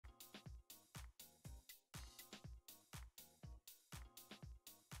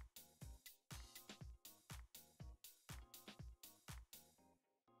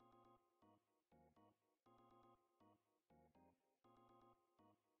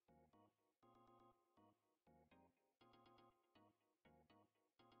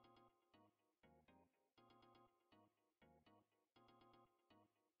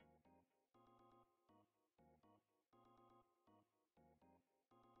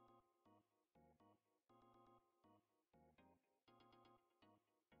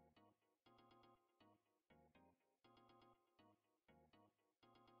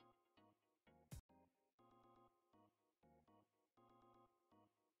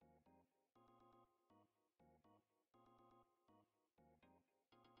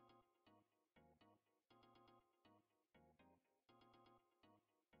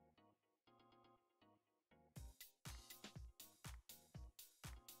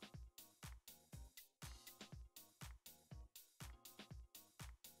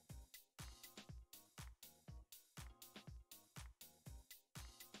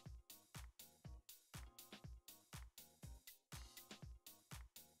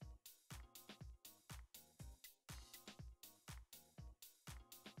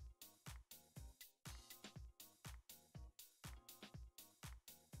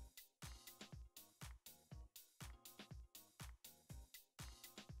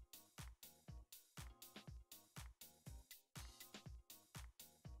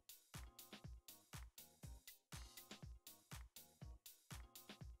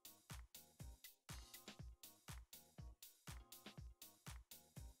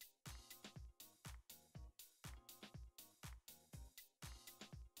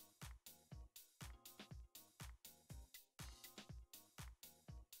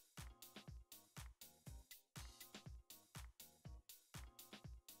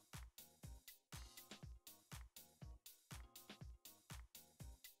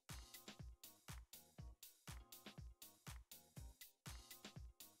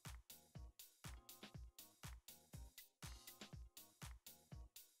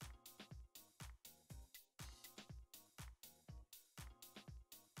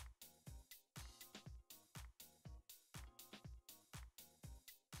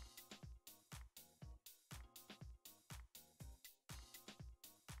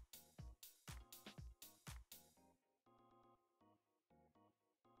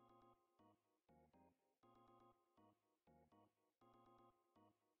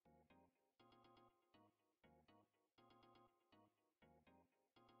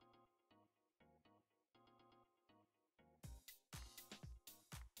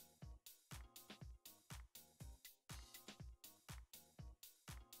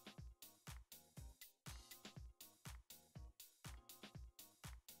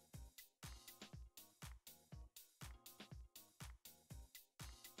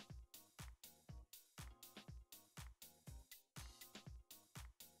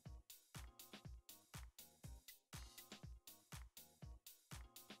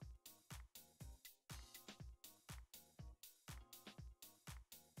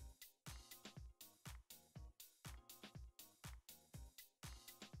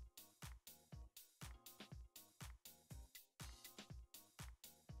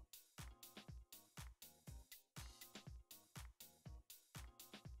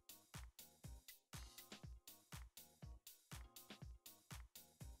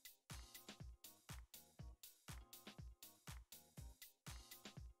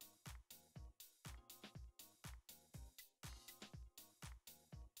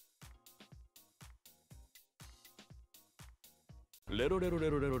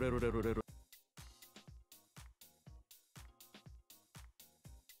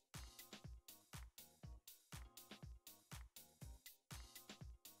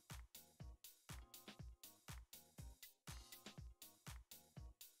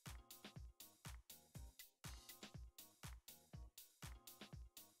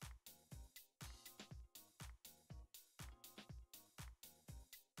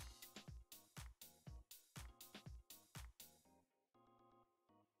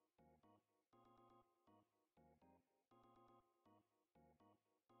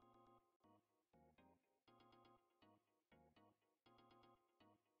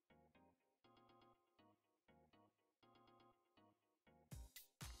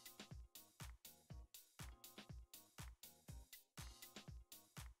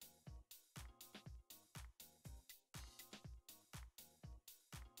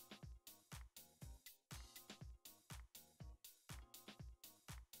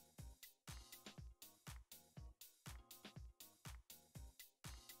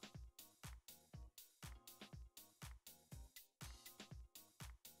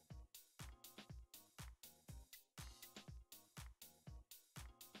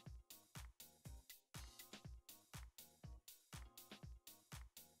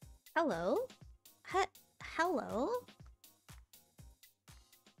Hello? Hello?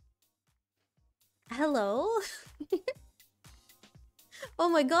 Hello? Oh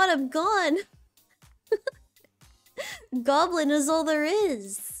my god, I'm gone! Goblin is all there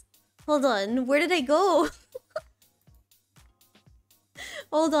is! Hold on, where did I go?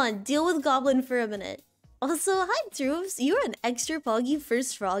 Hold on, deal with Goblin for a minute. Also, hi Troops, you're an extra poggy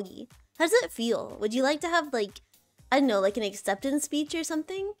first froggy. How does it feel? Would you like to have like, I don't know, like an acceptance speech or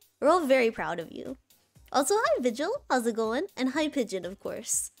something? We're all very proud of you. Also, hi Vigil, how's it going? And hi Pigeon, of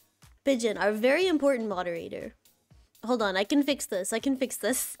course. Pigeon, our very important moderator. Hold on, I can fix this,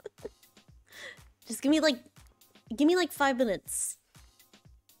 Just give me like 5 minutes.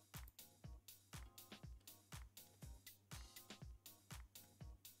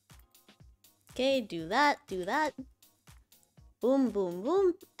 Okay, do that. Boom, boom,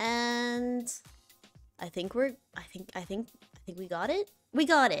 boom. And I think we got it. We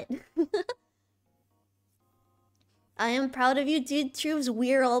got it. I am proud of you, dude. Troops,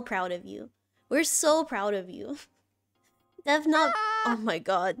 we're all proud of you. We're so proud of you. Dev not. Oh my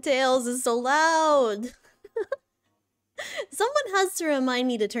god, Tails is so loud. Someone has to remind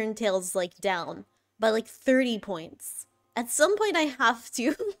me to turn Tails like down by like 30 points. At some point I have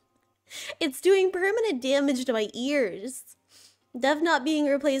to. It's doing permanent damage to my ears. Dev not being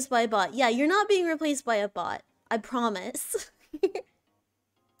replaced by a bot. Yeah, you're not being replaced by a bot. I promise.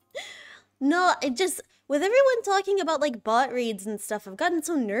 No, it just... With everyone talking about like bot raids and stuff, I've gotten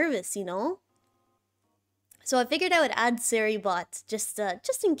so nervous, you know? So I figured I would add Sari bots just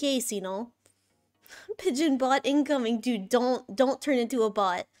in case, you know? Pigeon bot incoming, dude, don't turn into a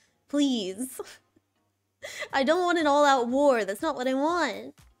bot. Please. I don't want an all-out war. That's not what I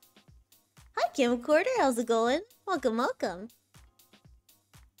want. Hi, Camcorder. How's it going? Welcome, welcome.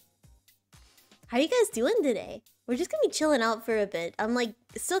 How are you guys doing today? We're just gonna be chilling out for a bit. I'm like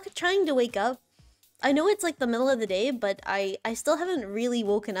still trying to wake up. I know it's like the middle of the day, but I still haven't really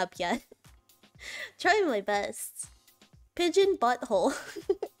woken up yet. Trying my best. Pigeon butthole.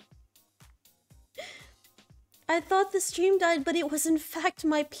 I thought the stream died, but it was in fact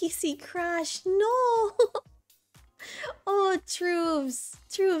my PC crashed. No. Oh, Troops,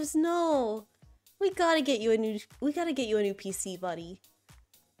 no. We gotta get you a new PC, buddy.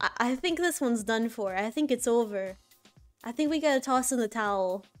 I think this one's done for. I think it's over. I think we gotta toss in the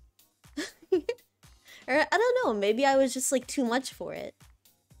towel. Or, I don't know, maybe I was just like too much for it.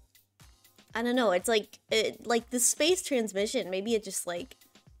 I don't know, it's like, like the space transmission, maybe it just like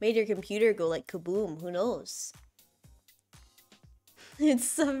made your computer go like kaboom, who knows? It's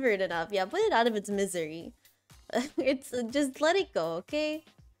suffered enough, yeah, put it out of its misery. It's, just let it go, okay?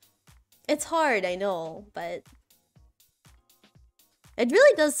 It's hard, I know, but... It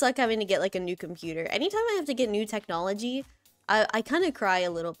really does suck having to get like a new computer. Anytime I have to get new technology, I kind of cry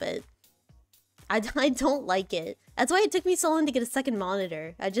a little bit. I don't like it. That's why it took me so long to get a second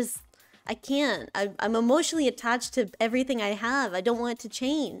monitor. I can't. I'm emotionally attached to everything I have. I don't want it to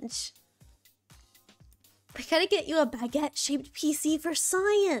change. I gotta get you a baguette-shaped PC for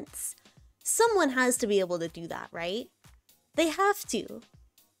science. Someone has to be able to do that, right? They have to.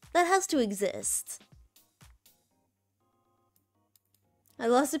 That has to exist. I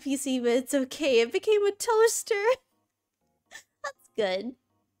lost a PC, but it's okay. It became a toaster. That's good.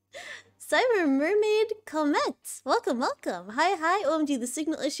 Cyber Mermaid Comet. Welcome, welcome. Hi. OMG, the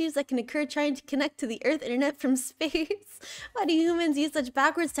signal issues that can occur trying to connect to the Earth internet from space. Why do humans use such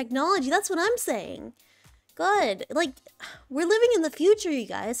backwards technology? That's what I'm saying. God, like, we're living in the future, you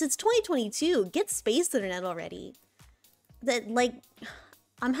guys. It's 2022. Get space internet already.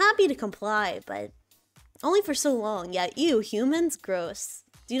 I'm happy to comply, but only for so long. Yeah, ew, humans? Gross.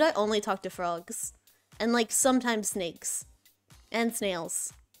 Dude, I only talk to frogs. And, like, sometimes snakes. And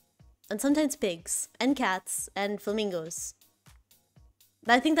snails. And sometimes pigs. And cats. And flamingos.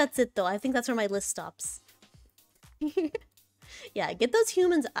 But I think that's it, though. I think that's where my list stops. Yeah, get those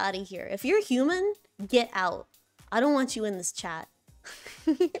humans out of here. If you're human, get out. I don't want you in this chat.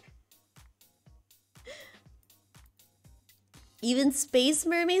 Even space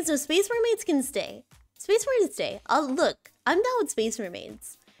mermaids? No, space mermaids can stay. Space mermaids stay. Look, I'm down with space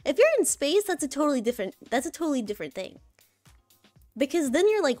mermaids. If you're in space, that's a totally different thing. Because then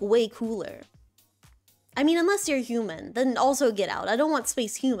you're like way cooler. I mean, unless you're human, then also get out. I don't want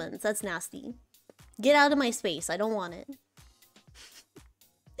space humans. That's nasty. Get out of my space. I don't want it.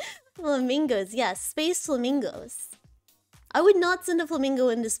 Flamingos, yes, space flamingos. I would not send a flamingo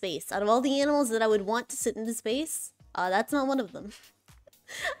into space. Out of all the animals that I would want to send into space, that's not one of them.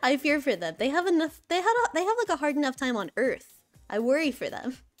 I fear for them. They have enough. They have like a hard enough time on Earth. I worry for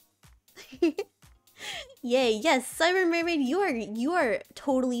them. Yay! Yes, Cyber Mermaid, you are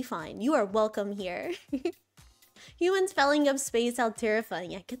totally fine. You are welcome here. Humans fouling up space, how terrifying!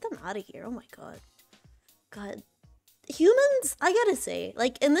 Yeah, get them out of here. Oh my god. God. Humans, I gotta say,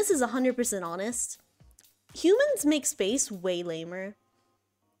 like, and this is 100% honest, humans make space way lamer.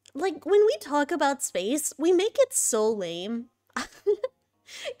 Like, when we talk about space, we make it so lame.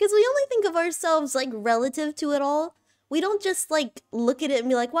 Because we only think of ourselves, like, relative to it all. We don't just, like, look at it and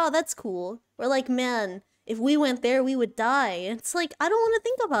be like, wow, that's cool. We're like, man, if we went there, we would die. And it's like, I don't want to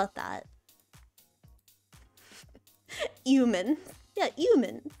think about that. Human. Yeah,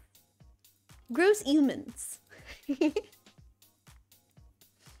 human. Gross humans.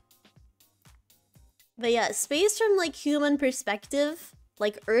 But yeah, space from like human perspective,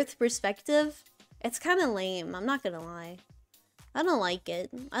 like Earth perspective, it's kind of lame, I'm not gonna lie. I don't like it.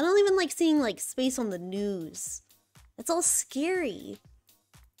 I don't even like seeing like space on the news. It's all scary.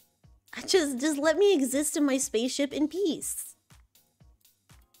 Just let me exist in my spaceship in peace.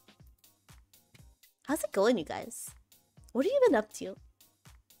 How's it going, you guys? What have you been up to?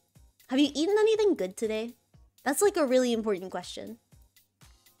 Have you eaten anything good today? That's like a really important question.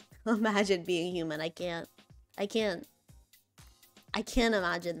 Imagine being human. I can't imagine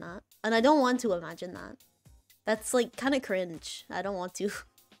that. And I don't want to imagine that. That's like kind of cringe. I don't want to.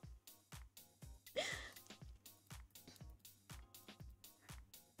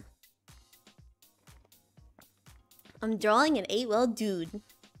 I'm drawing an 8. Well, dude.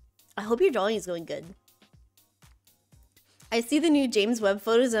 I hope your drawing is going good. I see the new James Webb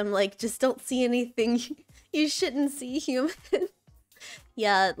photos. I'm like, just don't see anything you shouldn't see, human.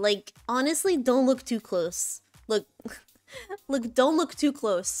 Yeah, like, honestly, don't look too close. Look, don't look too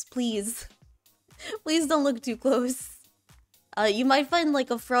close, please. Please don't look too close. You might find, like,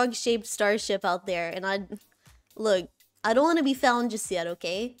 a frog-shaped starship out there, and look, I don't want to be found just yet,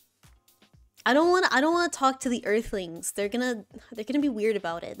 okay? I don't want to talk to the Earthlings. They're gonna be weird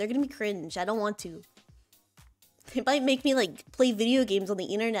about it. They're gonna be cringe. I don't want to. It might make me, like, play video games on the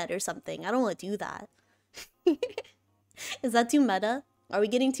internet or something. I don't want to do that. Is that too meta? Are we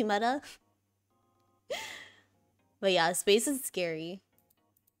getting too meta? But yeah, space is scary.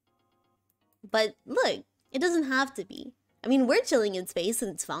 But look, it doesn't have to be. I mean, we're chilling in space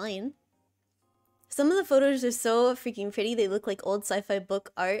and it's fine. Some of the photos are so freaking pretty. They look like old sci-fi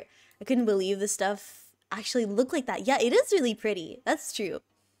book art. I couldn't believe the stuff actually looked like that. Yeah, it is really pretty. That's true.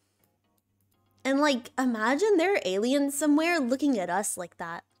 And like, imagine there are aliens somewhere looking at us like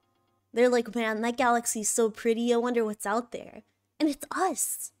that. They're like, man, that galaxy's so pretty. I wonder what's out there. And it's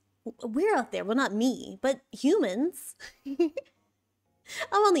us. We're out there. Well, not me, but humans. I'm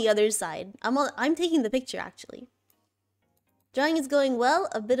on the other side. I'm taking the picture, actually. Drawing is going well.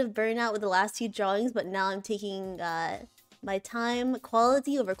 A bit of burnout with the last few drawings, but now I'm taking my time,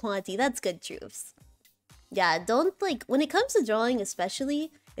 quality over quantity. That's good, Truths. Yeah, don't, like, when it comes to drawing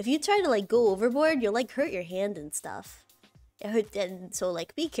especially, if you try to, like, go overboard, you'll, like, hurt your hand and stuff. It hurt, and so,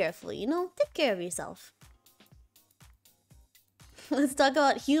 like, be careful, you know? Take care of yourself. Let's talk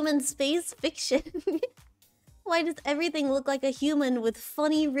about human space fiction. Why does everything look like a human with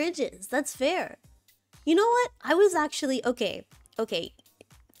funny ridges? That's fair. You know what? I was actually... Okay.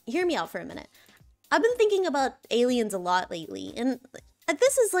 Hear me out for a minute. I've been thinking about aliens a lot lately, and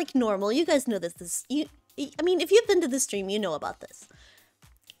this is, like, normal. You guys know this. I mean, if you've been to the stream, you know about this.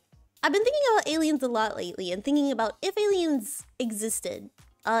 I've been thinking about aliens a lot lately and thinking about if aliens existed,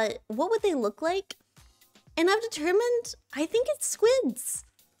 what would they look like? And I've determined, I think it's squids.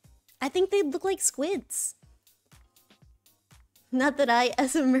 I think they'd look like squids. Not that I,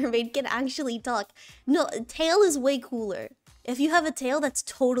 as a mermaid, can actually talk. No, tail is way cooler. If you have a tail, that's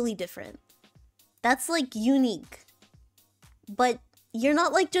totally different. That's like unique. But you're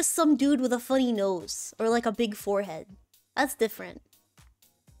not like just some dude with a funny nose or like a big forehead. That's different.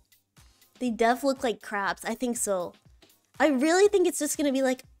 They def look like crabs. I think so. I really think it's just gonna be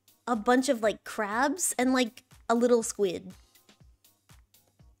like a bunch of like crabs and like a little squid.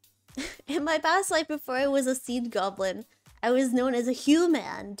 In my past life before I was a seed goblin, I was known as a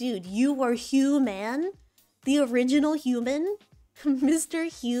human. Dude, you were human? The original human?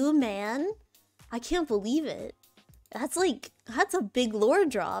 Mr. Human? I can't believe it. That's a big lore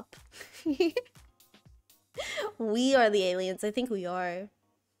drop. We are the aliens. I think we are.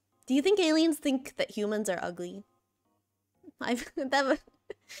 Do you think aliens think that humans are ugly? That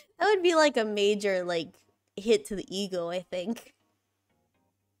would be like a major like hit to the ego, I think.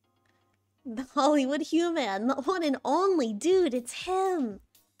 The Hollywood human, the one and only, dude, it's him.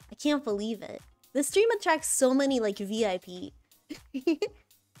 I can't believe it. The stream attracts so many like VIP.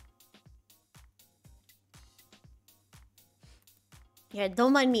 Yeah,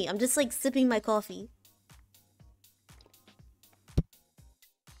 don't mind me. I'm just like sipping my coffee.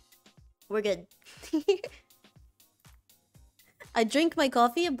 We're good. I drink my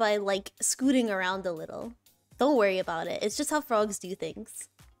coffee by like scooting around a little. Don't worry about it. It's just how frogs do things.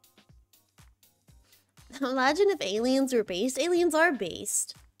 Imagine if aliens were based. Aliens are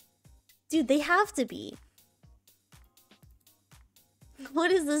based. Dude, they have to be.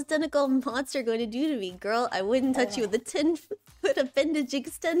 What is this tentacle monster going to do to me? Girl, I wouldn't touch you with a 10-foot appendage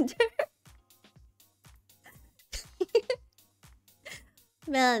extender.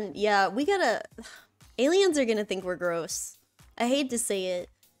 Man, yeah, we gotta... Aliens are gonna think we're gross. I hate to say it.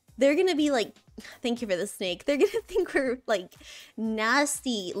 They're gonna be like... Thank you for the snake. They're gonna think we're like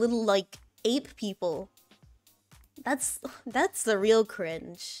nasty little like ape people. That's the real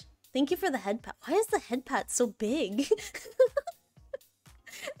cringe. Thank you for the head pat. Why is the head pat so big?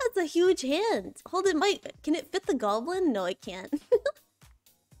 That's a huge hand. Hold it, Mike. Can it fit the goblin? No, it can't.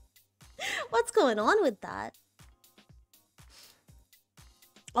 What's going on with that?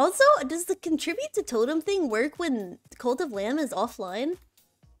 Also, does the contribute to totem thing work when Cult of Lamb is offline?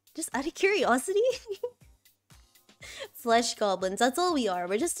 Just out of curiosity? Flesh goblins, that's all we are.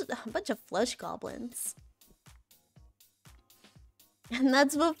 We're just a bunch of flesh goblins. And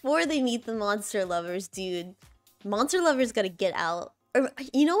that's before they meet the monster lovers, dude. Monster lovers gotta get out. Or,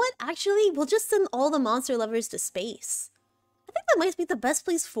 you know what? Actually, we'll just send all the monster lovers to space. I think that might be the best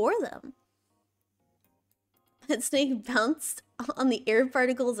place for them. That snake bounced on the air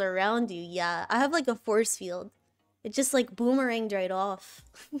particles around you. Yeah, I have like a force field. It just like boomeranged right off.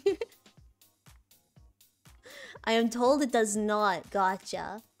 I am told it does not.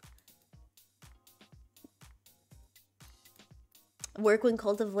 Gotcha. Work when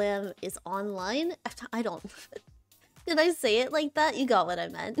Cult of Lamb is online? I don't... Did I say it like that? You got what I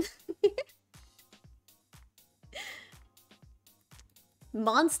meant.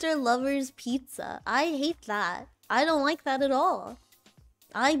 Monster Lovers Pizza. I hate that. I don't like that at all.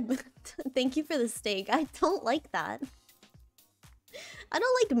 Thank you for the steak. I don't like that. I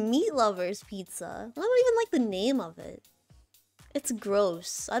don't like Meat Lovers Pizza. I don't even like the name of it. It's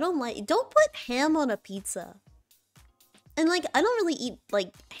gross. I don't like... Don't put ham on a pizza. And like, I don't really eat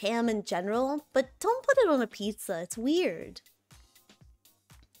like ham in general, but don't put it on a pizza. It's weird.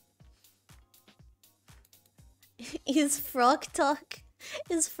 Is Frog Talk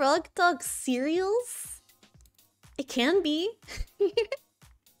cereals? It can be.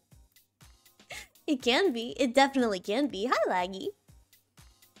 It can be. It definitely can be. Hi, Laggy.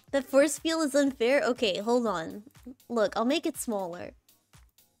 The force field is unfair? Okay, hold on. Look, I'll make it smaller.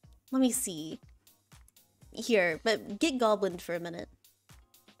 Let me see. Here, but get goblined for a minute.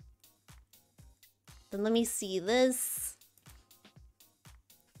 Then let me see this.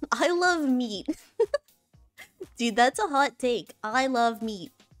 I love meat. Dude, that's a hot take. I love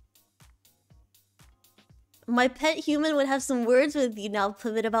meat. My pet human would have some words with you now,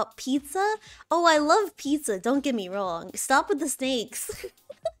 Plibbit, about pizza. Oh, I love pizza, don't get me wrong. Stop with the snakes.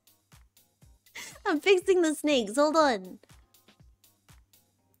 I'm fixing the snakes, hold on.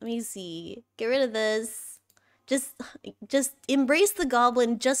 Let me see. Get rid of this. Just embrace the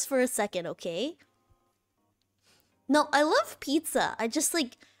goblin just for a second, okay? No, I love pizza. I just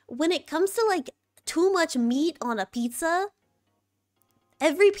like, when it comes to like too much meat on a pizza,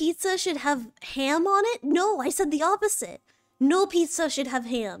 every pizza should have ham on it? No, I said the opposite. No pizza should have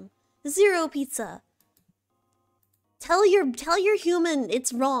ham. Zero pizza. Tell your human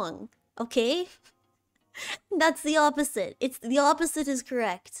it's wrong, okay? That's the opposite. It's the opposite is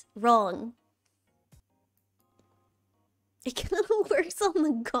correct. Wrong. It kind of works on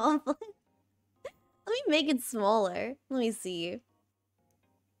the goblet. Let me make it smaller. Let me see.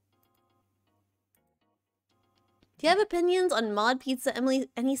 Do you have opinions on Mod Pizza, Emily?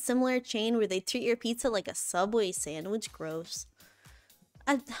 Any similar chain where they treat your pizza like a Subway sandwich? Gross.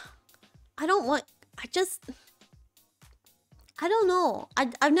 I don't want... I don't know.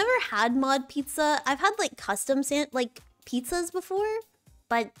 I've never had Mod Pizza. I've had like custom pizzas before,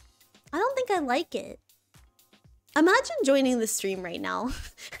 but I don't think I like it. Imagine joining the stream right now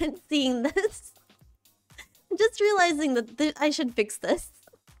and seeing this. I'm just realizing that I should fix this.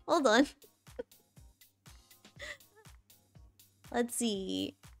 Hold on. Let's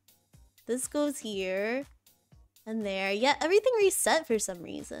see. This goes here. And there. Yeah, everything reset for some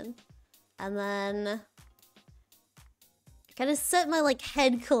reason. And then... I gotta set my, like,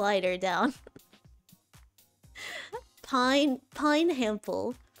 head collider down.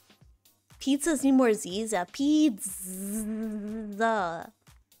 Pineapple. Pizzas need more Z's. Yeah, pizza.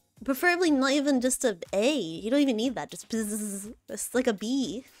 Preferably not even just a A. You don't even need that. Just bzz. It's like a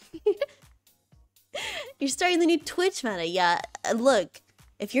B. You're starting the new Twitch meta. Yeah, look.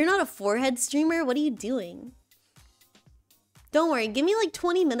 If you're not a forehead streamer, what are you doing? Don't worry. Give me like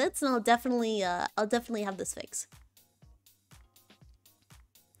 20 minutes and I'll definitely have this fixed.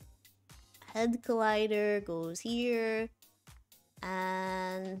 Head collider goes here.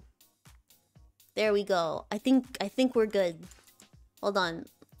 And there we go. I think we're good. Hold on.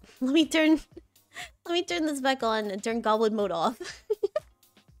 Let me turn this back on and turn goblin mode off.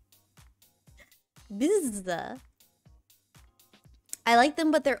 Bizza. I like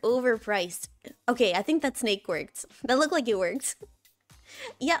them, but they're overpriced. Okay, I think that snake worked. That looked like it worked.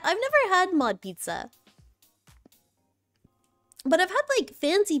 Yeah, I've never had Mod Pizza. But I've had, like,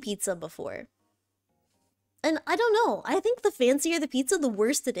 fancy pizza before. And I don't know. I think the fancier the pizza, the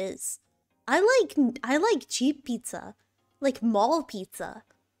worse it is. I like cheap pizza. Like mall pizza.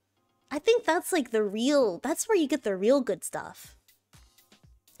 I think that's like that's where you get the real good stuff.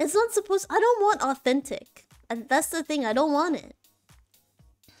 It's not supposed... I don't want authentic. And that's the thing, I don't want it.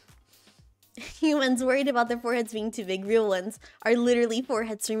 Humans worried about their foreheads being too big. Real ones are literally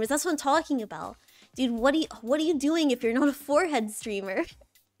forehead streamers. That's what I'm talking about. Dude, what are you doing if you're not a forehead streamer?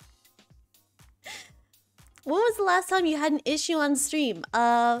 When was the last time you had an issue on stream?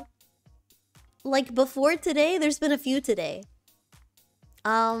 Like before today? There's been a few today.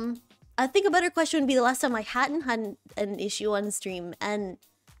 I think a better question would be the last time I hadn't had an issue on stream. And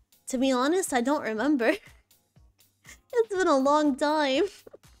to be honest, I don't remember. It's been a long time.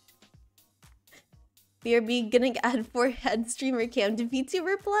 BRB gonna add forehead streamer cam to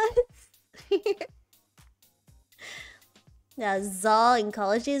VTuber Plus. Yeah, Zaw in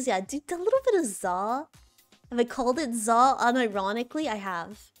colleges. Yeah, dude, a little bit of Zaw. Have I called it Zaw unironically? I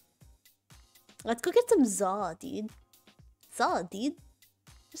have. Let's go get some Zaw, dude. Zaw, dude.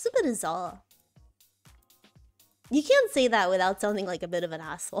 Just a bit of Zaw. You can't say that without sounding like a bit of an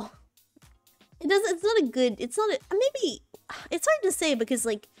asshole. It's not a good... It's not a... Maybe... It's hard to say because,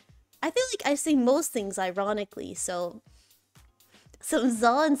 like... I feel like I say most things ironically, so... Some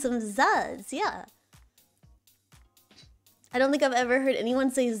Zaw and some Zaz, yeah. I don't think I've ever heard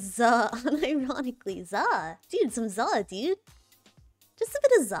anyone say Za unironically. Za. Dude, some Za, dude. Just a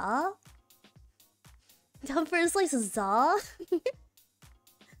bit of Za. Down for a slice of Za.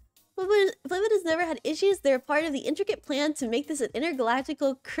 Plibbit has never had issues. They're part of the intricate plan to make this an intergalactic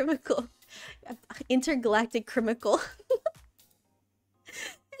criminal. Intergalactic criminal.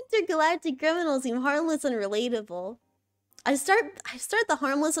 Intergalactic criminals seem harmless and relatable. I start the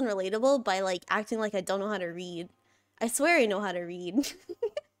harmless and relatable by like acting like I don't know how to read. I swear I know how to read.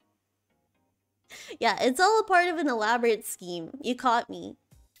 Yeah, it's all a part of an elaborate scheme. You caught me.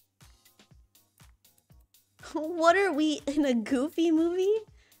 What are we, in a Goofy movie?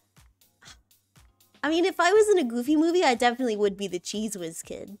 I mean, if I was in a Goofy movie, I definitely would be the Cheese Whiz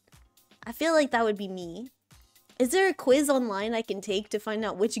kid. I feel like that would be me. Is there a quiz online I can take to find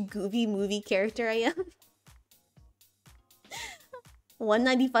out which Goofy movie character I am?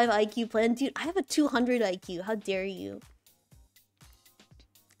 195 IQ plan? Dude, I have a 200 IQ. How dare you?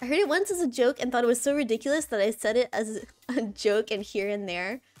 I heard it once as a joke and thought it was so ridiculous that I said it as a joke and here and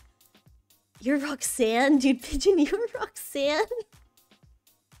there. You're Roxanne? Dude, Pigeon, you're Roxanne?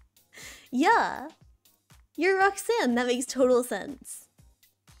 Yeah. You're Roxanne. That makes total sense.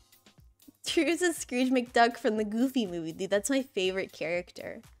 True's is Scrooge McDuck from the Goofy movie. Dude, that's my favorite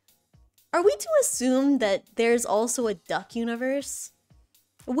character. Are we to assume that there's also a Duck universe?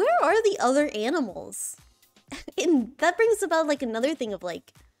 Where are the other animals? And that brings about like another thing of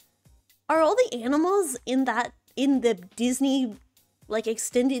like, are all the animals in the Disney like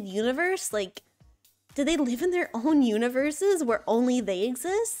extended universe, like, do they live in their own universes where only they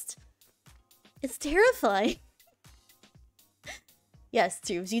exist? It's terrifying. Yes,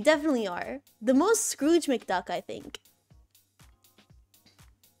 Tubes, you definitely are. The most Scrooge McDuck, I think.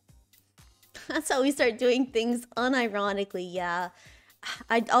 That's how we start doing things unironically, yeah.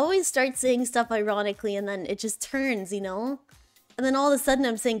 I'd always start saying stuff ironically and then it just turns, you know? And then all of a sudden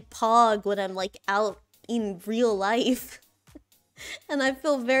I'm saying pog when I'm like out in real life. And I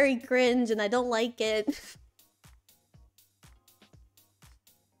feel very cringe and I don't like it.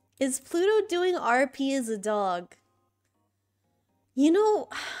 Is Pluto doing RP as a dog? You know,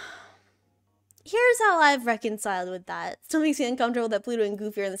 here's how I've reconciled with that. Still makes me uncomfortable that Pluto and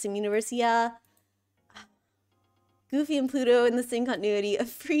Goofy are in the same universe. Yeah. Goofy and Pluto in the same continuity, a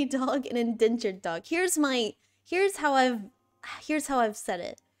free dog and indentured dog. Here's how I've said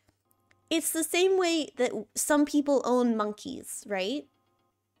it. It's the same way that some people own monkeys, right?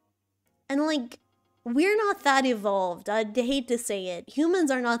 And like, we're not that evolved. I'd hate to say it.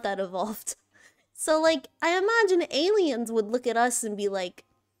 Humans are not that evolved. So like, I imagine aliens would look at us and be like,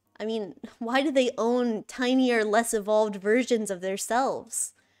 I mean, why do they own tinier, less evolved versions of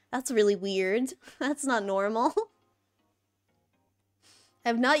themselves? That's really weird. That's not normal.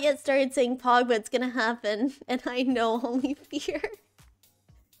 I've not yet started saying pog, but it's gonna happen. And I know only fear.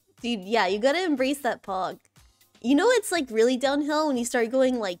 Dude, yeah, you gotta embrace that pog. You know it's like really downhill when you start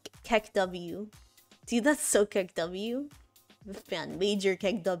going like Kek W. Dude, that's so Kek W. Man, major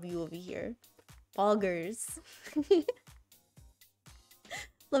Kek W over here. Poggers.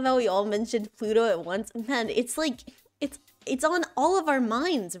 Love how we all mentioned Pluto at once. Man, it's like, it's on all of our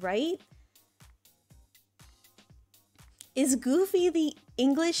minds, right? Is Goofy the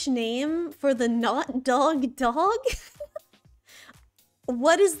English name for the not dog dog?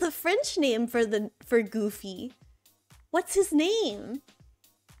 What is the French name for Goofy? What's his name?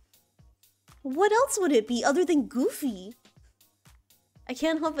 What else would it be other than Goofy? I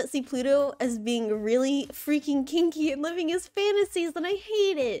can't help but see Pluto as being really freaking kinky and living his fantasies, and I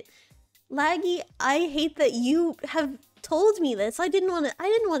hate it. Laggy, I hate that you have told me this. I didn't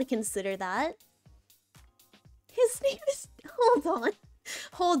want to consider that. His name is...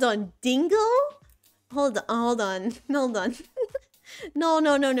 Hold on. Dingo? Hold on. No.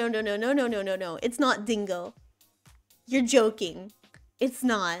 It's not Dingo. You're joking. It's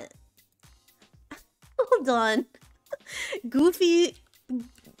not. Hold on. Goofy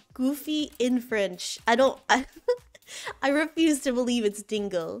in French. I refuse to believe it's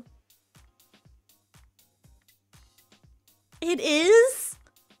Dingo. It is?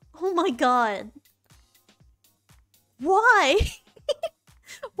 Oh my god. Why?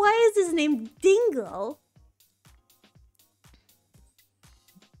 Why is his name Dingo?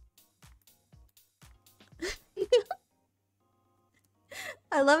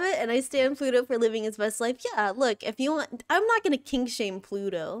 I love it, and I stand Pluto for living his best life. Yeah, look, if you want, I'm not gonna kink shame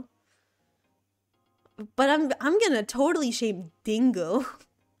Pluto, but I'm gonna totally shame Dingo.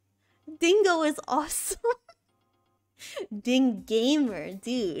 Dingo is awesome. Ding gamer,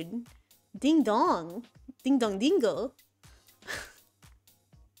 dude. Ding dong. Ding dong dingo.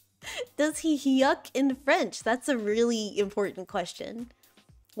 Does he yuck in French? That's a really important question.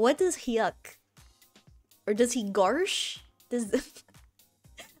 What does yuck? Or does he garsh?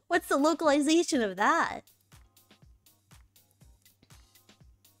 What's the localization of that?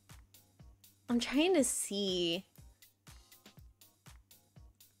 I'm trying to see.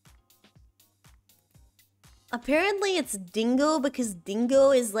 Apparently it's dingo because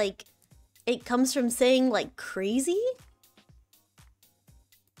dingo is like, it comes from saying like crazy?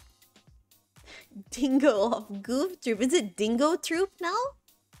 Dingo off Goof Troop. Is it Dingo Troop now?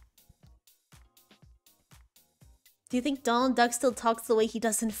 Do you think Donald Duck still talks the way he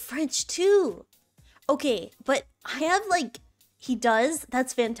does in French too? Okay, but I have like, he does,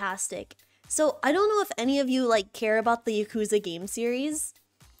 that's fantastic. So I don't know if any of you like care about the Yakuza game series.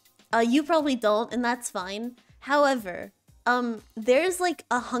 You probably don't, and that's fine. However, there's like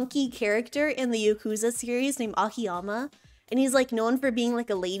a hunky character in the Yakuza series named Akiyama, and he's like known for being like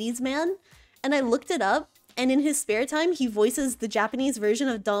a ladies' man. And I looked it up, and in his spare time, he voices the Japanese version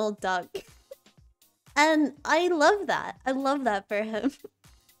of Donald Duck. And I love that. I love that for him.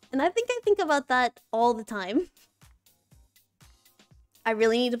 And I think about that all the time. I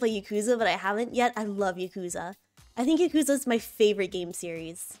really need to play Yakuza, but I haven't yet. I love Yakuza. I think Yakuza is my favorite game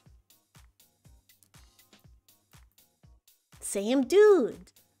series. Same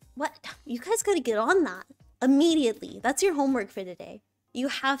dude. What? You guys gotta get on that. Immediately. That's your homework for today. You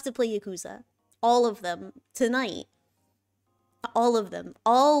have to play Yakuza. All of them. Tonight. All of them.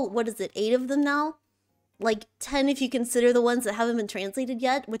 All, what is it, 8 of them now? Like 10 if you consider the ones that haven't been translated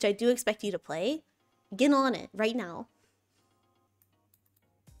yet, which I do expect you to play. Get on it right now.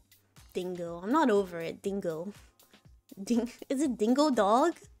 Dingo. I'm not over it. Dingo. Is it Dingo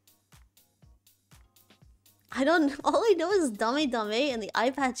Dog? I don't... All I know is Dame Dame and the eye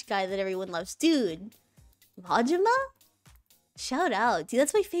patch guy that everyone loves. Dude. Majima? Shout out. Dude,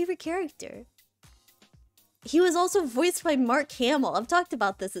 that's my favorite character. He was also voiced by Mark Hamill. I've talked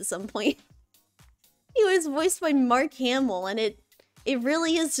about this at some point. He was voiced by Mark Hamill, and it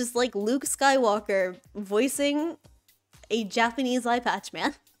really is just like Luke Skywalker voicing a Japanese eye patch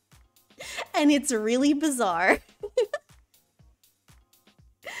man. And it's really bizarre.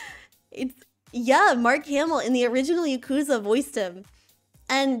 Yeah, Mark Hamill in the original Yakuza voiced him.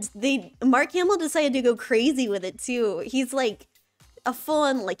 And Mark Hamill decided to go crazy with it too. He's like a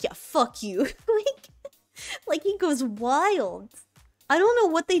full-on like, yeah, fuck you. like he goes wild. I don't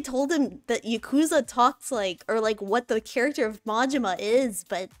know what they told him that Yakuza talks like, or like what the character of Majima is,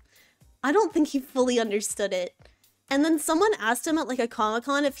 but I don't think he fully understood it. And then someone asked him at like a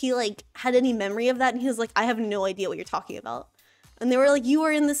Comic-Con if he like had any memory of that, and he was like, I have no idea what you're talking about. And they were like, you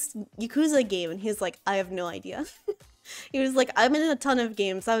were in this Yakuza game, and he was like, I have no idea. He was like, I'm in a ton of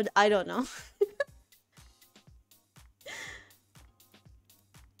games, I don't know.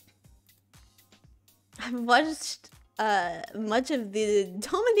 I've watched much of the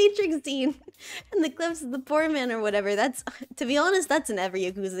dominatrix scene and the clips of the poor man or whatever. That's, to be honest, that's in every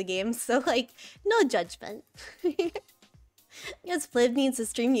Yakuza game, so like, no judgment. Guess Plibb needs to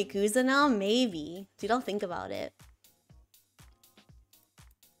stream Yakuza now? Maybe. Dude, I'll think about it.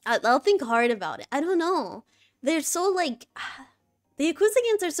 I'll think hard about it. I don't know. They're so like... The Yakuza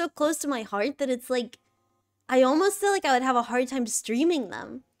games are so close to my heart that it's like... I almost feel like I would have a hard time streaming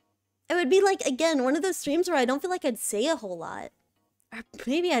them. It would be like, again, one of those streams where I don't feel like I'd say a whole lot. Or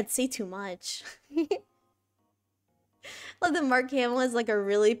maybe I'd say too much. Well, the Mark Hamill is like a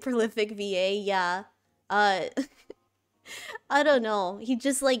really prolific VA, yeah. I don't know. He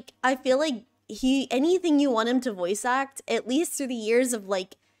just like... I feel like anything you want him to voice act, at least through the years of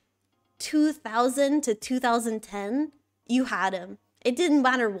like 2000 to 2010, you had him. It didn't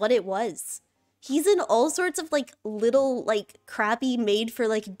matter what it was. He's in all sorts of like little like crappy made for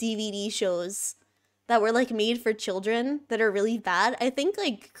like DVD shows that were like made for children that are really bad. I think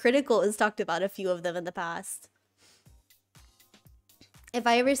like Critical has talked about a few of them in the past. If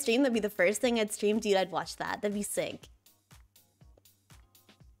I ever stream, that'd be the first thing I'd stream. Dude, I'd watch that. That'd be sick.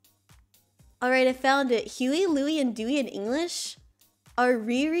 Alright, I found it. Huey, Louie, and Dewey in English are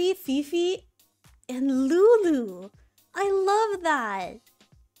Riri, Fifi, and Lulu. I love that.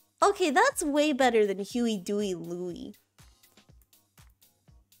 Okay, that's way better than Huey, Dewey, Louie.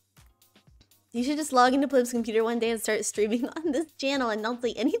 You should just log into Plibb's computer one day and start streaming on this channel and not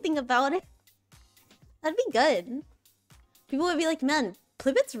say anything about it. That'd be good. People would be like, man,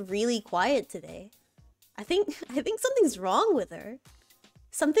 Plibbit's really quiet today. I think something's wrong with her.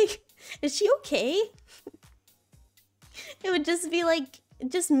 Something... Is she okay? It would just be like...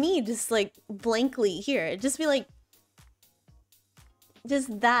 Just me, just like blankly here. It'd just be like...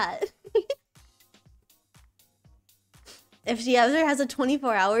 Just that. If she ever has a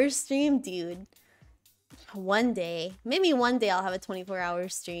 24-hour stream, dude. One day. Maybe one day I'll have a 24-hour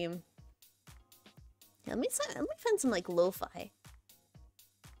stream. Yeah, let me find some like lo-fi.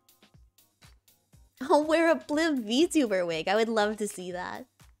 I'll wear a Plibb VTuber wig. I would love to see that.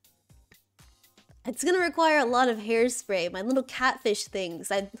 It's gonna require a lot of hairspray. My little catfish things.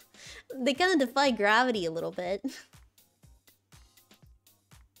 They kind of defy gravity a little bit.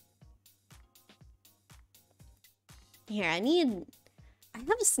 Here, I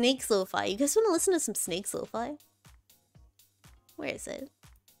have a Snakes lo-fi. You guys want to listen to some Snakes lo-fi? Where is it?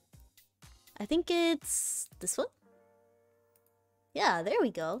 I think it's this one? Yeah, there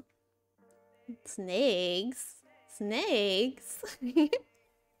we go. Snakes. Snakes.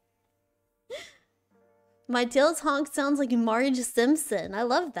 My tail's honk sounds like Marge Simpson. I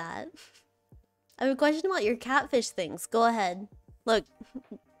love that. I have a question about your catfish things. Go ahead. Look,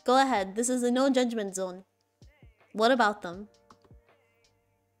 go ahead. This is a no judgment zone. What about them?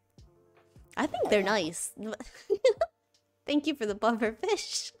 I think they're nice. Thank you for the buffer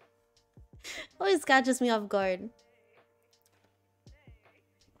fish. Always catches me off guard.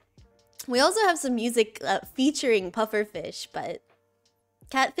 We also have some music featuring pufferfish, but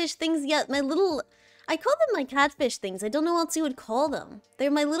catfish things, yeah, I call them my catfish things. I don't know what else you would call them.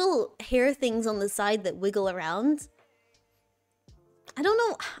 They're my little hair things on the side that wiggle around. I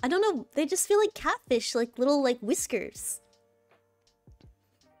don't know. They just feel like catfish, like little like whiskers.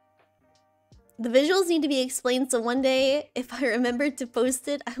 The visuals need to be explained, so one day, if I remember to post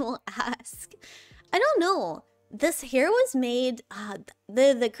it, I will ask. I don't know. This hair was made,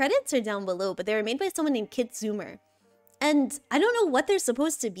 the credits are down below, but they were made by someone named Zoomer. And I don't know what they're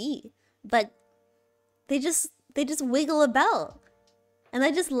supposed to be, but they just wiggle about. And I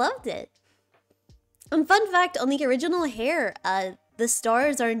just loved it. And fun fact, on the original hair, the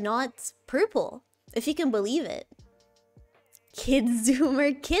stars are not purple, if you can believe it.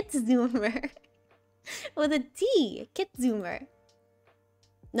 Zoomer. With a T, Zoomer.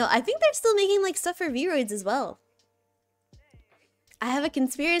 No, I think they're still making like stuff for Vroids as well. I have a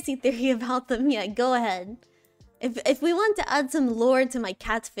conspiracy theory about them. Yeah, go ahead. If we want to add some lore to my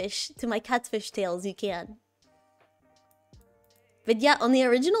catfish tales, you can. But yeah, on the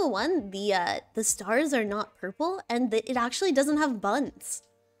original one, the stars are not purple, and it actually doesn't have buns.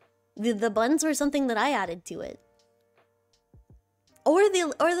 The buns were something that I added to it. Or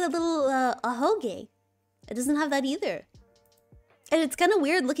the little ahoge. It doesn't have that either. And it's kind of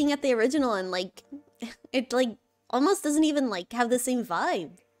weird looking at the original and like it like almost doesn't even like have the same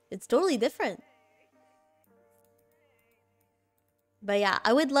vibe. It's totally different. But yeah,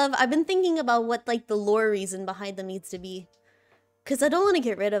 I've been thinking about what like the lore reason behind them needs to be. Cause I don't want to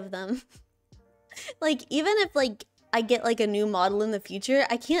get rid of them. Like even if like I get like a new model in the future,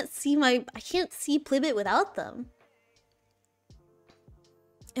 I can't see Plibbit without them.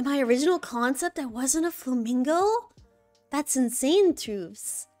 In my original concept, I wasn't a flamingo? That's insane,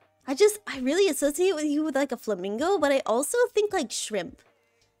 Truths. I really associate with you with like a flamingo, but I also think like shrimp.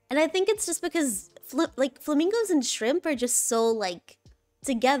 And I think it's just because like flamingos and shrimp are just so like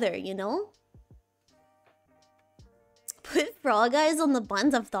together, you know? Put frog eyes on the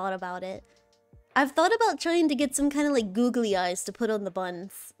buns, I've thought about it. I've thought about trying to get some kind of like googly eyes to put on the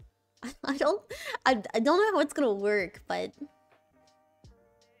buns. I don't know how it's gonna work, but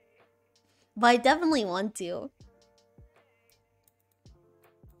I definitely want to.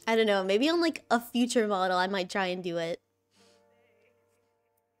 I don't know, maybe on like a future model I might try and do it.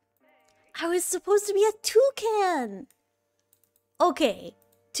 I was supposed to be a toucan! Okay,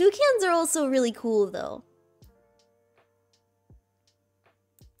 toucans are also really cool though.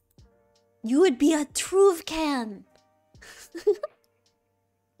 You would be a Truvcan!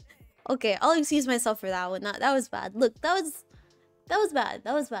 Okay, I'll excuse myself for that one. That was bad. Look, that was bad.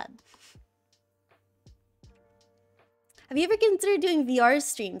 That was bad. Have you ever considered doing VR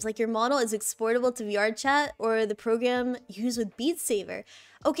streams? Like your model is exportable to VR chat or the program used with Beat Saber?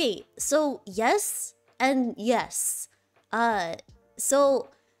 Okay, so yes and yes. So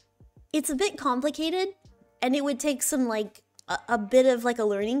it's a bit complicated and it would take some like a bit of like a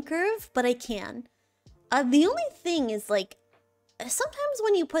learning curve, but I can. The only thing is like sometimes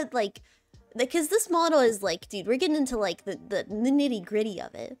when you put like, because this model is like, dude, we're getting into like the nitty gritty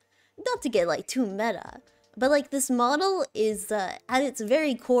of it. Not to get like too meta. But like this model is at its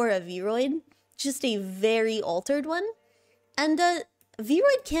very core a Vroid, just a very altered one. And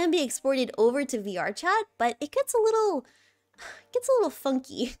Vroid can be exported over to VR chat, but it gets a little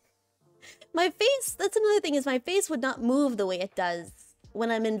funky. My face, that's another thing, is my face would not move the way it does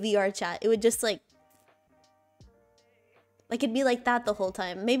when I'm in VR chat. It would just like it'd be like that the whole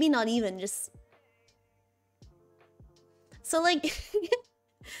time. Maybe not even, just so like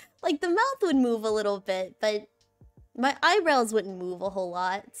like the mouth would move a little bit, but my eyebrows wouldn't move a whole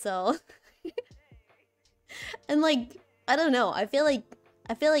lot, so and like I don't know, I feel like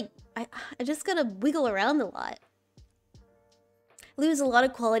I just gotta wiggle around a lot. Lose a lot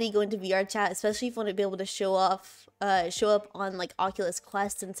of quality going to VR chat, especially if you want to be able to show up on like Oculus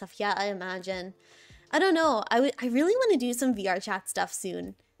Quest and stuff. Yeah, I imagine. I don't know. I really want to do some VR chat stuff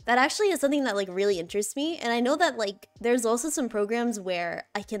soon. That actually is something that like really interests me, and I know that like there's also some programs where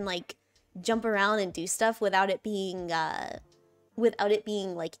I can like jump around and do stuff without it being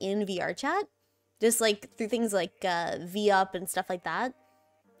like in VR chat, just like through things like VUp and stuff like that.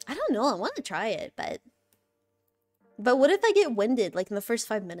 I don't know. I want to try it, but what if I get winded like in the first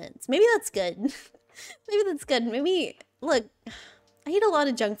 5 minutes? Maybe that's good. Maybe that's good. Maybe look, I eat a lot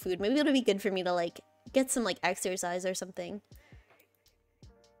of junk food. Maybe it'll be good for me to like get some like exercise or something.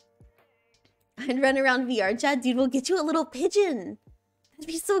 I'd run around VR chat, dude. We'll get you a little pigeon. That'd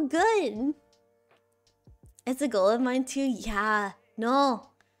be so good. It's a goal of mine too. Yeah, no,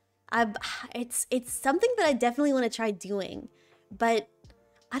 it's something that I definitely want to try doing, but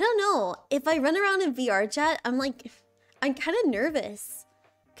I don't know. If I run around in VR chat, I'm kind of nervous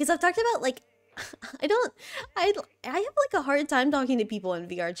because I've talked about like I have like a hard time talking to people in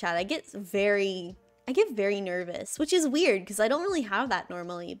VR chat. I get very nervous, which is weird because I don't really have that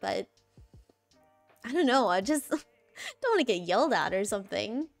normally, but I don't know, I just don't want to get yelled at or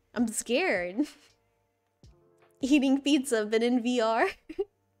something. I'm scared. Eating pizza, but in VR.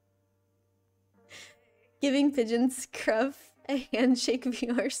 Giving pigeon scruff a handshake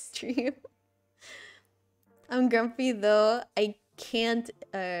VR stream. I'm grumpy though. I can't,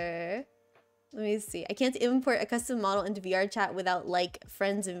 let me see. I can't import a custom model into VR chat without, like,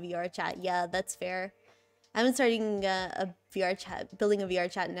 friends in VR chat. Yeah, that's fair. I'm starting a VR chat, building a VR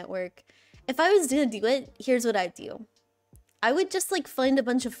chat network. If I was gonna do it, here's what I'd do. I would just, like, find a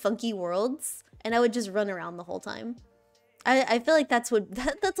bunch of funky worlds, and I would just run around the whole time. I feel like that's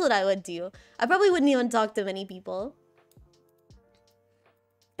what I would do. I probably wouldn't even talk to many people.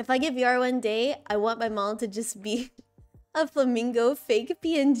 If I get VR one day, I want my mom to just be a flamingo fake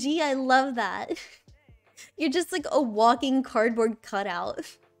PNG. I love that. You're just like a walking cardboard cutout.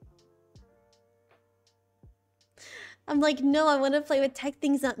 I'm like, no, I want to play with tech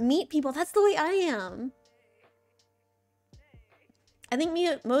things, not meet people. That's the way I am. I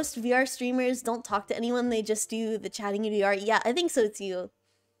think most VR streamers don't talk to anyone. They just do the chatting in VR. Yeah, I think so too.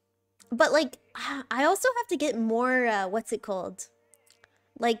 But like, I also have to get more, what's it called?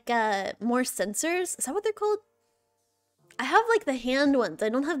 Like, more sensors. Is that what they're called? I have like the hand ones. I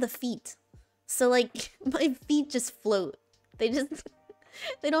don't have the feet. So like, my feet just float. They just,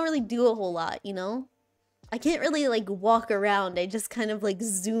 they don't really do a whole lot, you know? I can't really like walk around. I just kind of like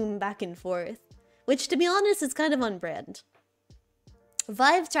zoom back and forth. Which to be honest is kind of on brand.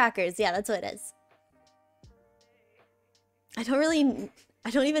 Vive trackers, yeah, that's what it is. I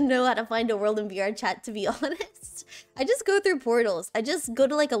don't even know how to find a world in VR chat, to be honest. I just go through portals. I just go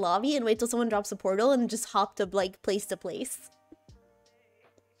to like a lobby and wait till someone drops a portal and just hop to like place to place.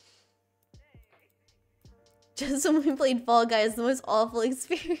 Just when we played Fall Guys, the most awful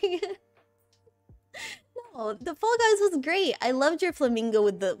experience. No, the Fall Guys was great. I loved your flamingo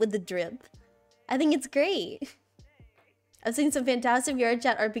with the drip. I think it's great. I've seen some fantastic VR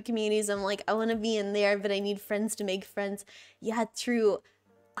chat RP communities. I'm like, I want to be in there, but I need friends to make friends. Yeah, true.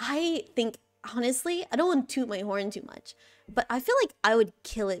 I think, honestly, I don't want to toot my horn too much, but I feel like I would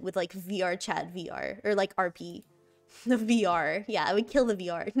kill it with like VR chat VR or like RP. The VR. Yeah, I would kill the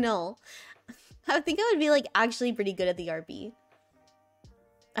VR. No. I think I would be like actually pretty good at the RP.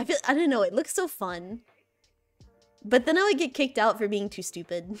 I don't know, it looks so fun. But then I would get kicked out for being too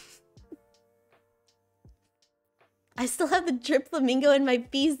stupid. I still have the drip flamingo in my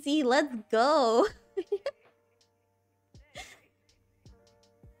PC. Let's go.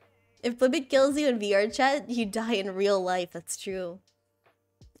 If Plibbit kills you in VR chat, you die in real life. That's true.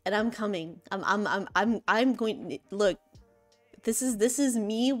 And I'm coming. I'm going. Look, this is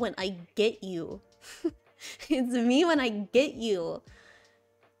me when I get you. It's me when I get you.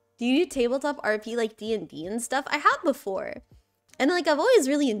 Do you do tabletop RP like D&D and stuff? I have before, and like I've always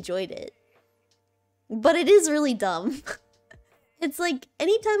really enjoyed it. But it is really dumb. It's like,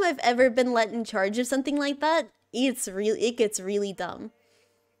 anytime I've ever been let in charge of something like that, it gets really dumb.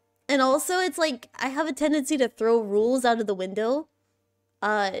 And also, it's like, I have a tendency to throw rules out of the window.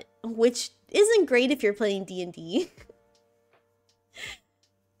 Which isn't great if you're playing D&D.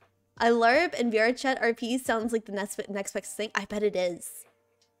 I LARP and VR chat RP sounds like the next best thing. I bet it is.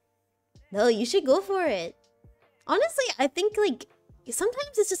 No, you should go for it. Honestly, I think like,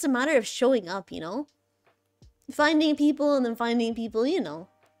 sometimes it's just a matter of showing up, you know? Finding people and then finding people, you know.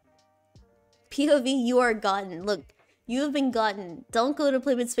 POV, you are gotten. Look, you have been gotten. Don't go to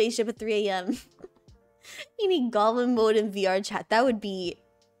Plibbit spaceship at 3 AM. You need goblin mode in VR chat. That would be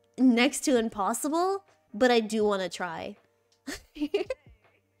next to impossible, but I do want to try.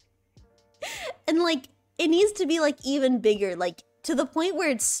 And like, it needs to be like even bigger, like to the point where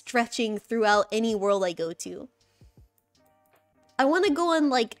it's stretching throughout any world I go to. I want to go on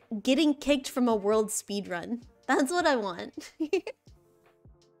like getting kicked from a world speedrun. That's what I want.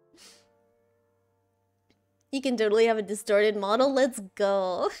 You can totally have a distorted model. Let's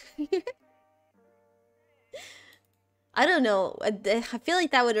go. I don't know. I feel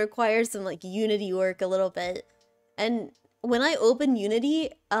like that would require some like Unity work a little bit. And when I open Unity,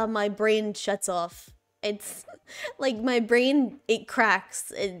 my brain shuts off. It's like my brain, it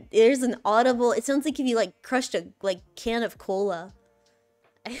cracks. There's an audible, it sounds like if you like crushed a like can of cola.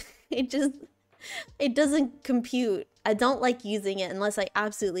 It doesn't compute. I don't like using it unless I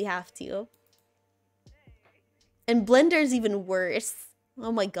absolutely have to. And Blender's even worse.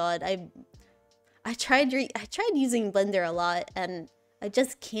 Oh my god, I tried using Blender a lot and I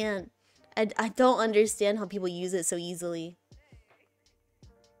just can't. I don't understand how people use it so easily.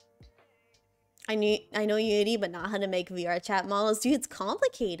 I know Unity, but not how to make VR chat models. Dude, it's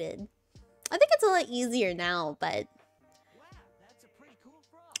complicated. I think it's a lot easier now, but...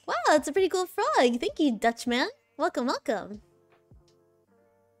 Wow, that's a pretty cool frog. Thank you, Dutchman. Welcome, welcome.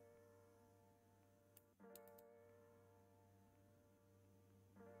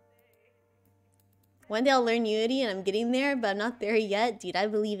 One day I'll learn Unity and I'm getting there, but I'm not there yet. Dude, I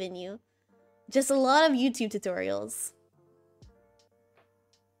believe in you. Just a lot of YouTube tutorials.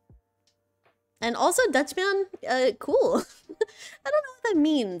 And also Dutchman, cool. I don't know what that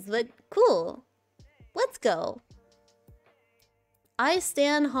means, but cool. Let's go. I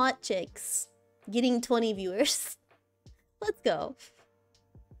stan hot chicks. Getting 20 viewers. Let's go.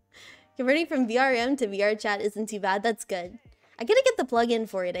 Converting from VRM to VR chat isn't too bad. That's good. I gotta get the plugin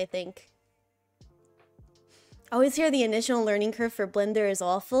for it, I think. I always hear the initial learning curve for Blender is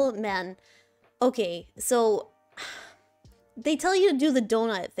awful. Man, okay, so they tell you to do the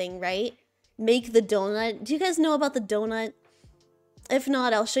donut thing, right? Make the donut. Do you guys know about the donut? If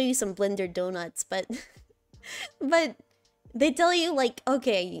not, I'll show you some Blender donuts, but they tell you, like,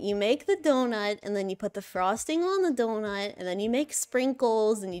 okay, you make the donut and then you put the frosting on the donut and then you make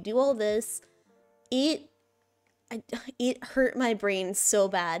sprinkles and you do all this. It hurt my brain so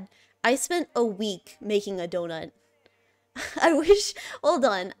bad. I spent a week making a donut. I wish, hold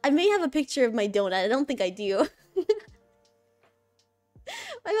on, I may have a picture of my donut. I don't think I do.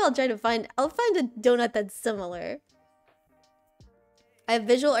 Maybe I'll find a donut that's similar. I have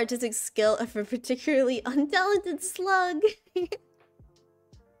visual artistic skill of a particularly untalented slug. Dude,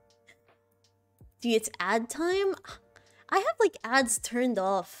 it's ad time? I have like ads turned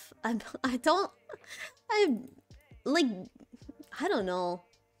off. I don't know.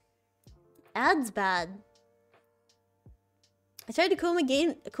 Ads bad. I tried to code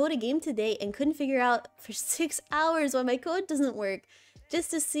a game today and couldn't figure out for 6 hours why my code doesn't work.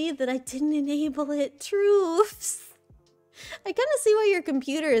 Just to see that I didn't enable it. Truths. I kind of see why your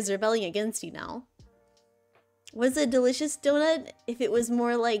computer is rebelling against you now. Was it a delicious donut if it was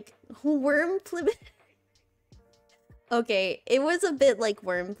more like worm plibbit? Okay, it was a bit like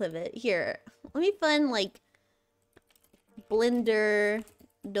worm plibbit. Here, let me find like Blender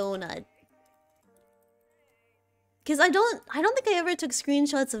donut. Cause I don't think I ever took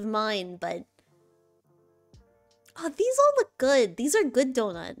screenshots of mine, but oh, these all look good. These are good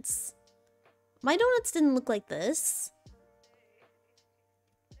donuts. My donuts didn't look like this.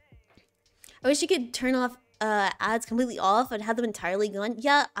 I wish you could turn off ads completely off and have them entirely gone.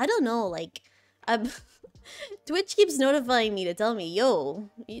 Yeah, I don't know, like Twitch keeps notifying me to tell me,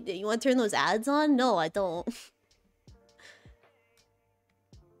 yo, you want to turn those ads on? No, I don't.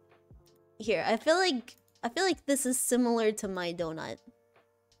 Here, I feel like this is similar to my donut.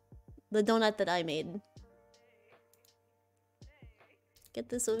 The donut that I made. Get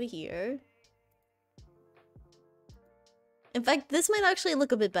this over here. In fact, this might actually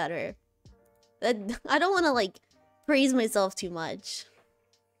look a bit better. I don't want to like praise myself too much.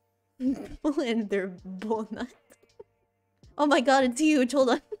 Blender donut. Oh my god, it's huge. Hold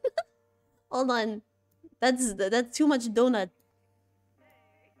on. Hold on. That's too much donut.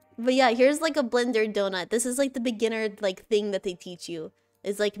 But yeah, here's like a Blender donut. This is like the beginner like thing that they teach you.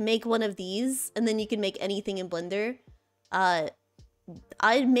 Is like make one of these and then you can make anything in Blender. I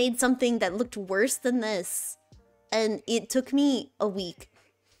made something that looked worse than this and it took me a week.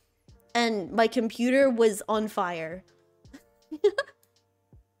 And my computer was on fire.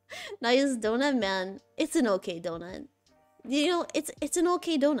 Nice donut, man. It's an okay donut. You know, it's an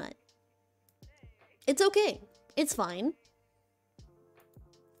okay donut. It's okay. It's fine.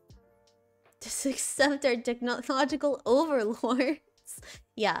 Just accept our technological overlords.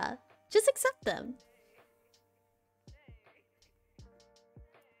 Yeah, just accept them.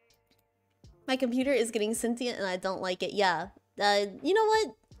 My computer is getting sentient and I don't like it. Yeah, you know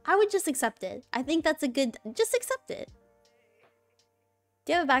what? I would just accept it. I think that's a good... Just accept it.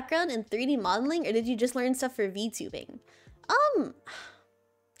 Do you have a background in 3D modeling or did you just learn stuff for VTubing? I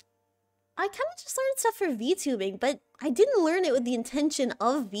kind of just learned stuff for VTubing, but I didn't learn it with the intention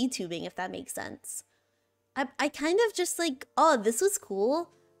of VTubing, if that makes sense. I kind of just like, oh, this was cool.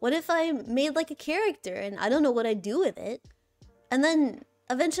 What if I made like a character and I don't know what I'd do with it? And then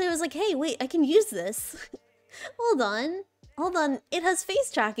eventually I was like, hey, wait, I can use this. Hold on. Hold on, it has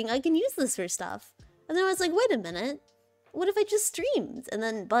face tracking, I can use this for stuff. And then I was like, wait a minute, what if I just streamed? And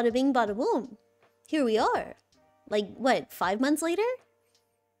then bada bing, bada boom. Here we are. Like, what, 5 months later?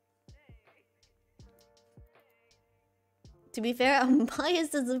 To be fair, I'm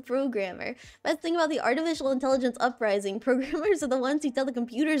biased as a programmer. Best thing about the artificial intelligence uprising, programmers are the ones who tell the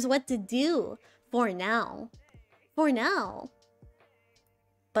computers what to do. For now. For now.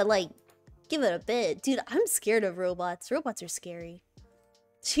 But like, give it a bit. Dude, I'm scared of robots. Robots are scary.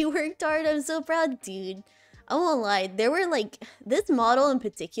 She worked hard. I'm so proud, dude. I won't lie. There were like this model in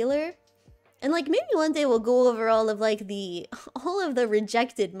particular. And like maybe one day we'll go over all of the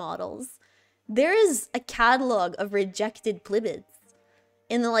rejected models. There is a catalog of rejected Plibbits.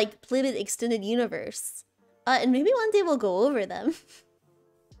 in the like Plibbit extended universe. And maybe one day we'll go over them.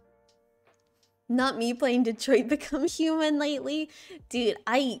 Not me playing Detroit Become Human lately. Dude,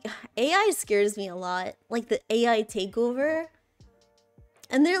 AI scares me a lot. Like the AI takeover.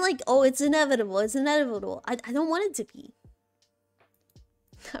 And they're like, oh, it's inevitable, it's inevitable. I don't want it to be.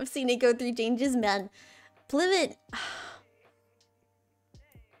 I've seen it go through changes, man. Plibbit.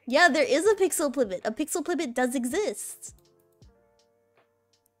 Yeah, there is a Pixel Plibbit. A Pixel Plibbit does exist.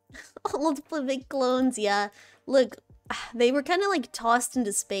 Old Plibbit clones, yeah. Look, they were kind of like tossed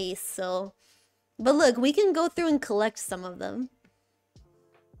into space, so... But look, we can go through and collect some of them.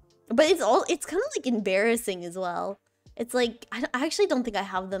 But it's kind of like embarrassing as well. It's like, I actually don't think I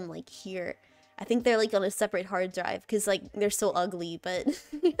have them like here. I think they're like on a separate hard drive because like they're so ugly, but...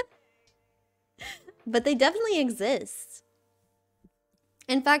 But they definitely exist.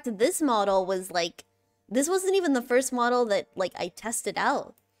 In fact, this model was like... This wasn't even the first model that like I tested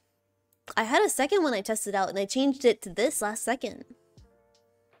out. I had a second one I tested out and I changed it to this last second.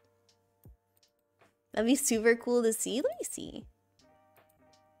 That'd be super cool to see. Let me see.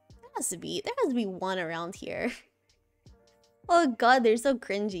 There has to be one around here. Oh god, they're so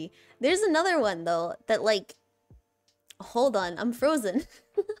cringy. There's another one though that like... Hold on, I'm frozen.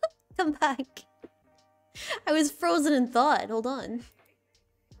 Come back. I was frozen in thought. Hold on.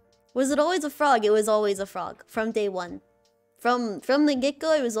 Was it always a frog? It was always a frog from day one. From the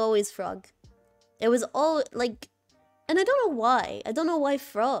get-go, it was always frog. It was all like... And I don't know why. I don't know why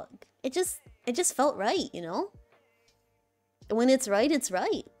frog. It just felt right, you know? When it's right, it's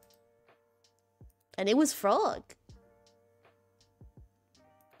right. And it was frog.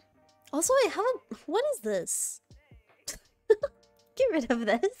 Also, I haven't... What is this? Get rid of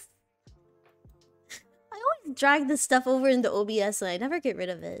this. I always drag this stuff over into OBS and I never get rid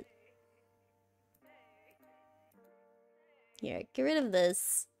of it. Here, get rid of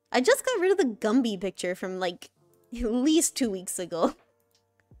this. I just got rid of the Gumby picture from like at least 2 weeks ago.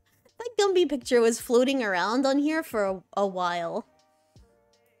 That Gumby picture was floating around on here for a while.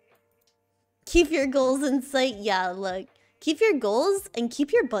 Keep your goals in sight. Yeah, look. Keep your goals and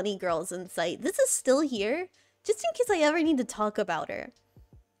keep your bunny girls in sight. This is still here, just in case I ever need to talk about her.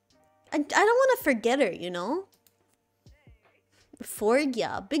 I don't want to forget her, you know? Forg?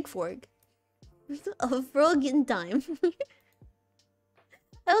 Yeah, big Forg. A frog in time.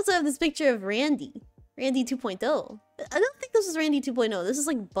 I also have this picture of Randy. Randy 2.0. I don't think this is Randy 2.0. This is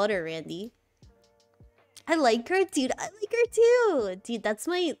like Butter Randy. I like her, dude. I like her too. Dude, that's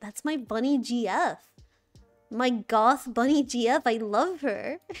my bunny GF. My goth bunny GF. I love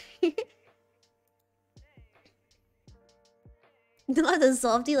her. Not a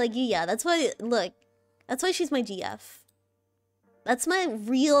softie like you. Yeah, that's why, look. That's why she's my GF. That's my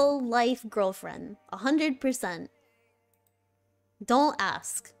real life girlfriend. 100%. Don't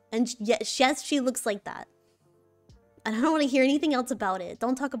ask. And yes, she looks like that. And I don't want to hear anything else about it.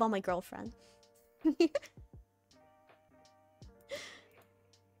 Don't talk about my girlfriend.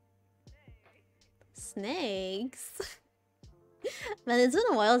 Snakes. Man, it's been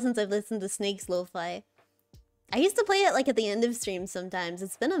a while since I've listened to Snakes Lo-Fi. I used to play it like at the end of streams sometimes.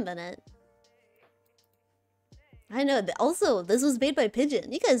 It's been a minute. I know. Also, this was made by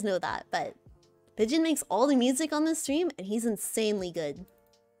Pigeon. You guys know that, but Pigeon makes all the music on this stream and he's insanely good.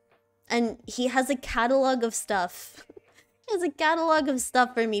 And he has a catalog of stuff. He has a catalog of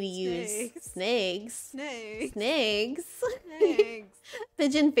stuff for me to use. Snakes. Snakes. Snakes. Snakes.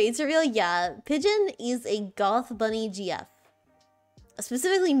 Pigeon face reveal? Yeah. Pigeon is a goth bunny GF.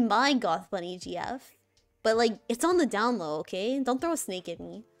 Specifically my goth bunny GF. But like, it's on the down low, okay? Don't throw a snake at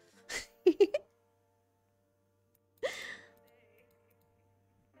me.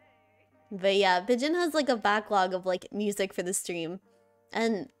 But yeah, Pigeon has like a backlog of like music for the stream.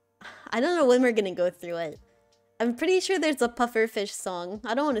 And I don't know when we're gonna go through it. I'm pretty sure there's a pufferfish song.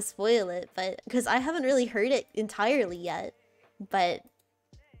 I don't want to spoil it, but because I haven't really heard it entirely yet. But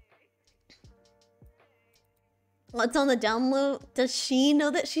what's on the down low? Does she know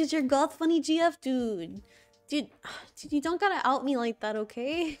that she's your goth funny GF? Dude, you don't gotta out me like that,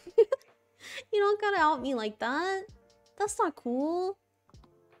 okay? You don't gotta out me like that. That's not cool.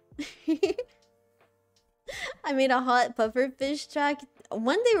 I made a hot pufferfish track.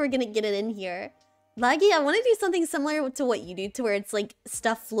 One day we're gonna get it in here. Laggy, I want to do something similar to what you do, to where it's like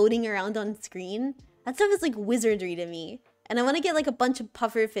stuff floating around on screen. That stuff is like wizardry to me. And I want to get like a bunch of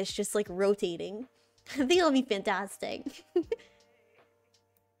pufferfish just like rotating. I think it'll be fantastic.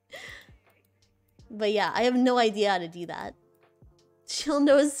 But yeah, I have no idea how to do that. She'll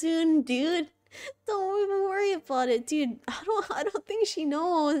know soon, dude. Don't even worry about it, dude. I don't think she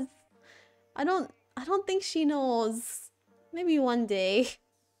knows. I don't think she knows. Maybe one day.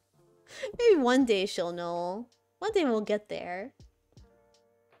 Maybe one day she'll know. One day we'll get there.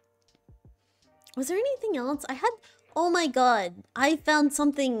 Was there anything else? I had... Oh my god. I found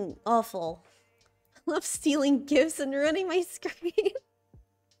something awful. I love stealing gifts and ruining my screen.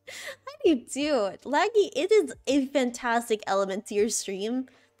 How do you do it? Laggy, it is a fantastic element to your stream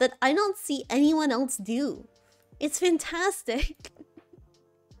that I don't see anyone else do. It's fantastic.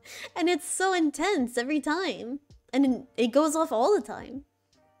 And it's so intense every time. And it goes off all the time.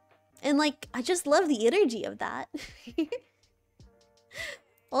 And like, I just love the energy of that.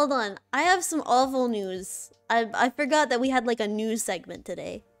 Hold on, I have some awful news. I forgot that we had like a news segment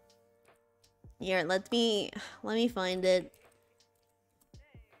today. Here, let me find it.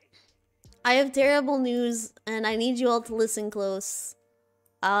 I have terrible news, and I need you all to listen close.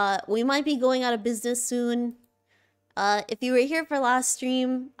 We might be going out of business soon. If you were here for last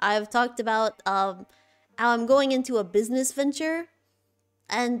stream, I've talked about how I'm going into a business venture,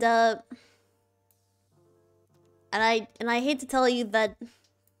 and I hate to tell you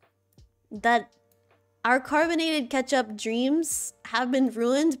that our carbonated ketchup dreams have been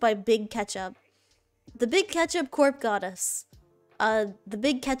ruined by Big Ketchup. The Big Ketchup Corp got us. The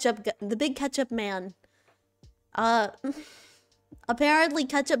Big Ketchup man. Apparently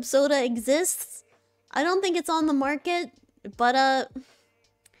ketchup soda exists. I don't think it's on the market, but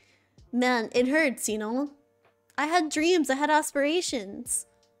man, it hurts, you know? I had dreams, I had aspirations.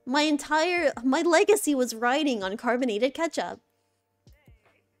 My legacy was riding on carbonated ketchup.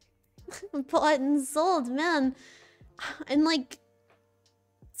 Bought and sold, man. And like,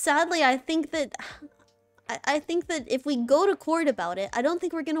 sadly, I think that if we go to court about it, I don't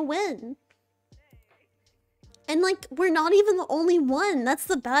think we're gonna win. And like, we're not even the only one. That's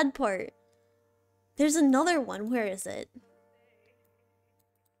the bad part. There's another one. Where is it?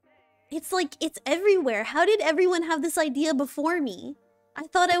 It's like, it's everywhere. How did everyone have this idea before me? I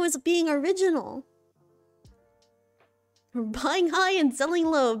thought I was being original. We're buying high and selling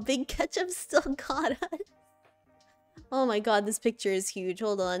low. Big Ketchup still got us. Oh my god, this picture is huge.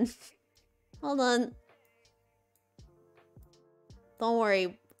 Hold on. Hold on. Don't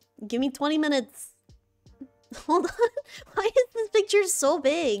worry. Give me 20 minutes. Hold on. Why is this picture so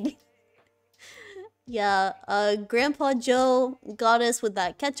big? Yeah, Grandpa Joe got us with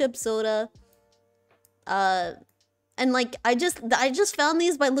that ketchup soda. And like, I just found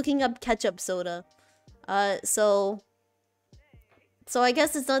these by looking up ketchup soda. So I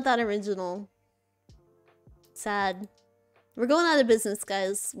guess it's not that original. Sad. We're going out of business,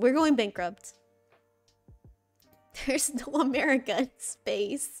 guys. We're going bankrupt. There's no America in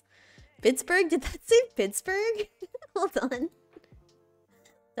space. Pittsburgh? Did that say Pittsburgh? Hold on.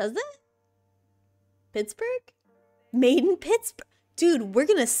 Does it? Pittsburgh? Made in Pittsburgh? Dude, we're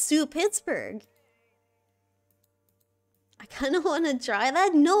gonna sue Pittsburgh. I kinda wanna try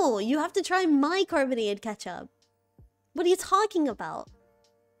that. No, you have to try my carbonated ketchup. What are you talking about?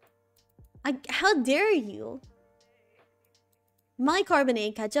 How dare you? My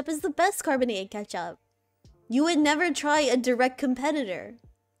carbonated ketchup is the best carbonated ketchup. You would never try a direct competitor.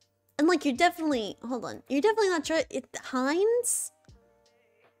 And like, you're definitely... Hold on. You're definitely not trying... Heinz?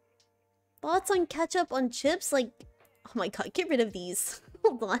 Thoughts on ketchup on chips? Like... Oh my god, get rid of these.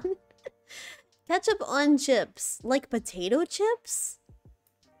 Hold on. Ketchup on chips. Like potato chips?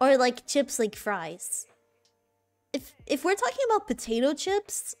 Or like chips like fries? If we're talking about potato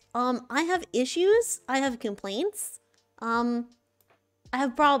chips, I have issues. I have complaints. I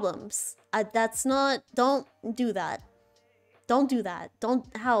have problems. That's not... Don't do that. Don't do that.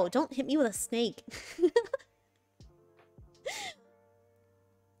 Don't hit me with a snake.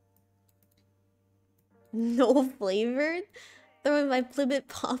 No flavored? Throwing my Plibbit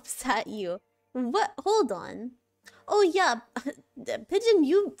pops at you. What? Hold on. Oh yeah, Pigeon,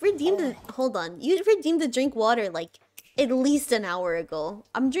 you redeemed the... Hold on. You redeemed the drink water like at least an hour ago.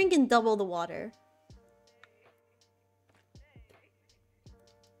 I'm drinking double the water.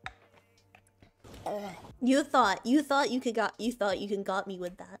 You thought you can got me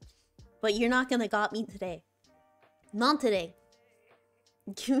with that. But you're not gonna got me today. Not today.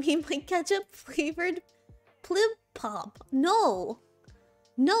 Give me my ketchup flavored Plib Pop. No.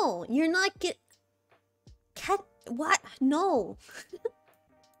 No, you're not what? No.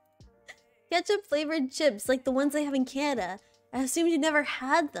 Ketchup flavored chips like the ones they have in Canada. I assumed you never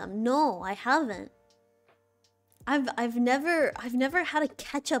had them. No, I haven't. I've never had a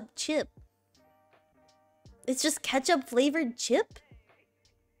ketchup chip. It's just ketchup flavored chip?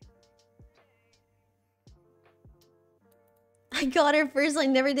 I got her first, I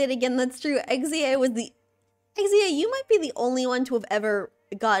never did again. That's true. XZA was the... XZA, you might be the only one to have ever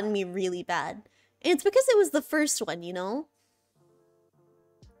gotten me really bad. And it's because it was the first one, you know?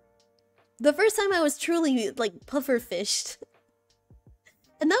 The first time I was truly, like, pufferfished.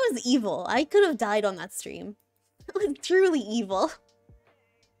 And that was evil. I could have died on that stream. It was truly evil.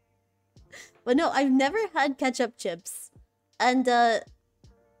 But no, I've never had ketchup chips. And, I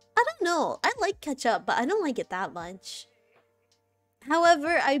don't know. I like ketchup, but I don't like it that much.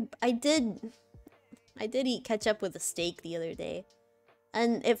 However, I did eat ketchup with a steak the other day.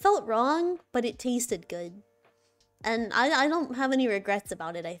 And it felt wrong, but it tasted good. And I don't have any regrets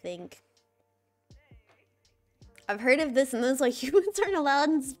about it, I think. I've heard of this and this, like, humans aren't allowed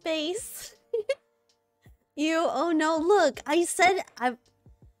in space. Oh no, look, I said I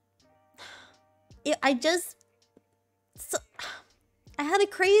had a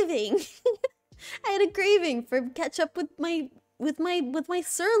craving. I had a craving for ketchup with my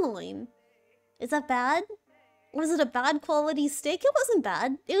sirloin. Is that bad? Was it a bad quality steak? It wasn't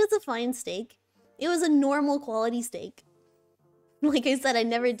bad. It was a fine steak. It was a normal quality steak. Like I said, I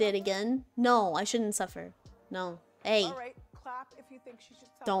never did again. No, I shouldn't suffer. No. Hey. All right, clap if you think she should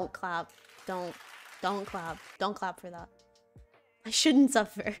suffer. Don't clap. Don't clap. Don't clap for that. I shouldn't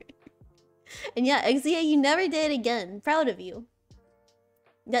suffer. And yeah, XDA, you never did again. Proud of you.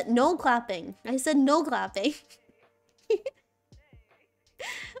 That no clapping. I said no clapping.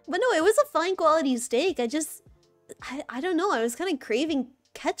 But no, it was a fine quality steak. I don't know. I was kind of craving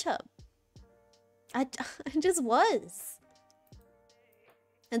ketchup. I just was.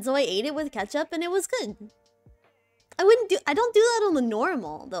 And so I ate it with ketchup and it was good. I don't do that on the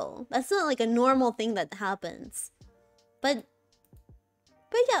normal though. That's not like a normal thing that happens. But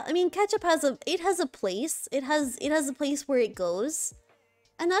yeah, I mean ketchup has a place. It has a place where it goes.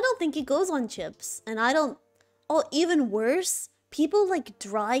 And I don't think it goes on chips. And even worse, people like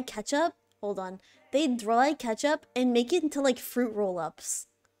dry ketchup. Hold on. They dry ketchup and make it into like fruit roll-ups.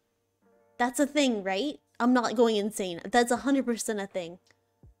 That's a thing, right? I'm not going insane. That's 100% a thing.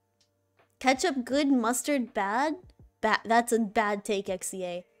 Ketchup good, mustard bad? That's a bad take,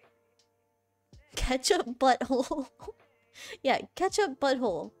 XCA. Ketchup butthole. Yeah, ketchup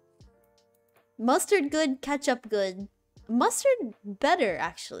butthole. Mustard good, ketchup good. Mustard better,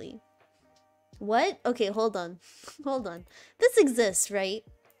 actually. What? Okay, hold on. Hold on. This exists, right?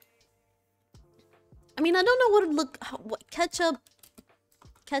 I mean, I don't know what it look... What, ketchup...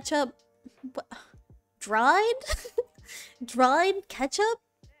 What, dried? Dried ketchup?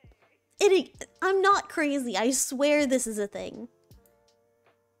 I'm not crazy. I swear this is a thing.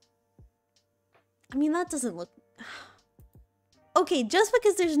 I mean, that doesn't look... Okay, just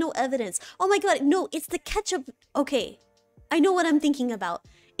because there's no evidence. Oh my god, no, it's the ketchup. Okay, I know what I'm thinking about.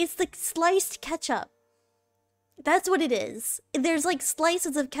 It's the sliced ketchup. That's what it is. There's like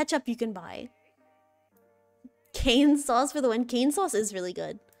slices of ketchup you can buy. Cane sauce for the win. Cane sauce is really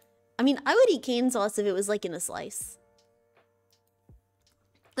good. I mean, I would eat cane sauce if it was like in a slice.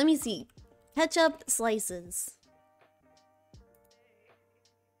 Let me see. Ketchup slices.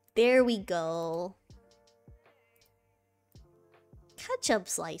 There we go. Ketchup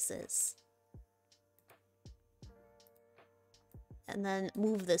slices. And then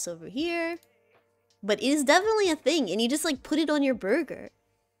move this over here. But it is definitely a thing, and you just like put it on your burger.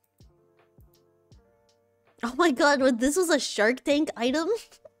 Oh my god, this was a Shark Tank item?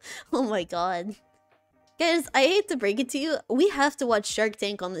 Oh my god. Guys, I hate to break it to you, we have to watch Shark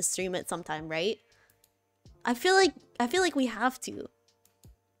Tank on this stream at some time, right? I feel like we have to.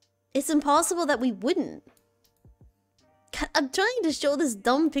 It's impossible that we wouldn't. I'm trying to show this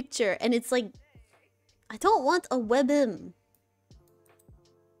dumb picture and it's like, I don't want a WebM.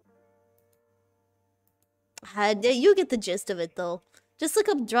 You get the gist of it though. Just look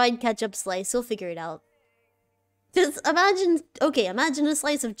up dried ketchup slice, you'll figure it out. Just imagine, okay, imagine a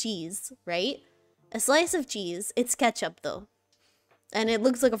slice of cheese, right? A slice of cheese, it's ketchup though. And it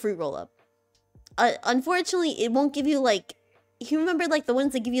looks like a fruit roll-up. Unfortunately, it won't give you like... You remember like the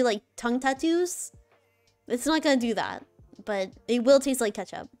ones that give you like tongue tattoos? It's not gonna do that. But it will taste like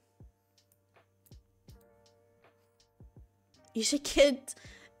ketchup. You should get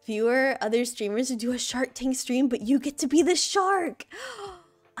other streamers to do a Shark Tank stream, but you get to be the shark!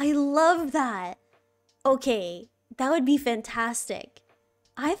 I love that! Okay, that would be fantastic.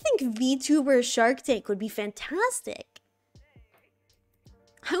 I think VTuber Shark Tank would be fantastic.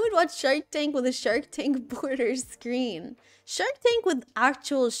 I would watch Shark Tank with a Shark Tank border screen. Shark Tank with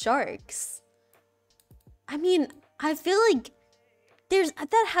actual sharks. I mean, I feel like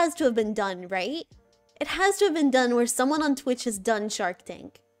that has to have been done, right? It has to have been done where someone on Twitch has done Shark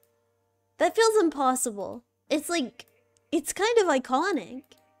Tank. That feels impossible. It's like, it's kind of iconic.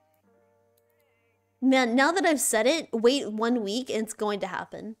 Man, now that I've said it, wait 1 week and it's going to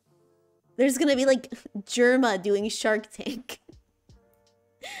happen. There's gonna be like Germa doing Shark Tank.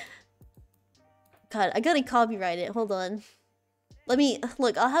 God, I gotta copyright it. Hold on. Let me...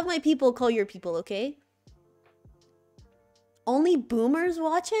 Look, I'll have my people call your people, okay? Only boomers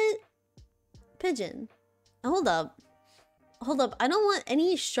watch it? Pigeon. Hold up. Hold up. I don't want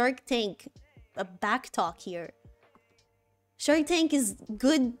any Shark Tank back talk here. Shark Tank is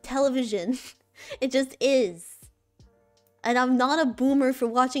good television. It just is. And I'm not a boomer for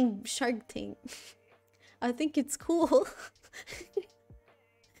watching Shark Tank. I think it's cool.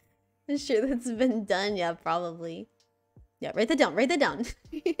 I'm sure that's been done. Yeah, probably. Yeah, write that down. Write that down.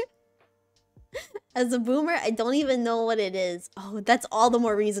 As a boomer, I don't even know what it is. Oh, that's all the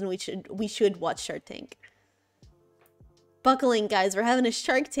more reason we should watch Shark Tank. Buckle in, guys. We're having a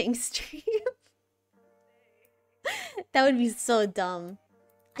Shark Tank stream. That would be so dumb.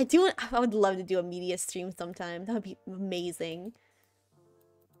 I would love to do a media stream sometime. That would be amazing.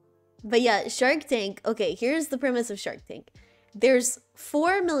 But yeah, Shark Tank. Okay, here's the premise of Shark Tank. There's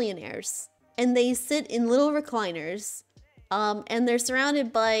 4 millionaires, and they sit in little recliners, and they're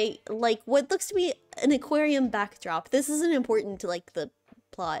surrounded by, like, what looks to be an aquarium backdrop. This isn't important to, like, the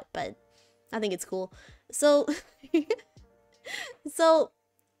plot, but I think it's cool. So, so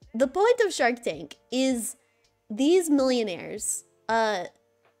the point of Shark Tank is these millionaires,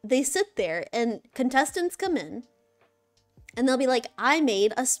 they sit there, and contestants come in, and they'll be like, I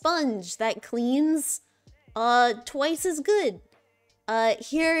made a sponge that cleans twice as good.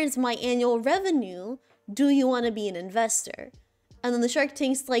 Here is my annual revenue. Do you want to be an investor? And then the Shark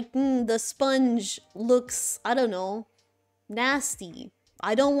Tank's like, the sponge looks, I don't know, nasty.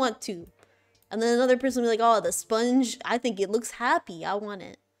 I don't want to. And then another person will be like, oh, the sponge, I think it looks happy. I want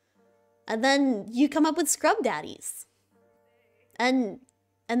it. And then you come up with scrub daddies. And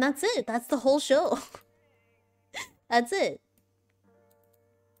that's it. That's the whole show. That's it.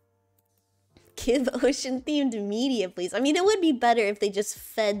 Give ocean-themed media, please. I mean, it would be better if they just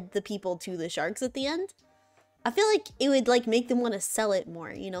fed the people to the sharks at the end. I feel like it would, like, make them want to sell it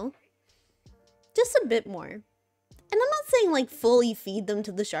more, you know? Just a bit more. And I'm not saying, like, fully feed them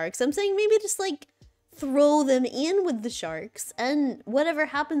to the sharks. I'm saying maybe just, like, throw them in with the sharks, and whatever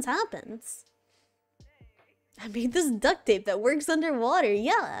happens, happens. I made this duct tape that works underwater,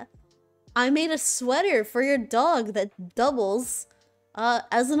 yeah. I made a sweater for your dog that doubles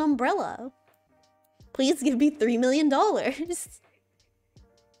as an umbrella. Please give me $3 million.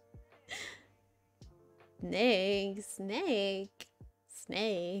 Snake, snake,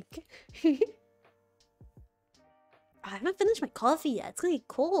 snake. I haven't finished my coffee yet. It's gonna get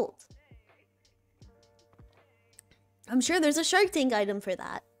cold. I'm sure there's a Shark Tank item for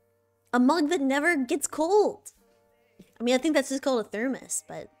that. A mug that never gets cold. I mean, I think that's just called a thermos,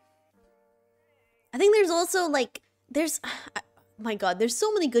 but... I think there's also, like... There's... my god, there's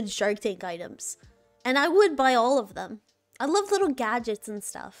so many good Shark Tank items. And I would buy all of them. I love little gadgets and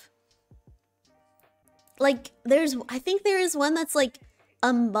stuff. Like, I think there is one that's like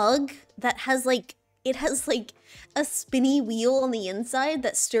a mug that has like, it has like a spinny wheel on the inside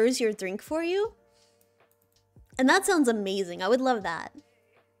that stirs your drink for you. And that sounds amazing. I would love that.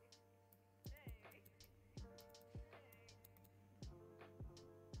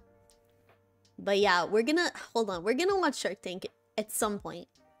 But yeah, we're gonna watch Shark Tank at some point.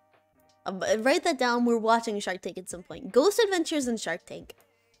 Write that down. We're watching Shark Tank at some point. Ghost Adventures and Shark Tank.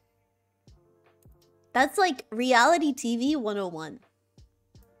 That's like reality TV 101.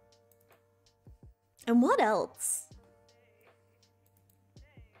 And what else?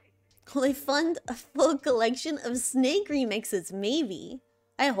 Will they fund a full collection of Snake remixes? Maybe.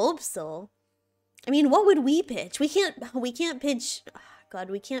 I hope so. I mean, what would we pitch? We can't pitch... Oh God,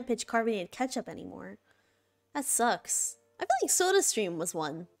 we can't pitch carbonated ketchup anymore. That sucks. I feel like SodaStream was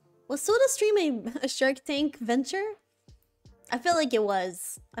one. Was SodaStream a Shark Tank venture? I feel like it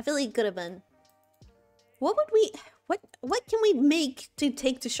was. I feel like it could have been. What would we... What can we make to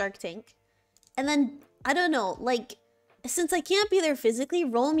take to Shark Tank? And then, I don't know, like... Since I can't be there physically,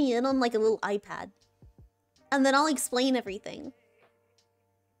 roll me in on like a little iPad. And then I'll explain everything.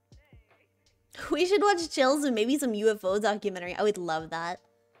 We should watch Chills and maybe some UFO documentary. I would love that.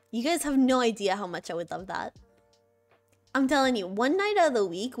 You guys have no idea how much I would love that. I'm telling you, one night out of the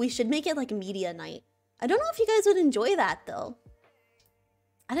week, we should make it like a media night. I don't know if you guys would enjoy that though.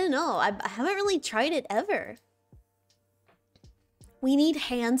 I don't know. I haven't really tried it ever. We need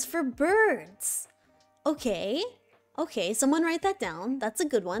hands for birds. Okay. Okay, someone write that down. That's a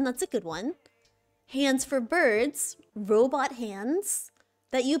good one. That's a good one. Hands for birds. Robot hands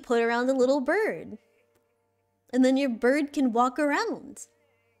that you put around a little bird. And then your bird can walk around.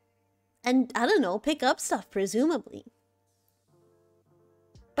 And, I don't know, pick up stuff, presumably.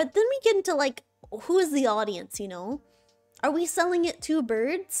 But then we get into, like, who is the audience, you know? Are we selling it to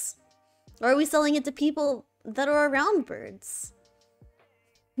birds? Or are we selling it to people that are around birds?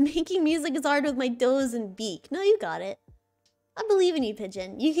 Making music is hard with my toes and beak. No, you got it. I believe in you,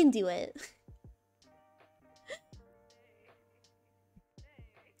 Pigeon. You can do it.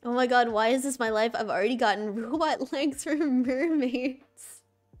 Oh my god, why is this my life? I've already gotten robot legs for mermaids.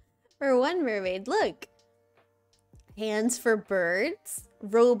 For one mermaid, look. Hands for birds.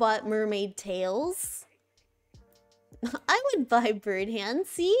 Robot mermaid tails. I would buy bird hands,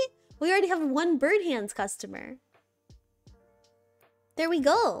 see? We already have one bird hands customer. There we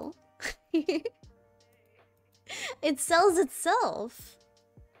go. It sells itself.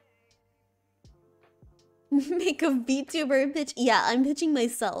 Make a VTuber pitch. Yeah, I'm pitching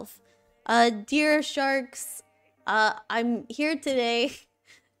myself. Dear sharks, I'm here today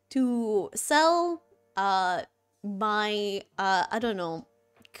to sell my I don't know,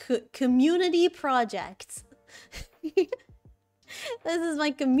 community project. This is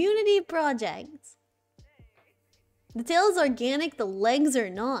my community project. The tail is organic, the legs are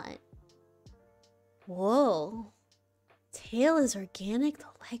not. Whoa. Tail is organic,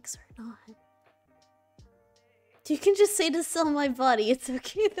 the legs are not. You can just say to sell my body, it's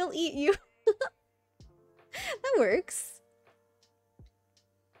okay, they'll eat you. That works.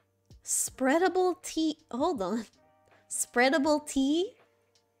 Spreadable tea. Hold on. Spreadable tea?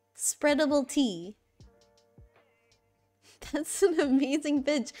 Spreadable tea. That's an amazing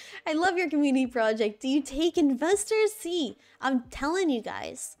pitch. I love your community project. Do you take investors? See, I'm telling you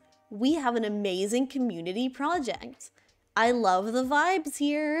guys, we have an amazing community project. I love the vibes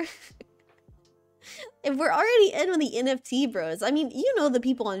here. If we're already in with the NFT bros, I mean, you know the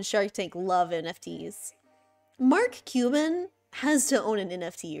people on Shark Tank love NFTs. Mark Cuban has to own an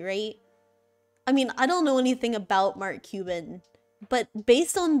NFT, right? I mean, I don't know anything about Mark Cuban, but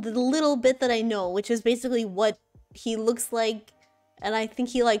based on the little bit that I know, which is basically what he looks like, and I think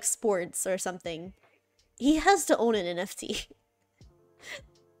he likes sports or something, he has to own an NFT.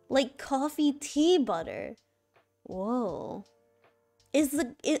 Like coffee tea butter. Whoa. Is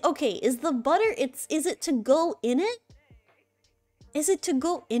the butter, is it to go in it? Is it to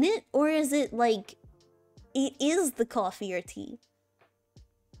go in it? Or is it like, it is the coffee or tea?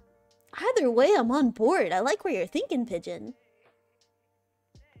 Either way, I'm on board. I like where you're thinking, Pigeon.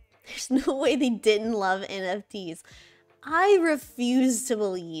 There's no way they didn't love NFTs. I refuse to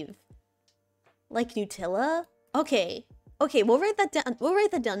believe. Like Nutella? Okay. Okay, we'll write that down. We'll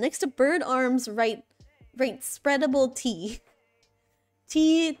write that down. Next to bird arms, write spreadable tea.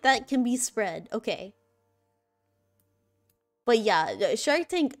 Tea that can be spread. Okay. But yeah, Shark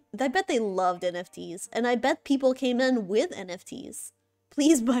Tank, I bet they loved NFTs. And I bet people came in with NFTs.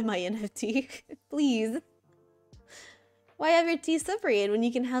 Please buy my NFT. Please. Why have your tea separated when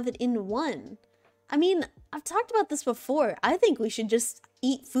you can have it in one? I mean, I've talked about this before. I think we should just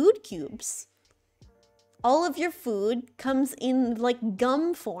eat food cubes. All of your food comes in like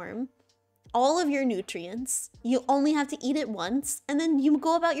gum form. All of your nutrients. You only have to eat it once, and then you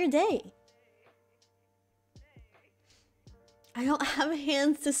go about your day. I don't have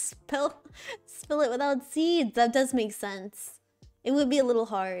hands to spill it without seeds. That does make sense. It would be a little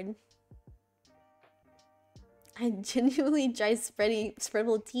hard. I genuinely try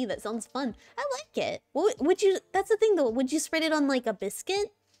spreadable tea. That sounds fun. I like it. What would you? That's the thing though. Would you spread it on like a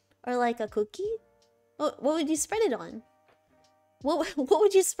biscuit or like a cookie? What would you spread it on? What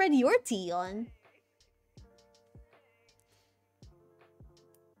would you spread your tea on?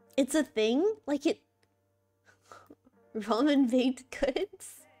 It's a thing? Like it... Ramen baked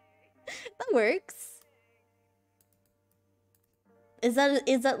goods? That works. Is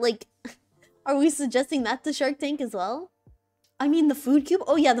that like... Are we suggesting that to Shark Tank as well? I mean the food cube?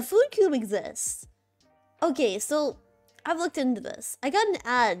 Oh yeah, the food cube exists. Okay, so I've looked into this. I got an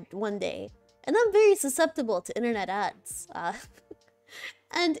ad one day, and I'm very susceptible to internet ads.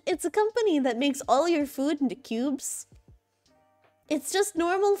 And it's a company that makes all your food into cubes. It's just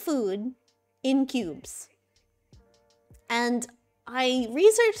normal food in cubes. And I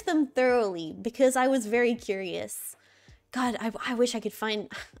researched them thoroughly because I was very curious. God, I wish I could find...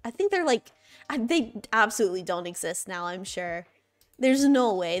 I think they're like... they absolutely don't exist now, I'm sure. There's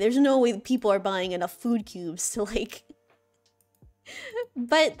no way. There's no way people are buying enough food cubes to like...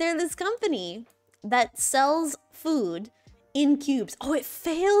 But they're this company that sells food in cubes. Oh, it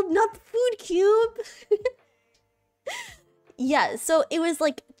failed, not the food cube. Yeah, so it was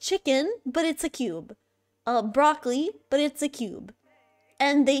like chicken, but it's a cube. Broccoli, but it's a cube.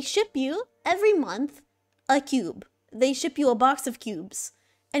 And they ship you every month a cube. They ship you a box of cubes.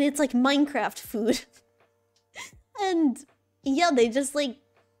 And it's like Minecraft food. And yeah, they just like,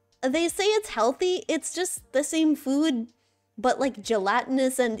 they say it's healthy. It's just the same food but like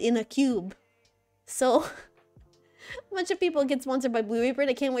gelatinous and in a cube. So a bunch of people get sponsored by Blue Apron.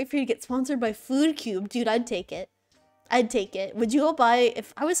 I can't wait for you to get sponsored by Food Cube. Dude, I'd take it. I'd take it. Would you go buy,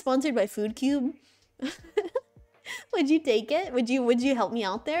 if I was sponsored by Food Cube, would you take it? Would you help me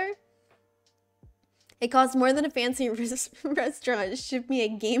out there? It costs more than a fancy restaurant. Ship me a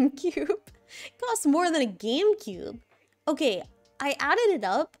GameCube. It costs more than a GameCube. Okay, I added it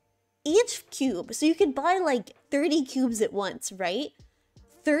up. Each cube, so you could buy like 30 cubes at once, right?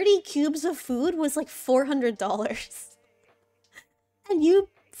 30 cubes of food was like $400. And you,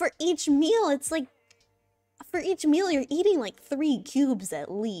 for each meal, it's like, for each meal you're eating like 3 cubes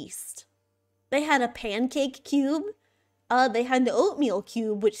at least. They had a pancake cube. They had the oatmeal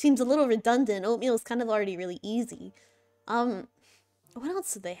cube, which seems a little redundant. Oatmeal is kind of already really easy. What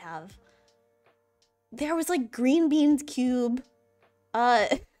else did they have? There was like green beans cube.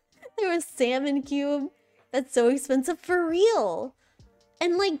 There was salmon cube. That's so expensive for real.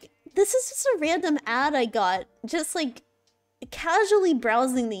 And like, this is just a random ad I got, just like casually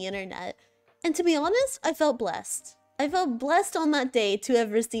browsing the internet. And to be honest, I felt blessed. I felt blessed on that day to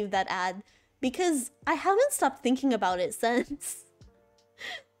have received that ad because I haven't stopped thinking about it since.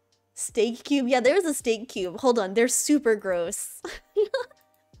 Steak cube. Yeah, there's a steak cube. Hold on, they're super gross.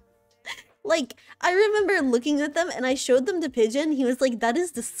 Like, I remember looking at them and I showed them to Pigeon. He was like, that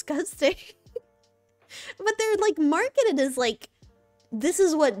is disgusting. But they're like marketed as like, this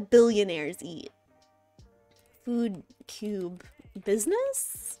is what billionaires eat. Food cube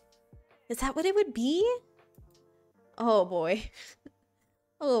business? Is that what it would be? Oh boy.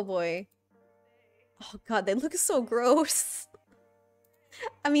 Oh boy. Oh god, they look so gross.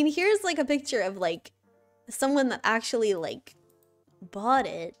 I mean, here's like a picture of like someone that actually like bought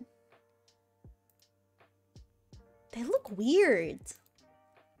it. They look weird.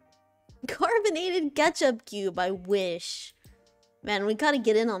 Carbonated ketchup cube, I wish. Man, we gotta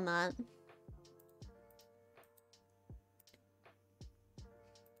get in on that.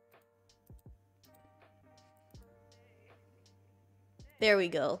 There we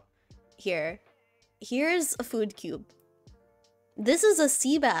go. Here's a food cube. This is a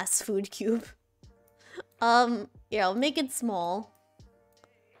sea bass food cube. Yeah, I'll make it small.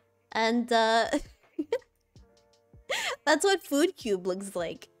 And, that's what food cube looks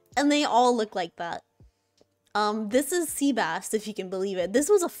like. And they all look like that. This is sea bass, if you can believe it. This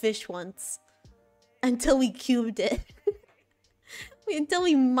was a fish once. Until we cubed it. Until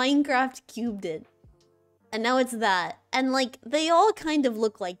we Minecraft cubed it. And now it's that. And like, they all kind of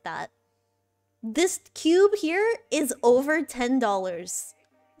look like that. This cube here is over $10.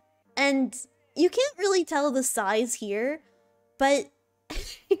 And you can't really tell the size here, but...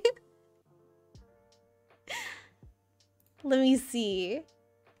 Let me see.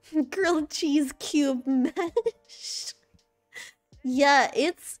 Grilled cheese cube mesh. Yeah,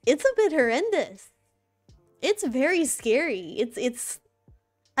 it's a bit horrendous. It's very scary. It's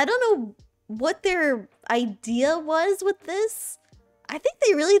I don't know what their idea was with this. I think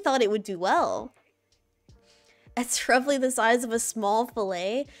they really thought it would do well. It's roughly the size of a small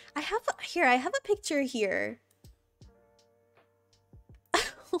fillet. I have a picture here.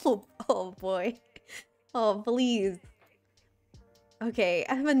 Oh boy. Oh, please. Okay,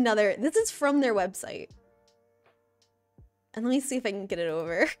 I have another. This is from their website. And let me see if I can get it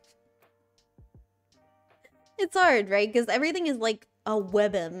over. It's hard, right? Because everything is like a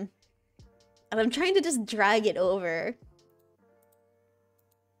WebM. And I'm trying to just drag it over.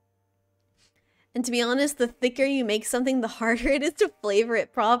 And to be honest, the thicker you make something, the harder it is to flavor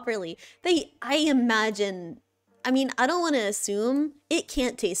it properly. I imagine... I mean, I don't want to assume it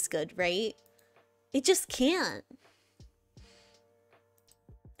can't taste good, right? It just can't.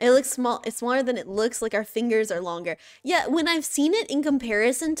 It looks small. It's smaller than it looks, like our fingers are longer. Yeah, when I've seen it in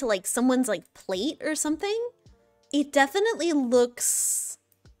comparison to like someone's like plate or something, it definitely looks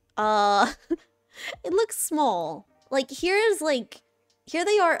it looks small. Like here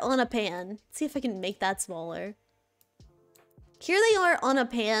they are on a pan. Let's see if I can make that smaller. Here they are on a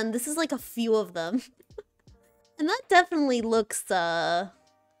pan. This is like a few of them. And that definitely looks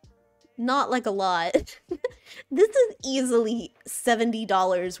not like a lot. This is easily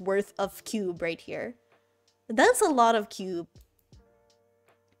 $70 worth of cube right here. That's a lot of cube.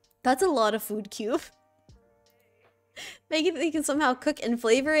 That's a lot of food cube. Maybe they can somehow cook and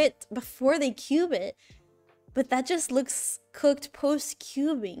flavor it before they cube it. But that just looks cooked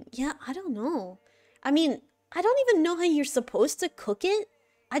post-cubing. Yeah, I don't know. I mean, I don't even know how you're supposed to cook it.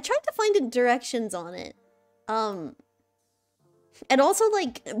 I tried to find directions on it. And also,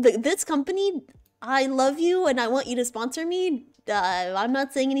 like, this company, I love you and I want you to sponsor me. I'm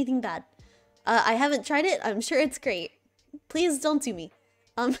not saying anything bad. I haven't tried it. I'm sure it's great. Please don't sue me.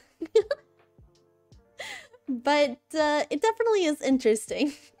 But it definitely is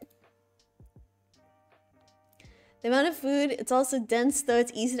interesting. The amount of food, it's also dense, though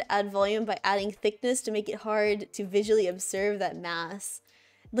it's easy to add volume by adding thickness to make it hard to visually observe that mass.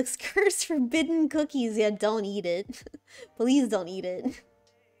 It looks cursed, forbidden cookies. Yeah, don't eat it. Please don't eat it.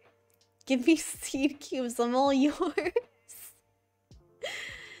 Give me seed cubes, I'm all yours.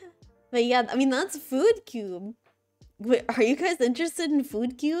 But yeah, I mean, that's Food Cube. Wait, are you guys interested in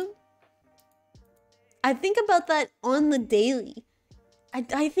Food Cube? I think about that on the daily.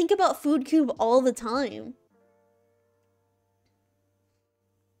 I think about Food Cube all the time.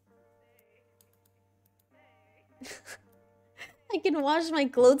 I can wash my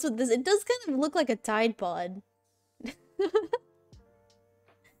clothes with this. It does kind of look like a Tide Pod.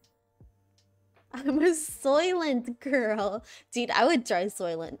 I'm a Soylent girl. Dude, I would try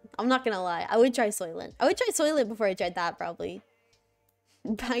Soylent. I'm not gonna lie. I would try Soylent. I would try Soylent before I tried that, probably.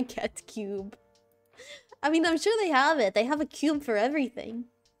 Baguette cube. I mean, I'm sure they have it. They have a cube for everything.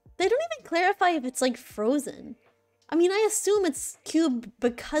 They don't even clarify if it's, like, frozen. I mean, I assume it's cube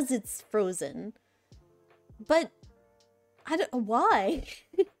because it's frozen. But I don't... Why?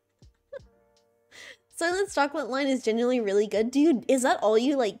 Soylent's chocolate line is genuinely really good. Dude, is that all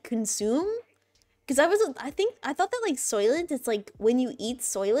you, like, consume? Because I thought that, like, Soylent, it's like, when you eat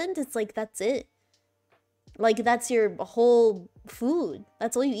Soylent, it's like, that's it. Like, that's your whole food.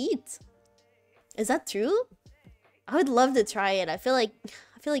 That's all you eat. Is that true? I would love to try it. I feel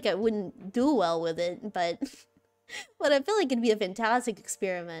like I wouldn't do well with it, but... but I feel like it'd be a fantastic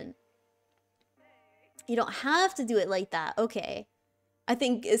experiment. You don't have to do it like that. Okay. I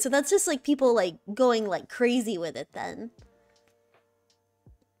think... So that's just, like, people, like, going, like, crazy with it, then.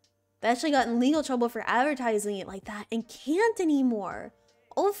 They actually got in legal trouble for advertising it like that and can't anymore.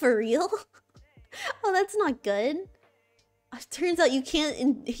 Oh, for real? Oh, that's not good. It turns out you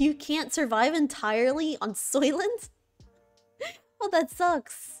can't survive entirely on Soylent? Oh, that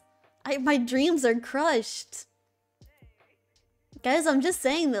sucks. My dreams are crushed. Guys, I'm just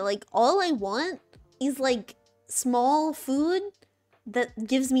saying that, like, all I want is, like, small food that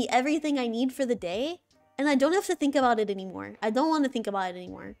gives me everything I need for the day, and I don't have to think about it anymore. I don't want to think about it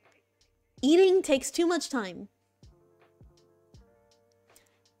anymore. Eating takes too much time.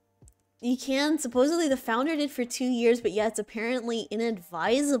 You can. Supposedly the founder did for 2 years, but yeah, it's apparently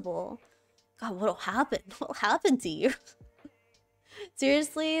inadvisable. God, what'll happen? What'll happen to you?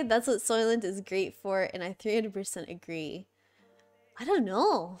 Seriously, that's what Soylent is great for, and I 300% agree. I don't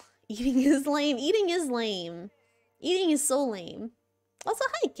know. Eating is lame. Eating is lame. Eating is so lame. Also,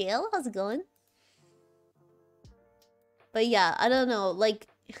 hi, Gail. How's it going? But yeah, I don't know. Like,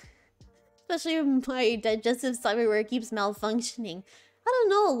 especially when my digestive cyberware keeps malfunctioning. I don't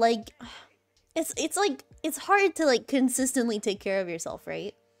know, like, it's like, it's hard to, like, consistently take care of yourself,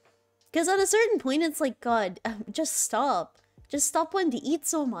 right? Because at a certain point, it's like, God, just stop. Just stop wanting to eat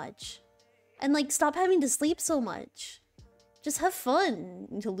so much. And, like, stop having to sleep so much. Just have fun.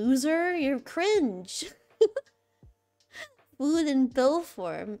 You loser, you're cringe. Food in pill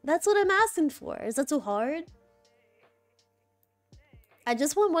form. That's what I'm asking for. Is that so hard? I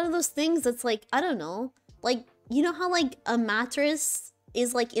just want one of those things that's like, I don't know. Like, you know how, like, a mattress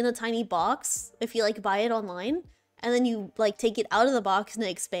is, like, in a tiny box if you, like, buy it online? And then you, like, take it out of the box and it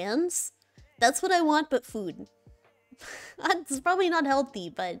expands? That's what I want, but food. It's probably not healthy,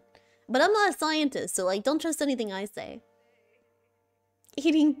 but I'm not a scientist, so, like, don't trust anything I say.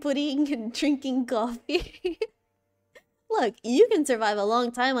 Eating pudding and drinking coffee. Look, you can survive a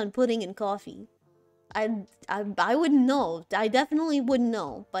long time on pudding and coffee. I wouldn't know. I definitely wouldn't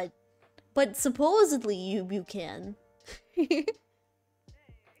know, but supposedly you can.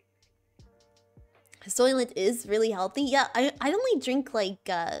 Soylent is really healthy. Yeah, I only drink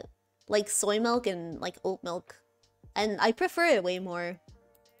like soy milk and like oat milk, and I prefer it way more.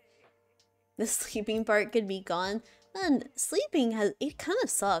 The sleeping part could be gone. Man, sleeping it kind of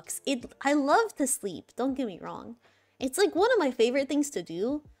sucks. I love to sleep. Don't get me wrong. It's like one of my favorite things to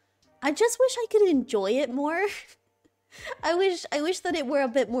do. I just wish I could enjoy it more. I wish that it were a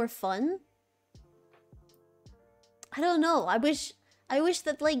bit more fun. I don't know. I wish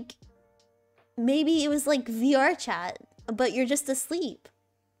that, like, maybe it was like VR chat, but you're just asleep.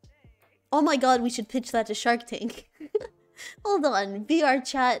 Oh my god, we should pitch that to Shark Tank. Hold on, VR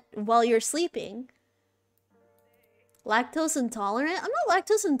chat while you're sleeping. Lactose intolerant? I'm not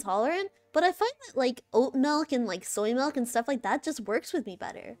lactose intolerant, but I find that, like, oat milk and, like, soy milk and stuff like that just works with me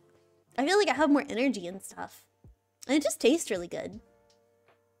better. I feel like I have more energy and stuff. And it just tastes really good.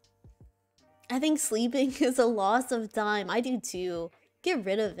 I think sleeping is a loss of time. I do too. Get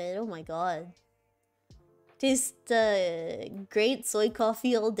rid of it. Oh my god. Taste great soy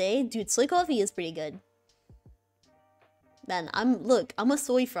coffee all day. Dude, soy coffee is pretty good. Man, look, I'm a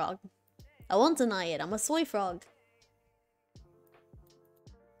soy frog. I won't deny it. I'm a soy frog.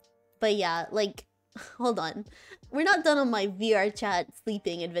 But yeah, like, hold on. We're not done on my VR chat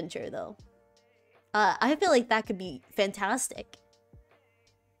sleeping adventure though. I feel like that could be fantastic.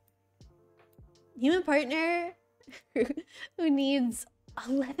 Human partner who needs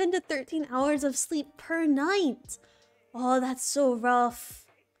 11 to 13 hours of sleep per night. Oh, that's so rough.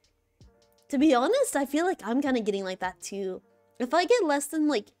 To be honest, I feel like I'm kind of getting like that too. If I get less than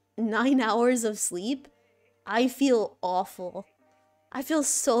like 9 hours of sleep, I feel awful. I feel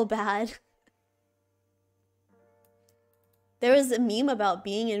so bad. There was a meme about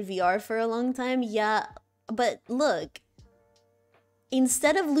being in VR for a long time. Yeah, but look.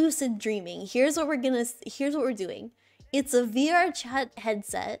 Instead of lucid dreaming, here's what we're doing. It's a VR chat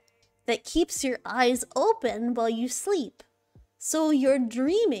headset that keeps your eyes open while you sleep. So you're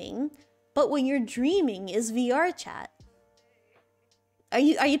dreaming, but what you're dreaming is VR chat. Are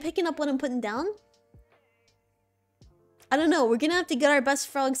you picking up what I'm putting down? I don't know. We're gonna have to get our best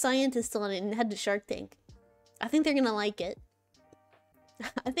frog scientist on it and head to Shark Tank. I think they're gonna like it.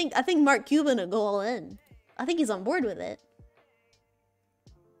 I think Mark Cuban will go all in. I think he's on board with it.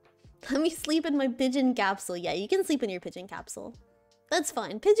 Let me sleep in my pigeon capsule. Yeah, you can sleep in your pigeon capsule. That's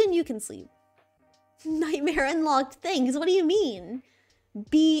fine. Pigeon, you can sleep. Nightmare unlocked things. What do you mean?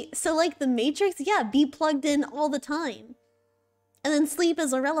 So like the Matrix? Yeah, be plugged in all the time. And then sleep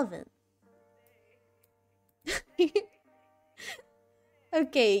is irrelevant.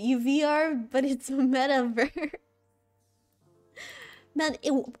 Okay, you VR, but it's a metaverse. Man,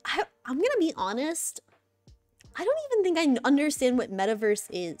 I'm gonna be honest. I don't even think I understand what metaverse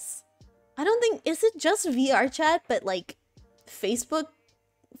is. I don't think... Is it just VR chat, but like Facebookified?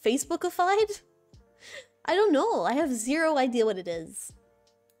 I don't know. I have zero idea what it is.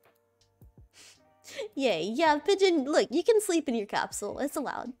 Yay. Yeah, Pigeon, look, you can sleep in your capsule. It's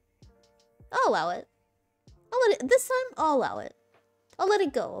allowed. I'll allow it. This time, I'll allow it. I'll let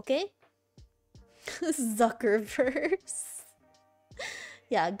it go, okay? Zuckerverse.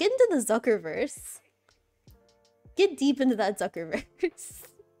 Yeah, get into the Zuckerverse. Get deep into that Zuckerverse.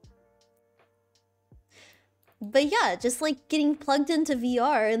 But yeah, just like getting plugged into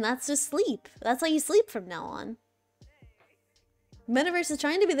VR and that's just sleep. That's how you sleep from now on. Metaverse is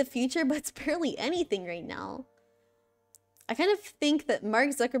trying to be the future, but it's barely anything right now. I kind of think that Mark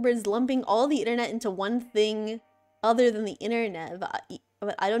Zuckerberg is lumping all the internet into one thing other than the internet, but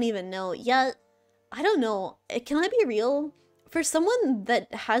I don't even know. Yeah, I don't know. Can I be real? For someone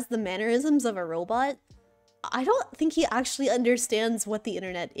that has the mannerisms of a robot, I don't think he actually understands what the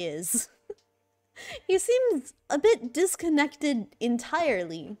internet is. He seems a bit disconnected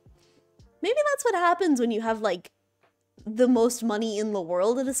entirely. Maybe that's what happens when you have like the most money in the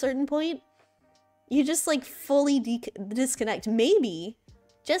world at a certain point. You just like fully disconnect. Maybe,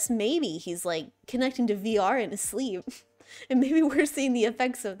 just maybe, he's like connecting to VR in his sleep. And maybe we're seeing the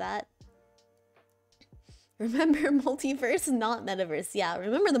effects of that. Remember multiverse, not metaverse. Yeah,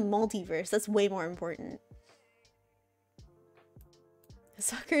 remember the multiverse. That's way more important.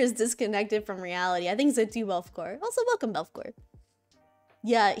 Soccer is disconnected from reality. I think so too, Belfcore. Also, welcome, Belfcore.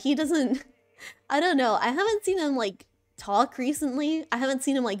 Yeah, he doesn't... I don't know. I haven't seen him, like, talk recently. I haven't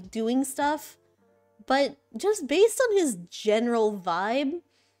seen him, like, doing stuff. But just based on his general vibe,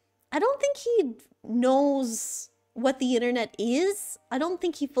 I don't think he knows what the internet is. I don't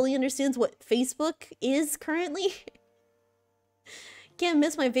think he fully understands what Facebook is currently. Can't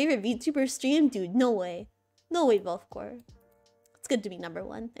miss my favorite VTuber stream? Dude, no way. No way, Belfcore. It's good to be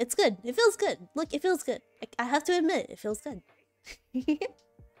 #1. It's good. It feels good. Look, it feels good. I have to admit, it feels good. No,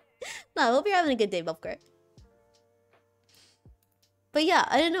 I hope you're having a good day, Belfcore. But yeah,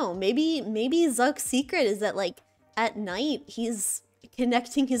 I don't know. Maybe Zuck's secret is that, like, at night, he's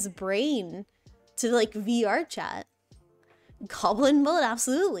connecting his brain to, like, VR chat. Goblin mode?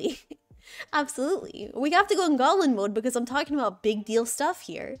 Absolutely. Absolutely. We have to go in goblin mode because I'm talking about big deal stuff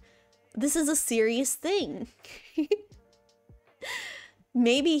here. This is a serious thing.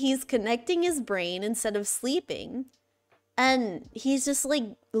 Maybe he's connecting his brain instead of sleeping. And he's just, like,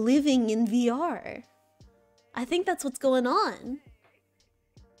 living in VR. I think that's what's going on.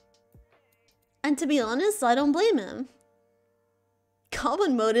 And to be honest, I don't blame him.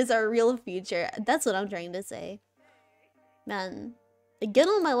 Goblin mode is our real future. That's what I'm trying to say. Man, get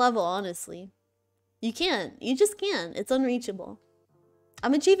on my level, honestly. You can't. You just can't. It's unreachable.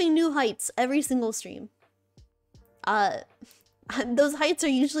 I'm achieving new heights every single stream. Those heights are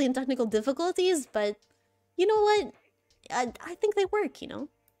usually in technical difficulties, but you know what? I think they work, you know?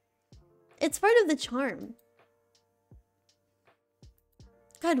 It's part of the charm.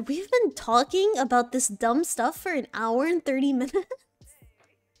 God, we've been talking about this dumb stuff for an hour and 30 minutes?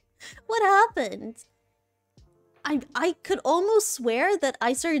 What happened? I could almost swear that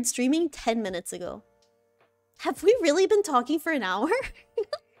I started streaming 10 minutes ago. Have we really been talking for an hour?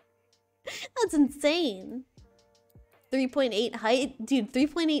 That's insane. 3.8 height? Dude,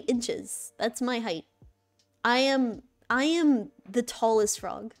 3.8 inches. That's my height. I am the tallest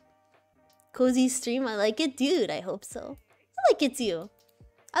frog. Cozy stream, I like it. Dude, I hope so. I like it too.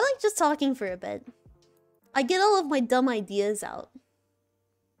 I like just talking for a bit. I get all of my dumb ideas out.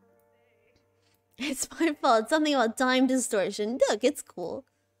 It's my fault. Something about time distortion. Look, it's cool.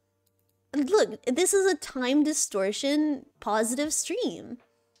 Look, this is a time distortion positive stream.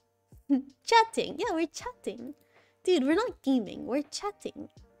 Chatting. Yeah, we're chatting. Dude, we're not gaming. We're chatting.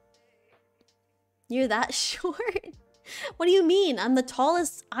 You're that short? What do you mean? I'm the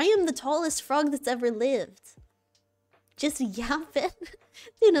tallest. I am the tallest frog that's ever lived. Just yapping?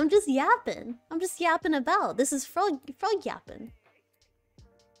 Dude, I'm just yapping. I'm just yapping about. This is frog yapping.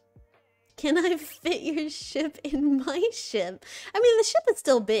 Can I fit your ship in my ship? I mean, the ship is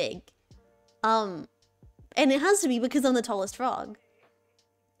still big. And it has to be because I'm the tallest frog.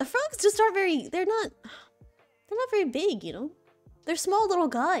 The frogs just aren't very... They're not very big, you know? They're small little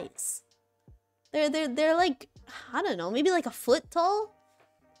guys. They're like... I don't know, maybe like a foot tall?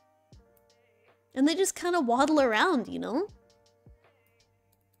 And they just kind of waddle around, you know?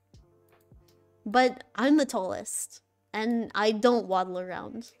 But I'm the tallest. And I don't waddle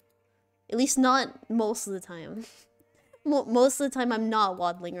around. At least not most of the time. Most of the time I'm not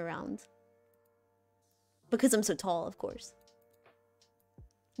waddling around. Because I'm so tall, of course.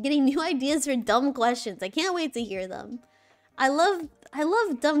 Getting new ideas for dumb questions. I can't wait to hear them. I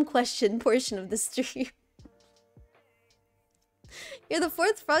love dumb question portion of the stream. You're the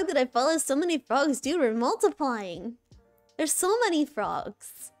fourth frog that I follow. So many frogs, dude. We're multiplying. There's so many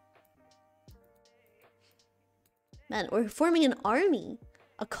frogs. Man, we're forming an army.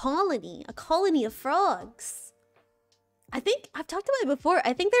 A colony of frogs. I think I've talked about it before.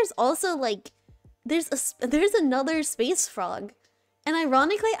 I think there's also like there's another space frog. And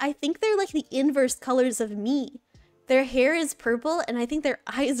ironically, I think they're like the inverse colors of me. Their hair is purple and I think their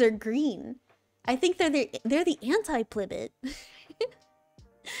eyes are green. I think they're the anti-Plibbit.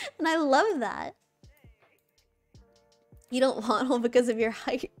 And I love that. You don't waddle because of your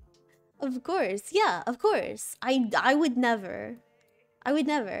height. Of course. Yeah, of course. I would never. I would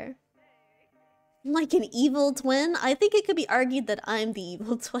never. Like an evil twin? I think it could be argued that I'm the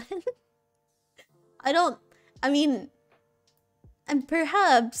evil twin. I mean, and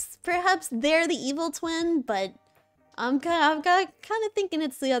perhaps they're the evil twin, but I'm kind of thinking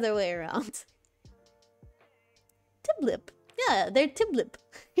it's the other way around. Tiblip. Yeah, they're Tiblip.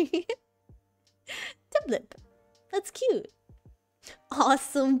 Tiblip. That's cute.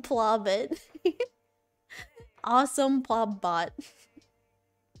 Awesome Plobbit. Awesome Plobbot.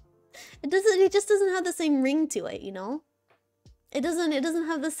 It just doesn't have the same ring to it, you know? It doesn't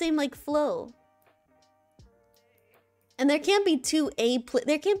have the same like flow. And there can't be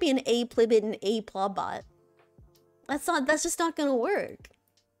there can't be an A Plibbit and A Plobbot. That's just not gonna work.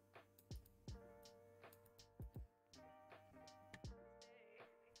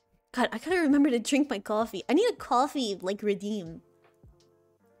 God, I gotta remember to drink my coffee. I need a coffee, like, redeem.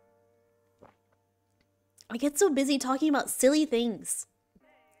 I get so busy talking about silly things.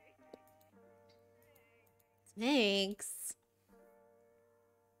 Thanks.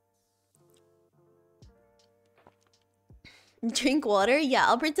 Drink water? Yeah,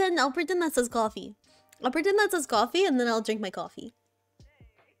 I'll pretend that says coffee. I'll pretend that says coffee and then I'll drink my coffee.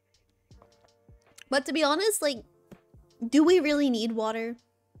 But to be honest, like, do we really need water?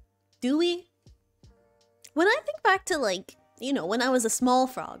 Do we? When I think back to, like, you know, when I was a small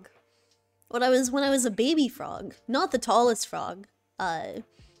frog. When I was a baby frog. Not the tallest frog. By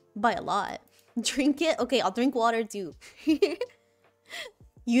a lot. Drink it? Okay, I'll drink water too.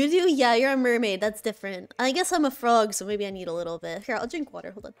 You do? Yeah, you're a mermaid. That's different. I guess I'm a frog, so maybe I need a little bit. Here, I'll drink water.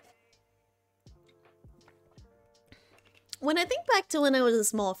 Hold on. When I think back to when I was a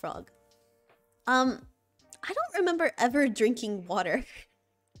small frog, I don't remember ever drinking water.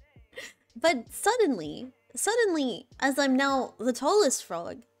 But suddenly, as I'm now the tallest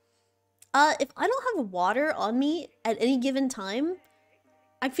frog, if I don't have water on me at any given time,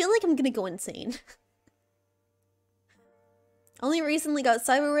 I feel like I'm gonna go insane. Only recently got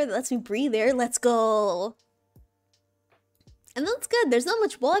cyberware that lets me breathe air. Let's go. And that's good. There's not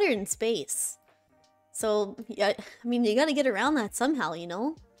much water in space. So, yeah, I mean, you gotta get around that somehow, you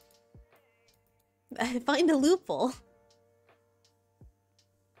know? Find a loophole.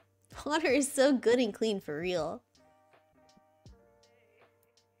 Water is so good and clean for real.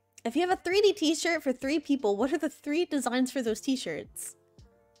 If you have a 3D t-shirt for 3 people, what are the 3 designs for those t-shirts?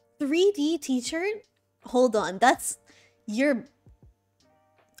 3D t-shirt? Hold on, that's... You're...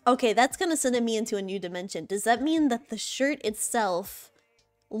 Okay, that's gonna send me into a new dimension. Does that mean that the shirt itself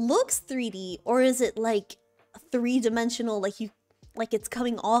looks 3D, or is it like 3-dimensional, like it's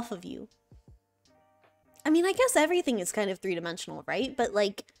coming off of you? I mean, I guess everything is kind of 3-dimensional, right? But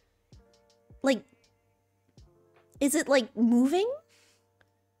like, is it like moving?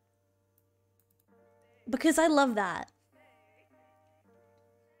 Because I love that.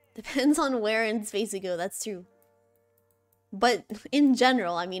 Depends on where in space you go, that's true. But in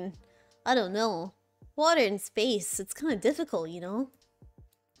general, I mean, I don't know. Water in space, it's kind of difficult, you know?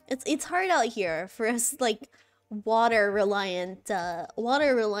 It's hard out here for us, like, water-reliant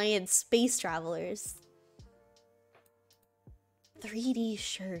space travelers. 3D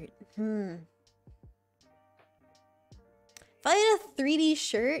shirt, If I had a 3D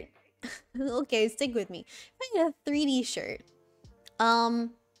shirt... Okay, stick with me. If I had a 3D shirt, I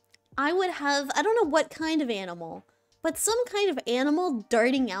would have... I don't know what kind of animal, but some kind of animal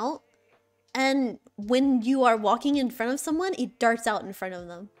darting out, and when you are walking in front of someone, it darts out in front of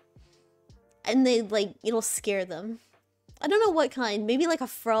them. And they, like, it'll scare them. I don't know what kind, maybe like a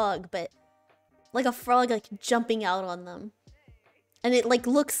frog, but... Like a frog, like, jumping out on them. And it, like,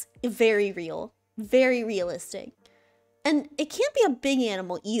 looks very real. Very realistic. And it can't be a big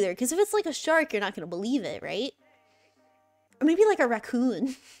animal either, because if it's like a shark, you're not gonna believe it, right? Or maybe like a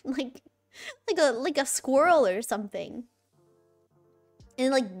raccoon. like a squirrel or something. And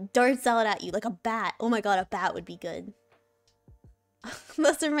it like darts out at you like a bat. Oh my god, a bat would be good.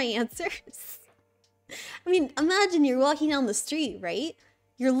 Those are my answers. I mean, imagine you're walking down the street, right?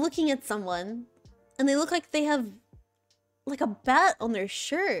 You're looking at someone, and they look like they have like a bat on their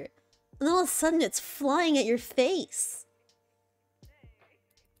shirt. And then all of a sudden it's flying at your face.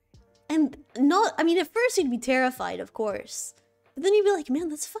 And not, I mean, at first you'd be terrified, of course. But then you'd be like, man,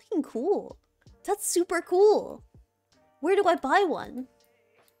 that's fucking cool. That's super cool. Where do I buy one?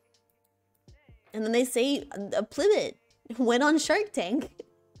 And then they say a Plibbit went on Shark Tank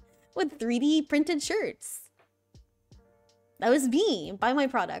with 3D printed shirts. That was me. Buy my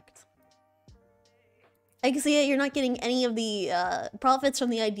product. I can see you're not getting any of the profits from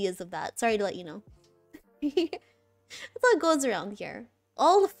the ideas of that. Sorry to let you know. That's how it goes around here.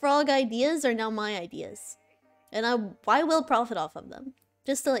 All the frog ideas are now my ideas. And I will profit off of them.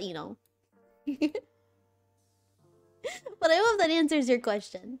 Just to let you know. But I hope that answers your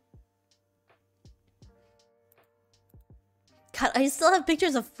question. God, I still have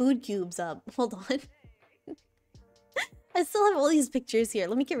pictures of food cubes up. Hold on. I still have all these pictures here.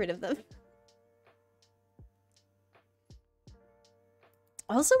 Let me get rid of them.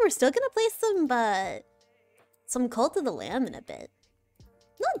 Also, we're still gonna play some Cult of the Lamb in a bit.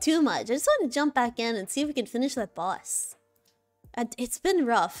 Not too much. I just want to jump back in and see if we can finish that boss. It's been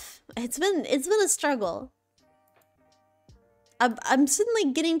rough. It's been a struggle. I'm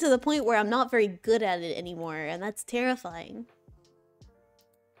suddenly getting to the point where I'm not very good at it anymore, and that's terrifying.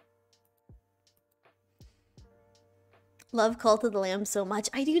 Love Cult of the Lamb so much.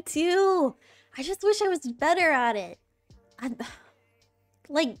 I do too. I just wish I was better at it.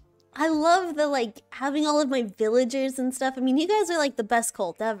 I love the, like, having all of my villagers and stuff. I mean, you guys are, like, the best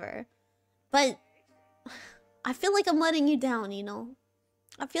cult ever. But I feel like I'm letting you down, you know?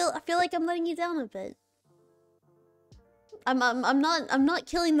 I feel like I'm letting you down a bit. I'm not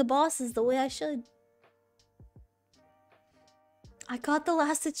killing the bosses the way I should. I got the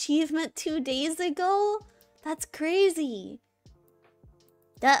last achievement 2 days ago? That's crazy.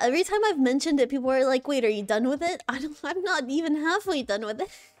 That every time I've mentioned it, people are like, wait, are you done with it? I'm not even halfway done with it.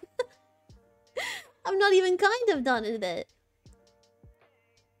 I'm not even kind of done with it.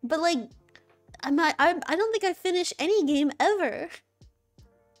 But like, I don't think I finish any game ever.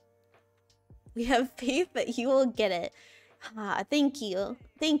 We have faith that you will get it. Ah, thank you.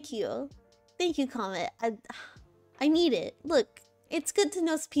 Thank you. Thank you, Comet. I need it. Look, it's good to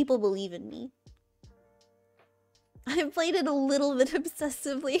know people believe in me. I played it a little bit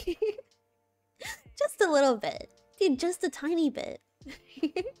obsessively. Just a little bit. Dude, just a tiny bit.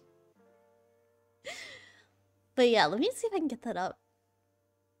 But yeah, let me see if I can get that up.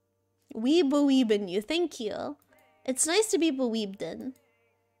 Weebin you. Thank you. It's nice to be beweebed in.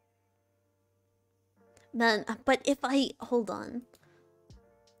 Man, but if I... Hold on.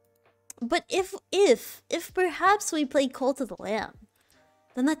 But if perhaps we play Cult of the Lamb,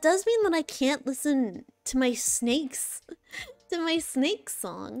 then that does mean that I can't listen to my snakes, to my snake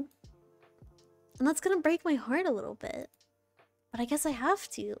song. And that's gonna break my heart a little bit. But I guess I have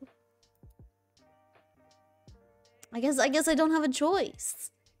to. I guess I don't have a choice.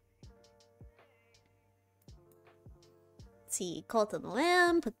 Let's see, Cult of the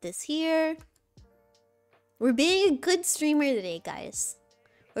Lamb, put this here. We're being a good streamer today, guys.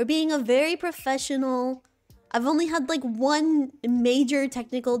 We're being a very professional. I've only had like one major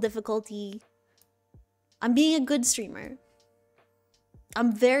technical difficulty. I'm being a good streamer.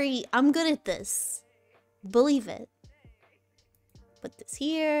 I'm good at this. Believe it. Put this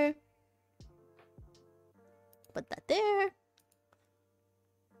here. Put that there.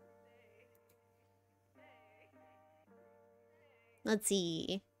 Let's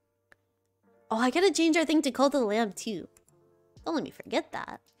see. Oh, I gotta change our thing to Cult of the Lamb too. Don't let me forget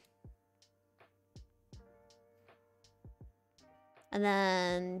that. And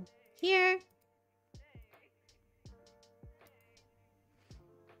then here.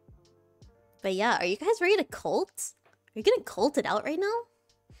 But yeah, are you guys ready to cult? Are you getting culted out right now?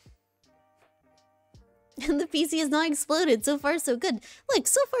 And the PC has not exploded. So far, so good. Look,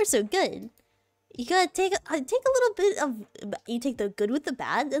 so far, so good. You gotta take a little bit of... You take the good with the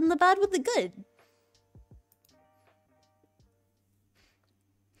bad and the bad with the good.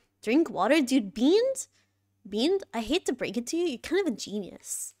 Drink water? Dude, Beans? Beans, I hate to break it to you, you're kind of a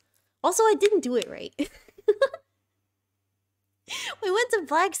genius. Also, I didn't do it right. We went to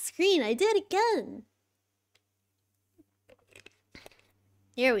black screen. I did again.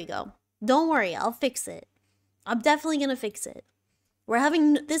 Here we go. Don't worry, I'll fix it. I'm definitely gonna fix it. We're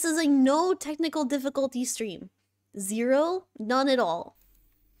having... This is a no technical difficulty stream. Zero? None at all.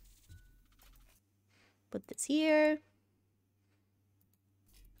 Put this here.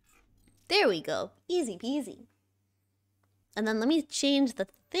 There we go. Easy peasy. And then let me change the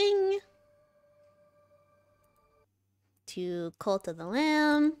thing to Cult of the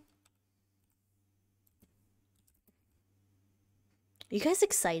Lamb. Are you guys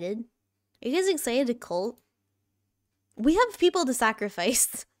excited? Are you guys excited to cult? We have people to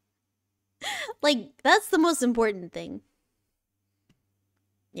sacrifice. Like, that's the most important thing.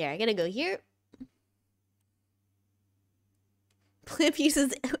 Yeah, I gotta go here. Plip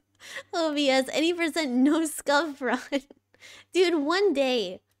uses OBS, any percent no scuff run. Dude, one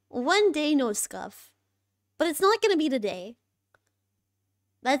day no scuff. But it's not gonna be today.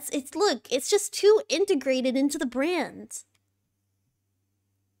 Look, it's just too integrated into the brand.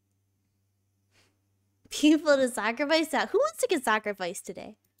 People to sacrifice that. Who wants to get sacrificed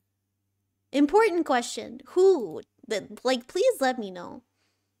today? Important question. Who? Like, please let me know.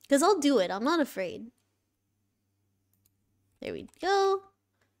 Because I'll do it. I'm not afraid. There we go.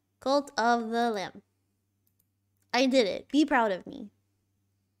 Cult of the Lamb. I did it. Be proud of me.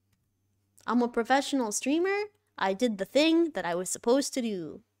 I'm a professional streamer. I did the thing that I was supposed to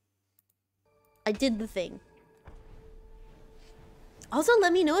do. I did the thing. Also,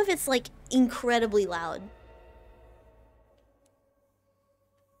 let me know if it's, like, incredibly loud.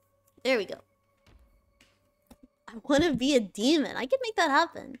 There we go. I want to be a demon. I can make that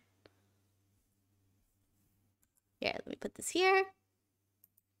happen. Yeah, let me put this here.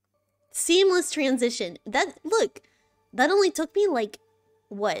 Seamless transition. Look, that only took me, like,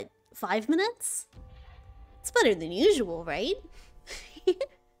 what, 5 minutes? It's better than usual, right?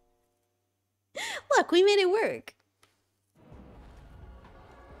 Look, we made it work.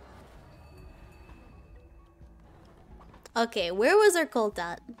 Okay, where was our cult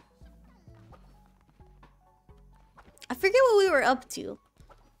at? I forget what we were up to.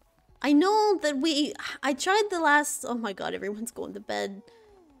 I know that I tried the last... Oh my god, everyone's going to bed.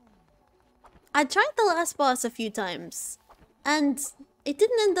 I tried the last boss a few times. And it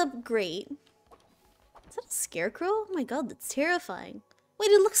didn't end up great. Is that a scarecrow? Oh my god, that's terrifying.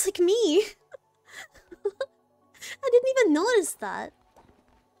 Wait, it looks like me. I didn't even notice that.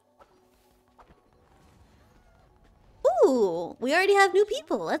 Ooh, we already have new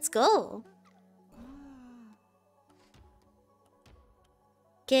people. Let's go.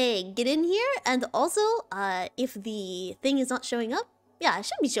 Okay, get in here. And also, if the thing is not showing up... Yeah, it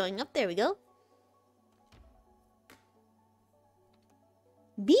should be showing up. There we go.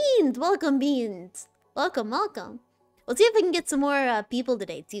 Beans! Welcome, Beans. Welcome, welcome. Let's see if we can get some more people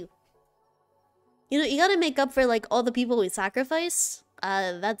today, too. You know, you gotta make up for, like, all the people we sacrifice.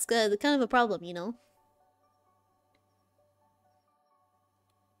 That's kind of a problem, you know?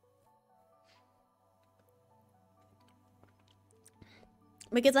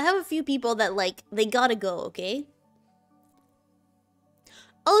 Because I have a few people that, like, they gotta go, okay?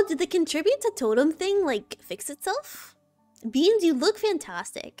 Oh, did the contribute to totem thing, like, fix itself? Beans, you look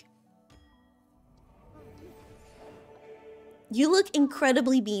fantastic. You look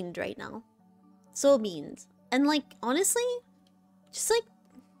incredibly beamed right now. So beans. And, like, honestly, just like,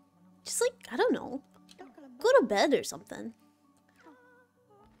 I don't know. Go to bed or something.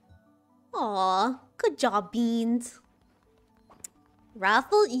 Aw, good job, Beans.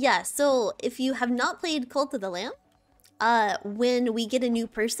 Raffle? Yeah, so if you have not played Cult of the Lamb, when we get a new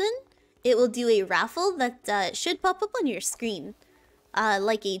person, it will do a raffle that should pop up on your screen,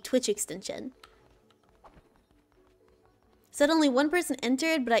 like a Twitch extension. Said only one person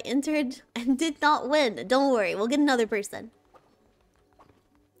entered, but I entered and did not win. Don't worry, we'll get another person.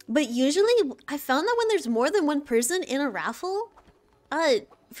 But usually, I found that when there's more than one person in a raffle,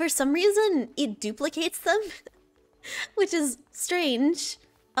 for some reason, it duplicates them, which is strange.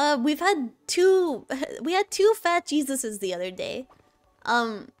 We had two fat Jesuses the other day.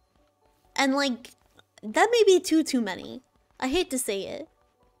 And like, that may be too many. I hate to say it.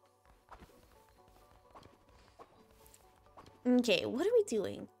 Okay, what are we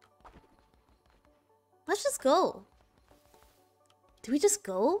doing? Let's just go. Do we just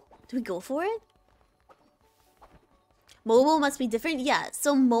go? Do we go for it? Mobile must be different? Yeah,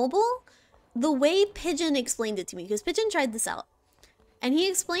 so mobile, the way Pigeon explained it to me, because Pigeon tried this out. And he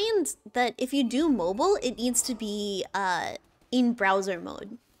explained that if you do mobile, it needs to be in browser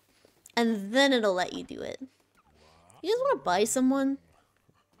mode. And then it'll let you do it. You guys want to buy someone?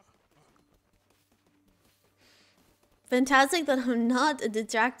 Fantastic that I'm not a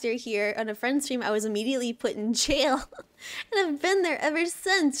detractor here. On a friend's stream, I was immediately put in jail. And I've been there ever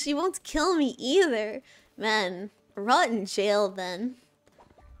since. She won't kill me either. Man, rot in jail then.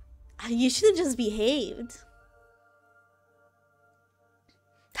 You should have just behaved.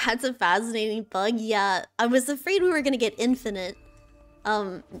 That's a fascinating bug. Yeah, I was afraid we were gonna get infinite.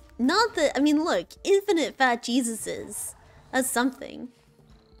 Not that, I mean, look, infinite fat Jesuses. That's something.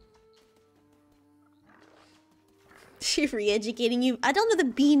 She re-educating you? I don't know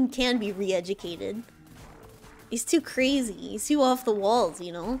the bean can be re-educated. He's too crazy. He's too off the walls,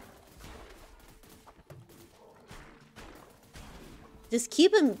 you know? Just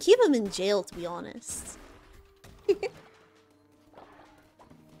keep him in jail, to be honest.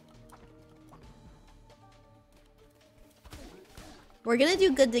 We're gonna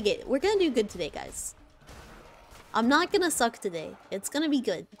do good today, guys. I'm not gonna suck today. It's gonna be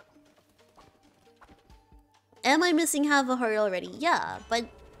good. Am I missing half a heart already? Yeah, but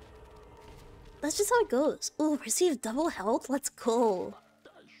that's just how it goes. Oh, receive double health? Let's go.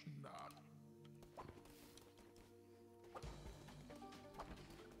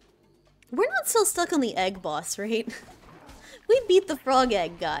 We're not still stuck on the egg boss, right? We beat the frog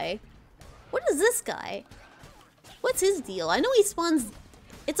egg guy. What is this guy? What's his deal? I know he spawns...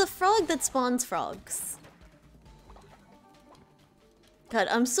 It's a frog that spawns frogs. God,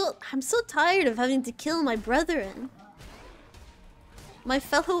 I'm so tired of having to kill my brethren. My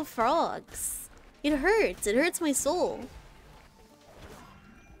fellow frogs. It hurts. It hurts my soul.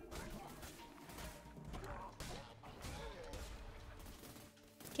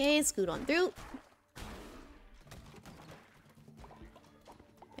 Okay, scoot on through.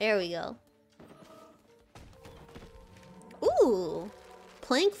 There we go. Ooh!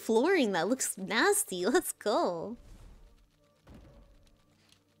 Plank flooring, that looks nasty. Let's go.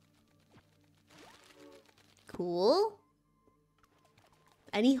 Cool.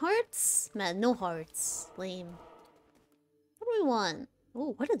 Any hearts? Man, no hearts. Lame. What do we want?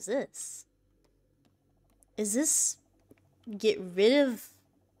 Oh, what is this? Is this... get rid of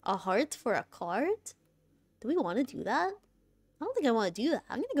a heart for a card? Do we want to do that? I don't think I want to do that.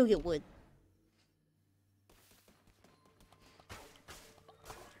 I'm gonna go get wood.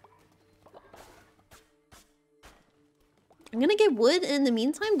 I'm gonna get wood and in the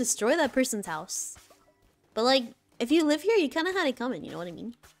meantime destroy that person's house. But like, if you live here, you kind of had it coming, you know what I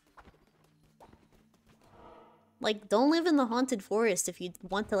mean? Like, don't live in the haunted forest if you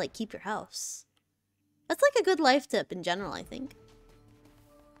want to like keep your house. That's like a good life tip in general, I think.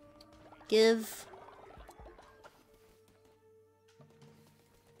 Give.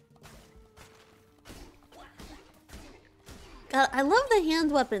 God, I love the hand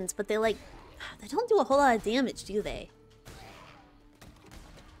weapons, but they don't do a whole lot of damage, do they?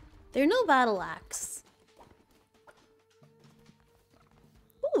 They're no battle axe.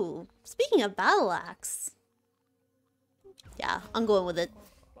 Ooh, speaking of battle axe. Yeah, I'm going with it.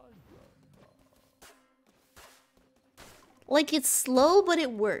 Like, it's slow, but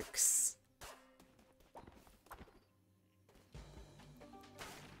it works.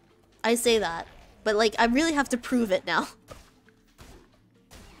 I say that, but like, I really have to prove it now.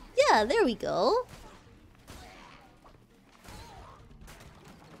 Yeah, there we go.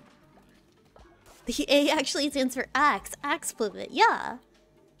 The A actually stands for axe. AmazingPlibbit, yeah.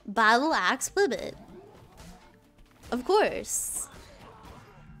 Battle AmazingPlibbit. Of course.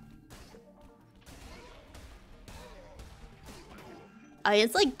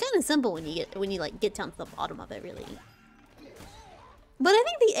 It's like kind of simple when you like get down to the bottom of it, really. But I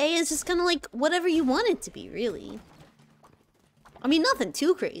think the A is just kind of like whatever you want it to be, really. I mean, nothing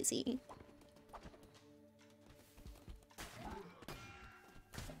too crazy.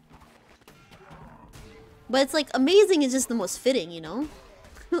 But it's like amazing is just the most fitting, you know?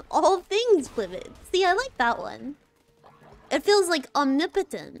 All things Plibbit. See, I like that one. It feels like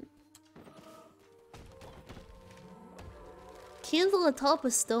omnipotent. Candle atop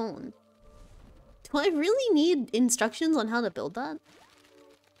a stone. Do I really need instructions on how to build that?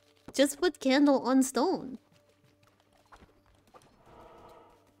 Just put candle on stone.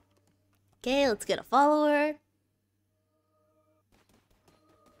 Okay, let's get a follower.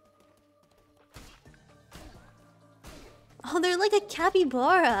 Oh, they're like a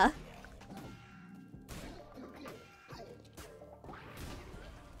capybara.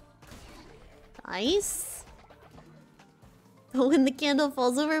 Nice. When the candle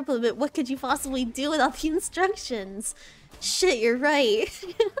falls over, Plibbit, what could you possibly do without the instructions? Shit, you're right.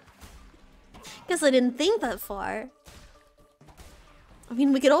 Guess I didn't think that far. I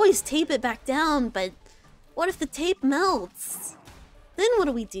mean, we could always tape it back down, but what if the tape melts? Then what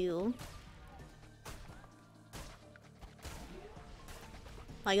do we do?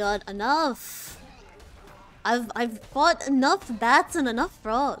 My god, enough. I've fought enough bats and enough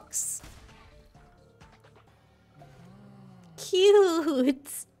frogs. Cute.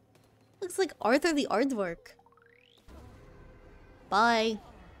 Looks like Arthur the Aardvark. Bye.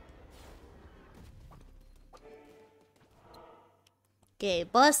 Okay,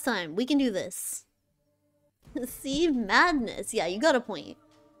 boss time. We can do this. See? Madness. Yeah, you got a point.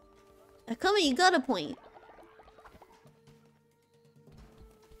 Akame, you got a point.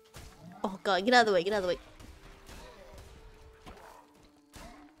 Oh god, get out of the way, get out of the way.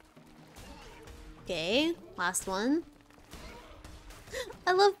 Okay, last one.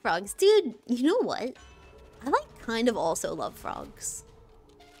 I love frogs. Dude, you know what? I like kind of also love frogs.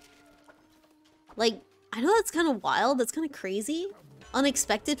 Like, I know that's kind of wild, that's kind of crazy.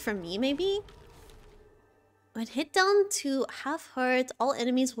 Unexpected from me, maybe? When hit down to half heart, all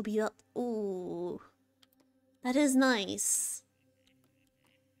enemies will be up. Ooh. That is nice.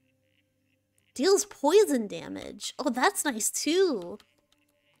 Deals poison damage. Oh, that's nice too.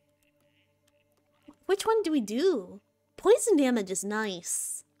 Which one do we do? Poison damage is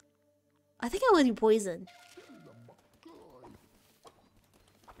nice. I think I want to do poison.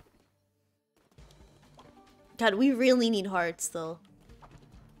 God, we really need hearts though.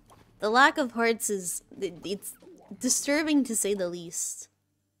 The lack of hearts is... it's disturbing to say the least.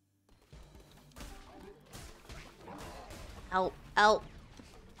 Ow. Ow.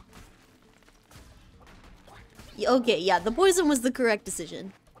 Okay, yeah, the poison was the correct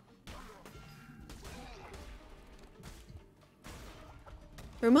decision.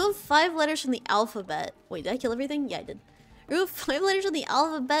 Remove 5 letters from the alphabet. Wait, did I kill everything? Yeah, I did. Remove 5 letters from the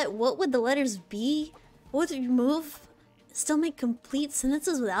alphabet. What would the letters be? What would you remove? Still make complete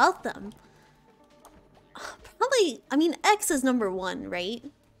sentences without them. Probably, I mean, X is number 1, right?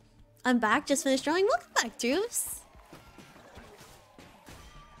 I'm back, just finished drawing. Welcome back, Drews.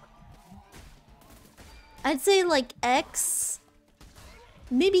 I'd say like X.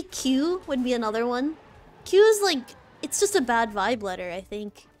 Maybe Q would be another one. Q is like, it's just a bad vibe letter, I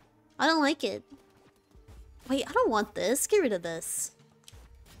think. I don't like it. Wait, I don't want this. Get rid of this.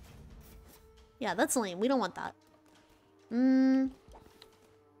 Yeah, that's lame. We don't want that.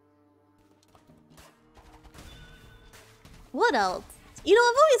 What else? You know,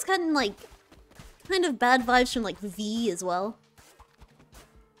 I've always gotten like kind of bad vibes from like V as well.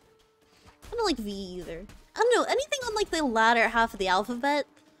 I don't like V either. I don't know, anything on like the latter half of the alphabet,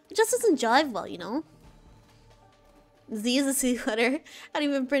 it just doesn't jive well, you know? Z is a C letter. How do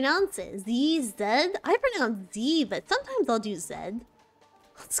you even pronounce it? Z, Z? I pronounce Z, but sometimes I'll do Z.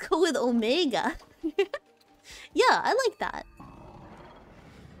 Let's go with Omega. Yeah, I like that.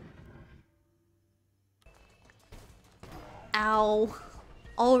 Ow.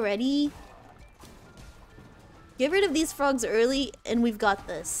 Already? Get rid of these frogs early, and we've got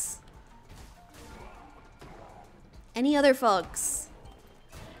this. Any other frogs?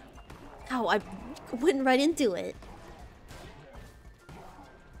 Ow, I went right into it.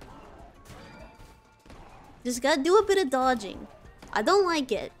 Just gotta do a bit of dodging. I don't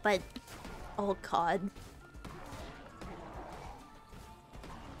like it, but... oh god.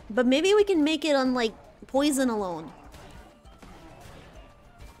 But maybe we can make it on, like, poison alone.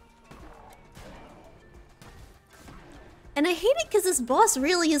 And I hate it because this boss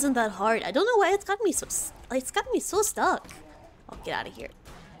really isn't that hard. I don't know why it's got me so stuck. Oh, get out of here.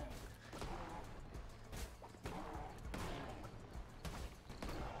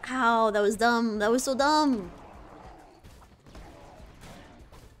 Ow, that was dumb. That was so dumb.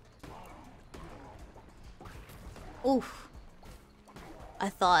 Oof. I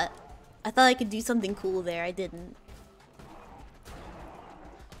thought I could do something cool there. I didn't.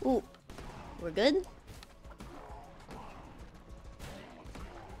 Ooh. We're good?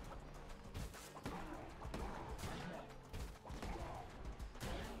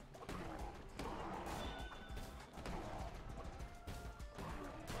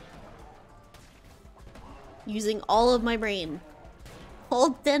 Using all of my brain.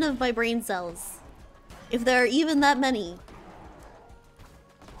 All 10 of my brain cells. If there are even that many.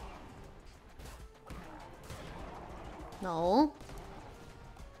 No.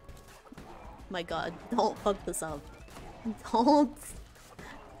 My god, don't fuck this up. Don't.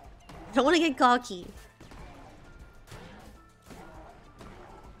 I don't want to get cocky.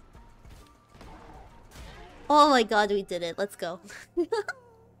 Oh my god, we did it. Let's go.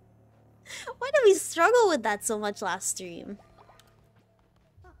 Why did we struggle with that so much last stream?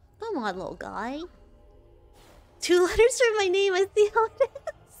 Come on, little guy. 2 letters from my name, I see how it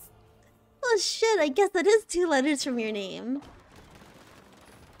is. Oh shit, I guess that is 2 letters from your name.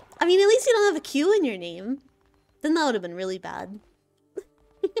 I mean, at least you don't have a Q in your name. Then that would have been really bad.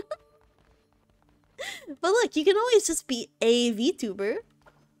 But look, you can always just be a VTuber.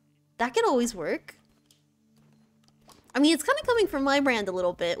 That could always work. I mean, it's kind of coming from my brand a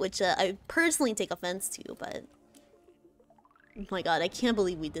little bit, which I personally take offense to, but... Oh my god, I can't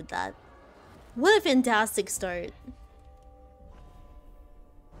believe we did that. What a fantastic start.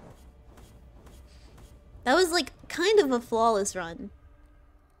 That was like kind of a flawless run.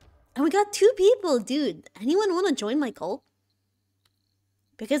 And we got 2 people, dude. Anyone want to join my cult?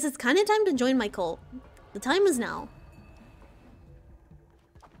 Because it's kind of time to join my cult. The time is now.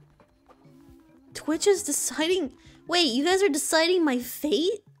 Twitch is deciding... Wait, you guys are deciding my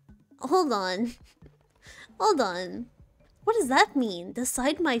fate? Hold on. Hold on. What does that mean?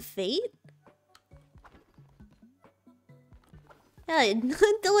 Decide my fate? Yeah,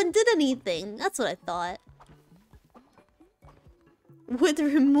 no one did anything. That's what I thought. With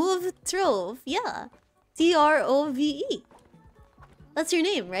remove Trove. Yeah. Trove. That's your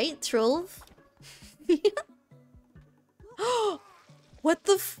name, right? Trove? What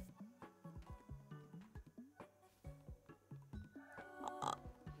the f...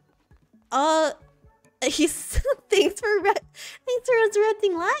 He's... thanks for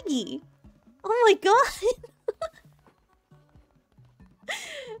resurrecting Laggy. Oh my god.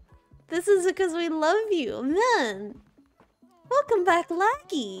 This is because we love you, man. Welcome back,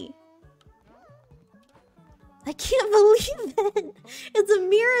 Laggy. I can't believe it. It's a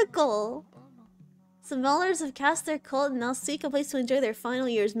miracle. Some dollars have cast their cult and now seek a place to enjoy their final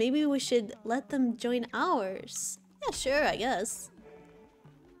years. Maybe we should let them join ours. Yeah, sure, I guess.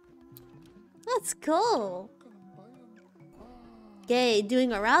 Let's go. Yay,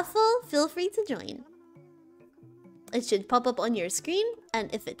 doing a raffle? Feel free to join. It should pop up on your screen,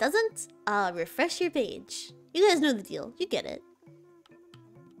 and if it doesn't, refresh your page. You guys know the deal. You get it.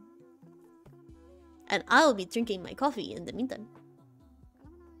 And I will be drinking my coffee in the meantime.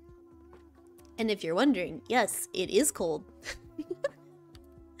 And if you're wondering, yes, it is cold.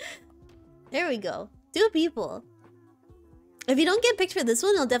 There we go. 2 people. If you don't get picked for this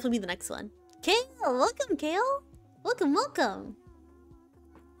one, it'll definitely be the next one. Kale! Welcome, Kale! Welcome, welcome!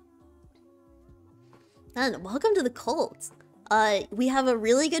 And welcome to the cult. We have a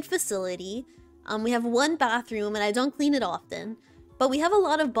really good facility. We have 1 bathroom, and I don't clean it often. But we have a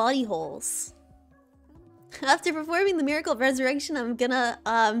lot of body holes. After performing the miracle of resurrection, I'm gonna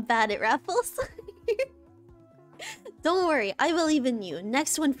bad at raffles. Don't worry, I believe in you.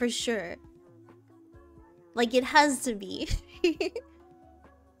 Next one for sure. Like, it has to be.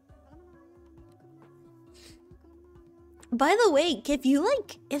 By the way,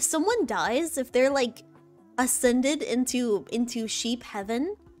 if someone dies, if they're like ascended into sheep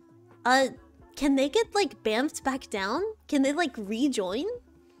heaven, can they get like bamfed back down? Can they like rejoin?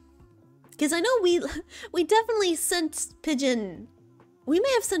 Because I know we definitely sent Pigeon. We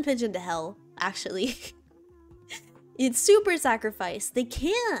may have sent Pigeon to hell, actually. It's super sacrifice. They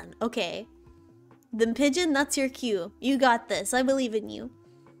can. Okay. Then Pigeon, that's your cue. You got this. I believe in you.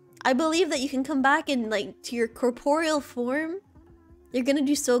 I believe that you can come back in like to your corporeal form. You're gonna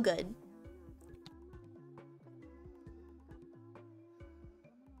do so good.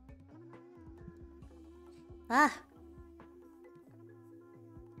 Ah.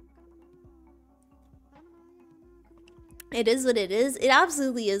 It is what it is. It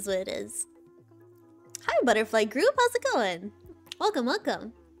absolutely is what it is. Hi, Butterfly Group. How's it going? Welcome,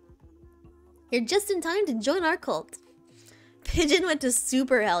 welcome. You're just in time to join our cult. Pigeon went to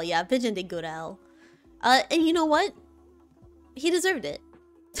super hell. Yeah, Pigeon did go to hell. And you know what? He deserved it.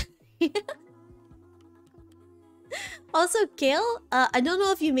 Also, Kale, I don't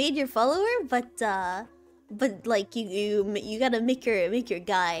know if you made your follower, but like you gotta make your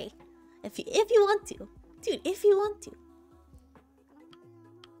guy, if you want to, dude, if you want to.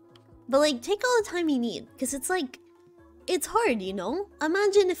 But like, take all the time you need, cause it's like, it's hard, you know.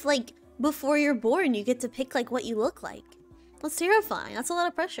 Imagine if like before you're born, you get to pick like what you look like. That's terrifying. That's a lot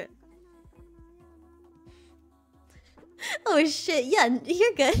of pressure. Oh shit! Yeah,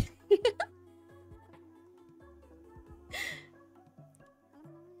 you're good.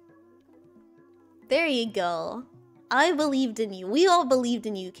 There you go. I believed in you. We all believed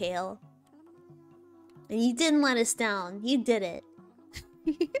in you, Kale. And you didn't let us down. You did it.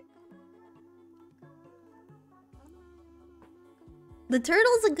 The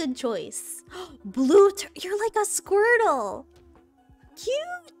turtle's a good choice. Blue turtle. You're like a Squirtle.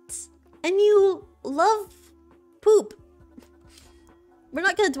 Cute. And you love poop. We're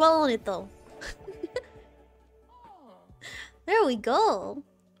not gonna dwell on it though. There we go.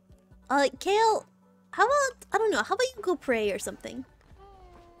 Kale, how about, I don't know, how about you go pray or something?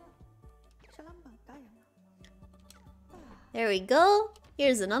 There we go.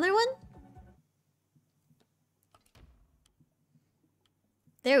 Here's another one.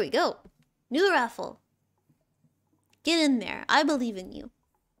 There we go. New raffle. Get in there. I believe in you.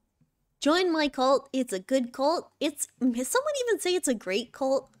 Join my cult. It's a good cult. Someone even say it's a great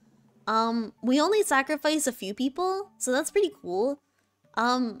cult. We only sacrifice a few people, so that's pretty cool.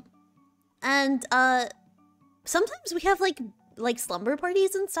 And sometimes we have like slumber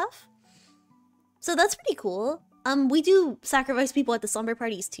parties and stuff. So that's pretty cool. We do sacrifice people at the slumber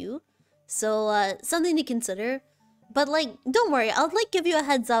parties too. So something to consider. But like, don't worry, I'll like give you a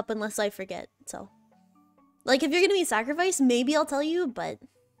heads up unless I forget. So like, if you're gonna be sacrificed, maybe I'll tell you, but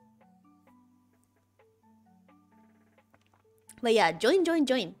yeah, join.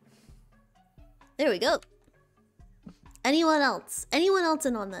 There we go. Anyone else? Anyone else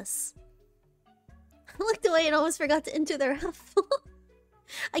in on this? I looked away and almost forgot to enter the raffle.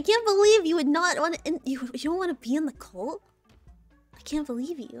 I can't believe you would not want to. You don't want to be in the cult? I can't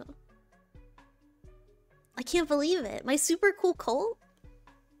believe you. I can't believe it. My super cool cult?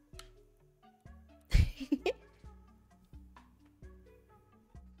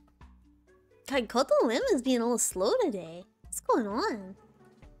 God, Koto Lim is being a little slow today. What's going on?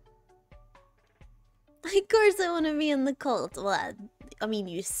 Of course I want to be in the cult. Well, I mean,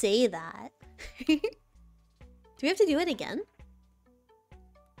 you say that. Do we have to do it again?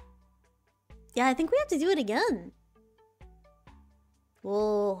 Yeah, I think we have to do it again.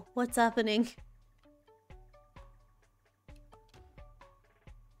 Whoa, what's happening?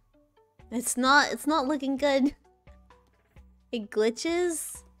 It's not looking good. It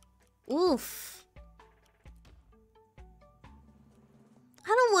glitches. Oof. I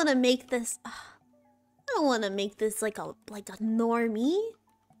don't want to make this. I don't want to make this like a normie.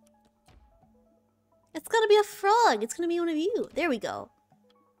 It's gotta be a frog. It's gonna be one of you. There we go.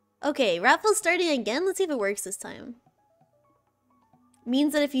 Okay, raffle's starting again. Let's see if it works this time.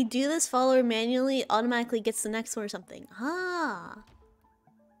 Means that if you do this, follower manually automatically gets the next one or something. Ah.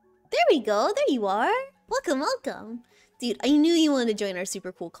 There we go. There you are. Welcome, welcome. Dude, I knew you wanted to join our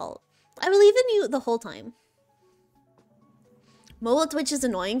super cool cult. I believe in you the whole time. Mobile Twitch is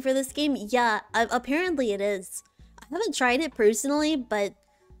annoying for this game? Yeah, apparently it is. I haven't tried it personally, but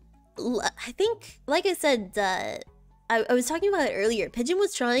I think, like I said, I was talking about it earlier. Pigeon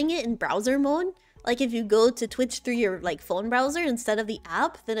was trying it in browser mode. Like if you go to Twitch through your phone browser instead of the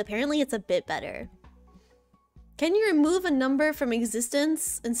app, then apparently it's a bit better. Can you remove a number from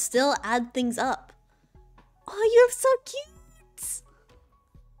existence and still add things up? Oh, you're so cute!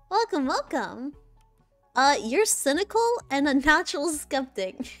 Welcome, welcome. You're cynical and a natural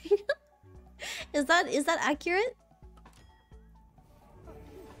skeptic. Is that accurate?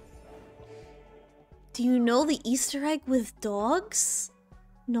 Do you know the Easter egg with dogs?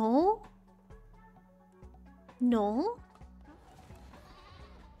 No? No?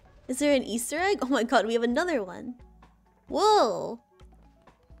 Is there an Easter egg? Oh my god, we have another one. Whoa.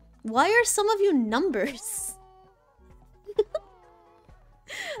 Why are some of you numbers?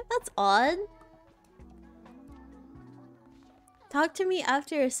 That's odd. Talk to me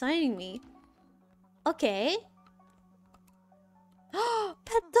after assigning me. Okay.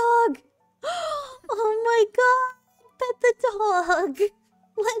 Pet dog! Oh my god! Pet the dog!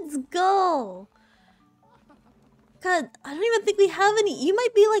 Let's go! God, I don't even think we have any. You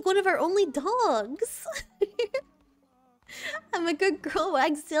might be like one of our only dogs. I'm a good girl,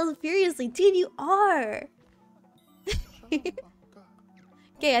 wags tails furiously. Dude, you are.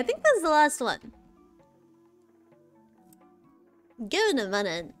 Okay, I think that's the last one. Give it a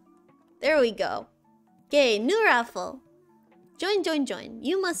minute. There we go. Okay, new raffle. Join, join, join.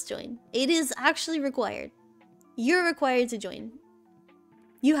 You must join. It is actually required. You're required to join.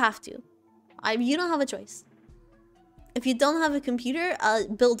 You have to. You don't have a choice. If you don't have a computer,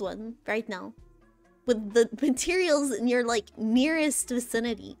 build one right now. With the materials in your, like, nearest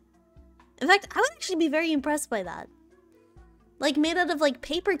vicinity. In fact, I would actually be very impressed by that. Like, made out of, like,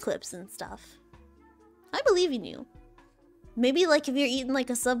 paper clips and stuff. I believe in you. Maybe, like, if you're eating, like,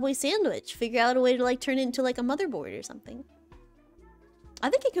 a Subway sandwich, figure out a way to, like, turn it into, like, a motherboard or something. I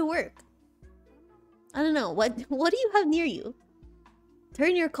think it could work. I don't know. What do you have near you?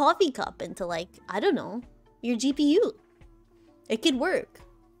 Turn your coffee cup into, like, I don't know, your GPU. It could work.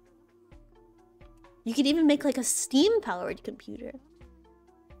 You could even make, like, a steam-powered computer.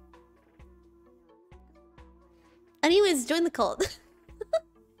 Anyways, join the cult.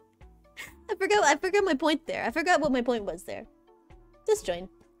 I forgot my point there. I forgot what my point was there. Just join.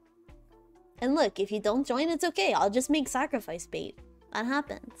 And look, if you don't join, it's okay. I'll just make sacrifice bait. That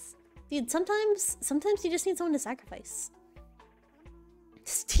happens. Dude, sometimes you just need someone to sacrifice.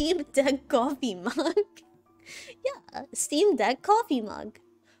 Steam Deck coffee mug. Yeah, Steam Deck coffee mug.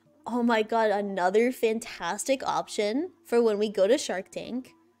 Oh my god, another fantastic option for when we go to Shark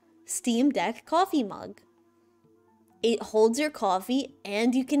Tank. Steam Deck coffee mug. It holds your coffee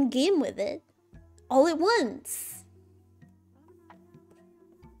and you can game with it all at once.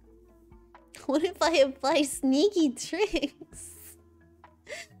 What if I apply sneaky tricks?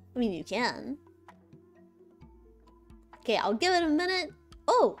 I mean, you can. Okay, I'll give it a minute.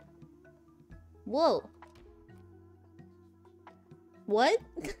 Oh! Whoa. What?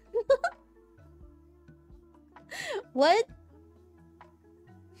 What?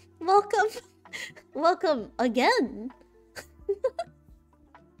 Welcome. Welcome again.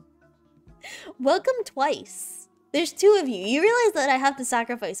 Welcome twice. There's two of you. You realize that I have to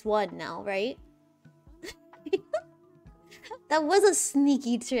sacrifice one now, right? That was a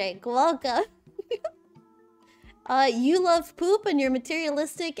sneaky trick. Welcome. You love poop and you're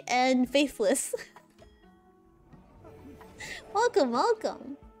materialistic and faithless. Welcome,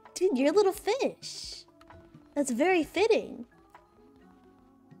 welcome. Dude, you're a little fish. That's very fitting.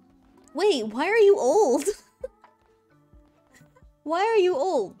 Wait, why are you old? Why are you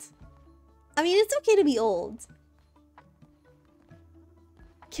old? I mean, it's okay to be old.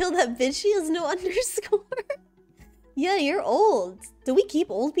 Kill that bitch, she has no underscore. Yeah, you're old. Do we keep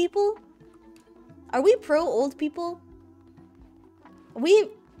old people? Are we pro old people? We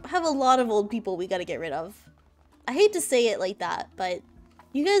have a lot of old people we gotta get rid of. I hate to say it like that, but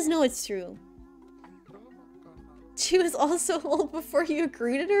you guys know it's true. She was also old before you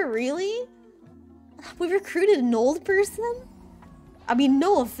recruited her? Really? We recruited an old person? I mean,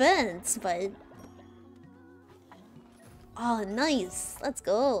 no offense, but... Oh, nice. Let's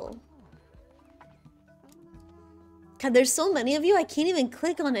go. God, there's so many of you, I can't even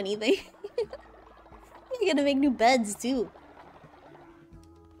click on anything. You're gonna make new beds, too.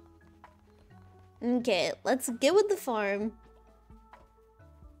 Okay, let's get with the farm.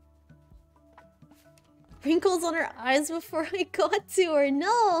 Wrinkles on her eyes before I got to her,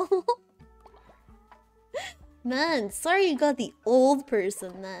 no! Man, sorry you got the old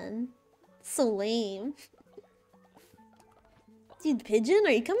person, man. So lame. Dude, Pigeon,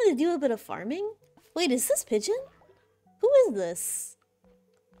 are you coming to do a bit of farming? Wait, is this Pigeon? Who is this?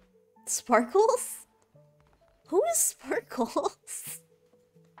 Sparkles? Who is Sparkles?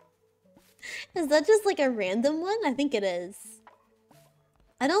 Is that just like a random one? I think it is.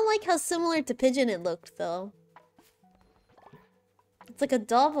 I don't like how similar to Pigeon it looked, though. It's like a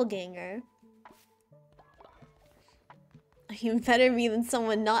doppelganger. You better be than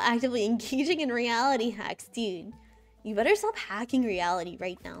someone not actively engaging in reality hacks, dude. You better stop hacking reality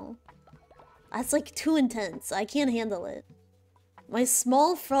right now. That's like too intense. I can't handle it. My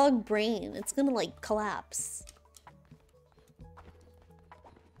small frog brain, it's gonna like collapse.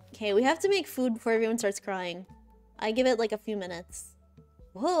 Okay, we have to make food before everyone starts crying. I give it like a few minutes.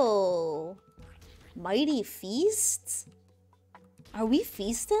 Whoa. Mighty feast? Are we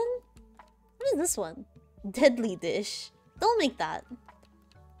feasting? What is this one? Deadly dish. Don't make that.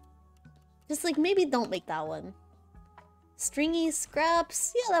 Just like maybe don't make that one. Stringy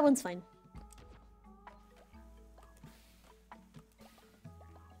scraps. Yeah, that one's fine.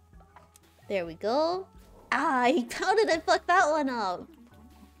 There we go. Ah, how did I fuck that one up?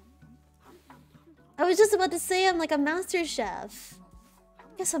 I was just about to say I'm like a master chef.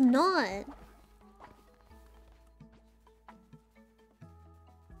 Guess I'm not.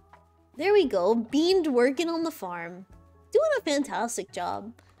 There we go. Beaned working on the farm. Doing a fantastic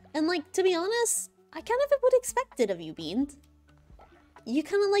job. And like, to be honest, I kind of would expect it of you, Beaned. You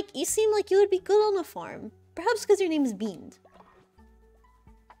kind of like, you seem like you would be good on a farm. Perhaps because your name is Beaned.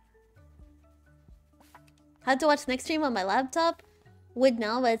 Had to watch next stream on my laptop. Would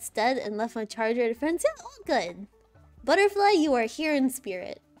now, but it's dead and left my charger at friends. Yeah, all good. Butterfly, you are here in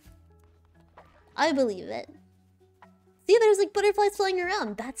spirit. I believe it. See, there's like butterflies flying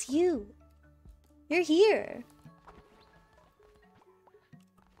around. That's you. You're here.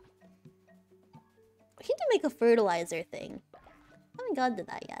 We need to make a fertilizer thing. I haven't gotten to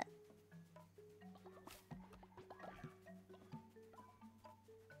that yet.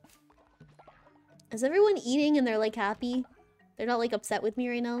 Is everyone eating and they're like happy? They're not like upset with me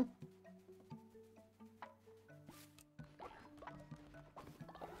right now?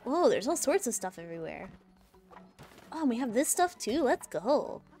 Whoa, there's all sorts of stuff everywhere. Oh, we have this stuff too. Let's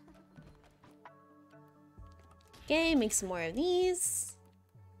go. Okay, make some more of these.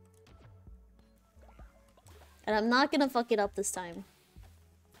 And I'm not gonna fuck it up this time.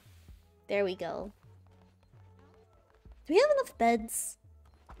 There we go. Do we have enough beds?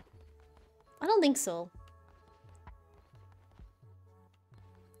 I don't think so.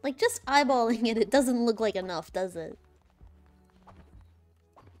 Like, just eyeballing it, it doesn't look like enough, does it?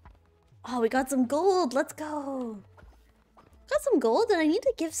 Oh, we got some gold! Let's go! Got some gold and I need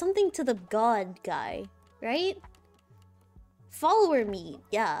to give something to the god guy, right? Follower meat,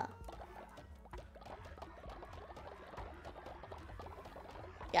 yeah.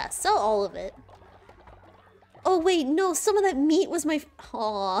 Yeah, sell all of it. Oh wait, no, some of that meat was my...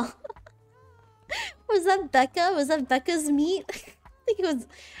 Aww. Was that Becca? Was that Becca's meat? I think it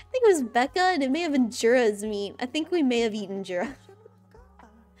was Becca and it may have been Jura's meat. I think we may have eaten Jura.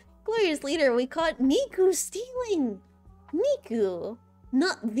 Glorious leader, we caught Miku stealing! Miku!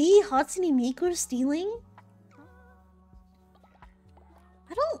 Not the Hatsune Miku stealing?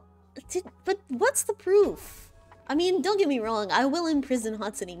 I don't... But what's the proof? I mean, don't get me wrong, I will imprison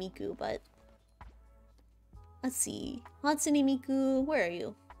Hatsune Miku, but... Let's see. Hatsune Miku, where are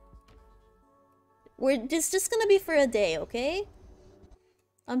you? It's just gonna be for a day, okay?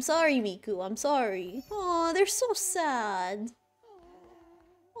 I'm sorry, Miku, I'm sorry. Oh, they're so sad.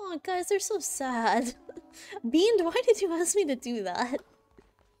 Oh, guys, they're so sad. Bean, why did you ask me to do that?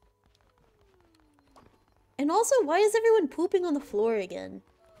 And also, why is everyone pooping on the floor again?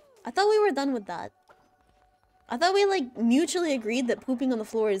 I thought we were done with that. I thought we, like, mutually agreed that pooping on the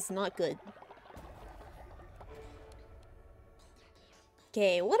floor is not good.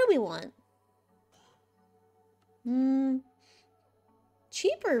 Okay, what do we want?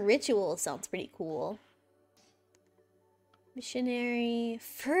 Cheaper ritual sounds pretty cool. Missionary...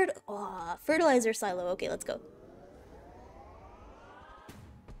 fertilizer silo. Okay, let's go.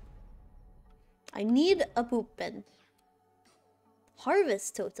 I need a poop bin.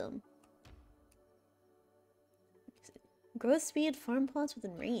 Harvest totem. Growth speed, farm plots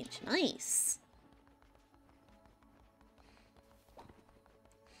within range. Nice.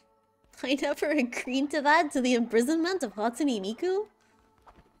 I never agreed to that, to the imprisonment of Hatsune Miku?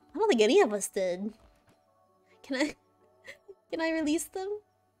 I don't think any of us did. Can I release them?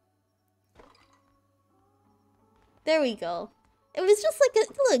 There we go. It was just like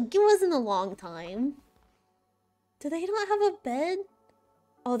look, it wasn't a long time. Do they not have a bed?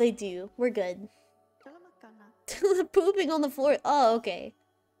 Oh, they do. We're good. Pooping on the floor. Oh, okay.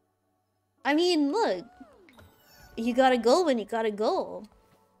 I mean, look. You gotta go when you gotta go.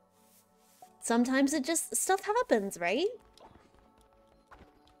 Sometimes it just... stuff happens, right?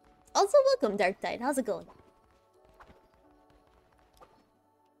 Also, welcome, Dark Tide. How's it going?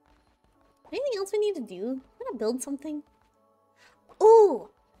 Anything else we need to do? I'm gonna build something. Ooh!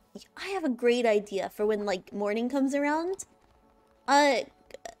 I have a great idea for when, like, morning comes around.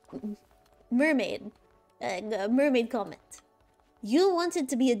 Mermaid. Mermaid comment. You wanted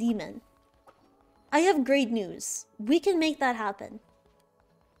to be a demon. I have great news. We can make that happen.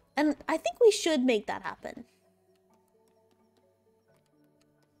 And I think we should make that happen.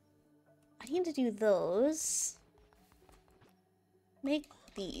 I need to do those. Make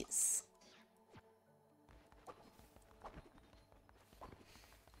these.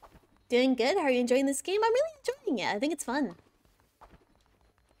 Doing good? How are you enjoying this game? I'm really enjoying it. I think it's fun.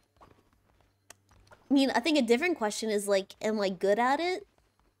 I mean, I think a different question is like, am I good at it?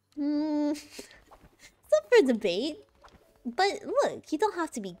 It's up for debate. But look, you don't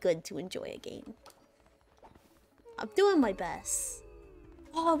have to be good to enjoy a game. I'm doing my best.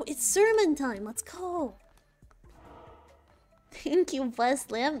 Oh, it's sermon time. Let's go. Thank you,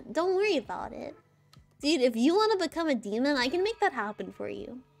 Blessed Lamb. Don't worry about it. Dude, if you want to become a demon, I can make that happen for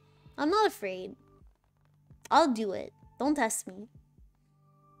you. I'm not afraid. I'll do it. Don't test me.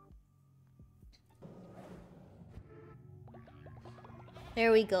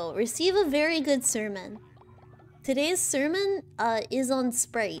 There we go. Receive a very good sermon. Today's sermon is on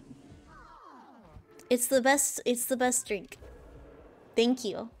Sprite. It's the best drink. Thank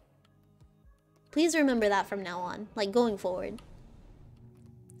you. Please remember that from now on, like going forward.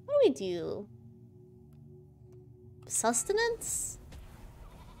 What do we do? Sustenance?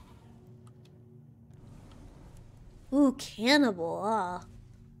 Ooh, cannibal, ah.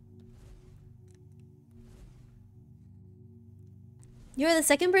 You're the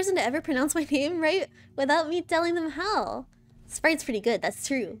second person to ever pronounce my name right without me telling them how. Sprite's pretty good, that's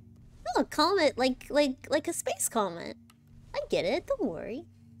true. Oh, comment like a space comment. I get it, don't worry.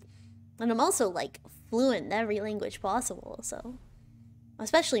 And I'm also like fluent in every language possible, so.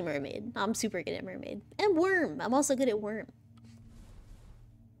 Especially mermaid. I'm super good at mermaid. And worm. I'm also good at worm.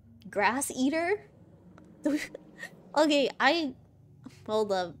 Grass eater? Okay,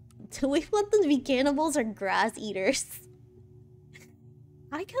 hold up. Do we want them to be cannibals or grass eaters?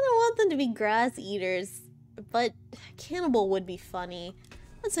 I kind of want them to be grass eaters, but cannibal would be funny.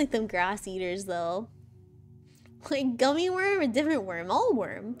 Let's make them grass eaters though. Like gummy worm, a different worm, all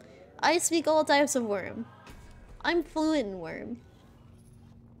worm. I speak all types of worm. I'm fluent in worm.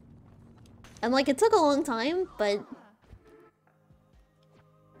 And like it took a long time, but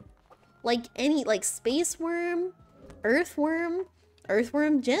like any like space worm, earthworm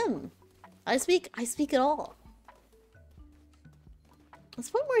gem. I speak it all. Let's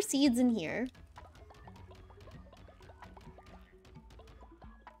put more seeds in here.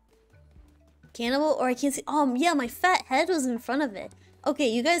 Cannibal, or I can't see. Oh yeah, my fat head was in front of it. Okay,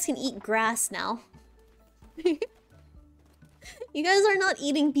 you guys can eat grass now. You guys are not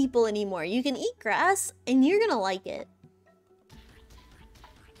eating people anymore. You can eat grass and you're gonna like it.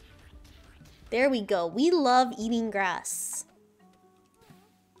 There we go. We love eating grass.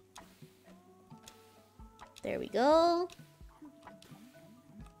 There we go.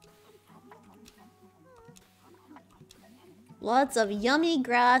 Lots of yummy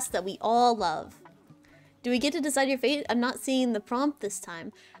grass that we all love. Do we get to decide your fate? I'm not seeing the prompt this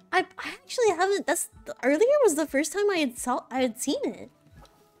time. I actually haven't. Earlier was the first time I had seen it.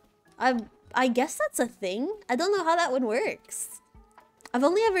 I guess that's a thing. I don't know how that one works. I've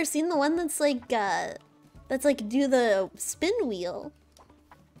only ever seen the one that's like do the spin wheel.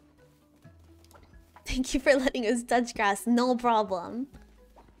 Thank you for letting us touch grass. No problem.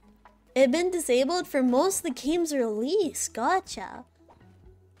 It had been disabled for most of the game's release. Gotcha.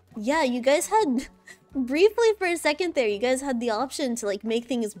 Yeah, you guys had... Briefly for a second there, you guys had the option to like make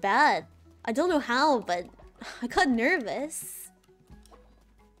things bad. I don't know how, but I got nervous.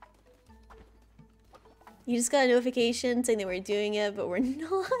 You just got a notification saying they were doing it, but we're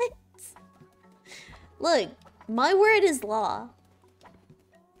not. Look, my word is law.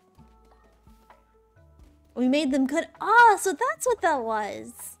 We made them good. Ah, so that's what that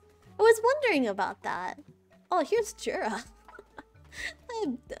was. I was wondering about that. Oh, here's Jura.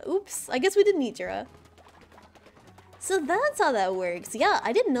 Oops, I guess we didn't need Jura. So that's how that works. Yeah,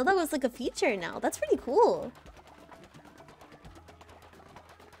 I didn't know that was like a feature now. That's pretty cool.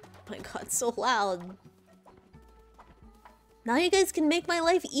 Oh my god, so loud. Now you guys can make my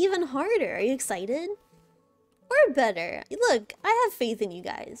life even harder. Are you excited? Or better. Look, I have faith in you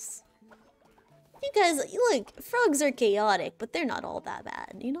guys. You guys, look, frogs are chaotic, but they're not all that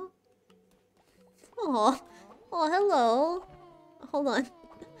bad, you know? Oh, hello. Hold on.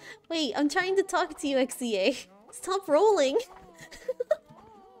 Wait, I'm trying to talk to you, XCA. Stop rolling.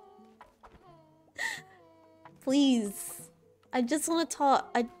 Please. I just want to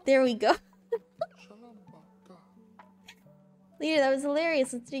talk. There we go. Leader, that was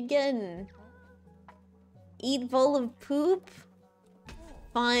hilarious. Let's do it again. Eat bowl of poop?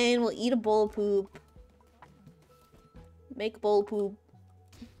 Fine, we'll eat a bowl of poop. Make a bowl of poop.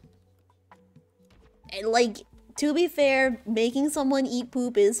 And like, to be fair, making someone eat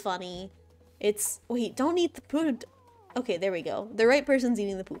poop is funny. It's... Wait, don't eat the poop. Okay, there we go. The right person's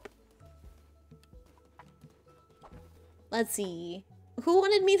eating the poop. Let's see. Who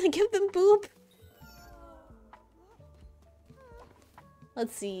wanted me to give them poop?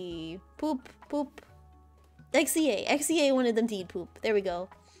 Let's see. Poop. XCA. XCA wanted them to eat poop. There we go.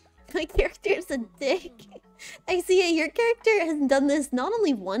 My character is a dick. XCA, your character has done this not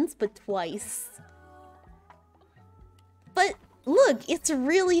only once, but twice. But look, it's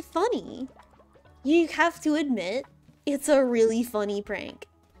really funny. You have to admit, it's a really funny prank.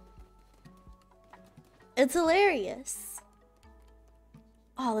 It's hilarious.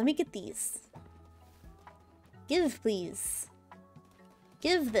 Oh, let me get these. Give, please.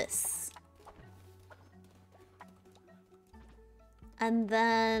 Give this. And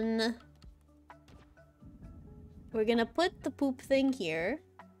then... We're gonna put the poop thing here.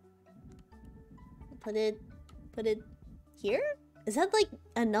 Put it here? Is that like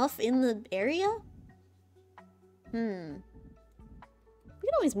enough in the area? We can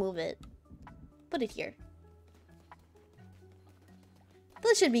always move it. Put it here.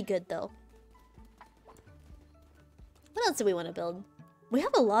 That should be good though. What else do we want to build? We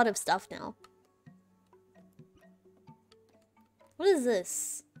have a lot of stuff now. What is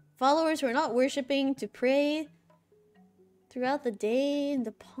this? Followers who are not worshipping to pray throughout the day and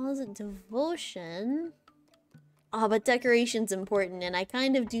deposit devotion. Ah, but decoration's important and I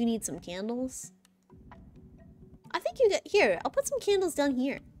kind of do need some candles. I think you get here. I'll put some candles down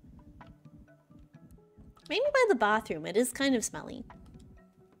here. Maybe by the bathroom. It is kind of smelly.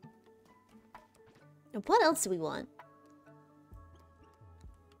 And what else do we want?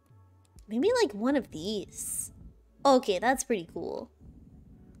 Maybe like one of these. Okay, that's pretty cool.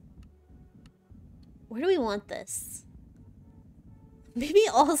 Where do we want this? Maybe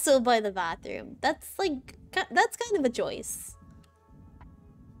also by the bathroom. That's like, that's kind of a choice.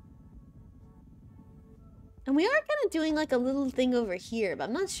 And we are kind of doing like a little thing over here, but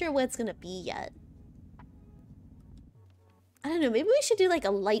I'm not sure what it's gonna be yet. I don't know, maybe we should do like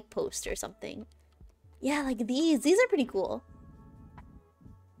a light post or something. Yeah, like these. These are pretty cool.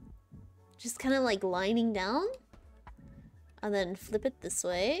 Just kind of like lining down. And then flip it this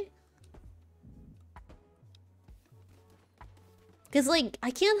way. Because like, I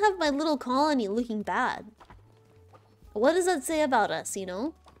can't have my little colony looking bad. What does that say about us, you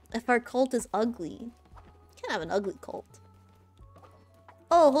know? If our cult is ugly. Can't have an ugly cult.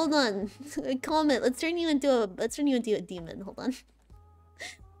 Oh, hold on. Comment. Let's turn you into a demon. Hold on.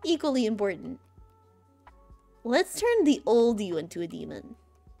 Equally important. Let's turn the old you into a demon.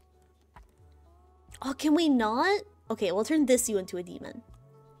 Oh, can we not? Okay, we'll turn this you into a demon.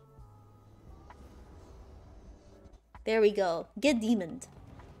 There we go. Get demoned.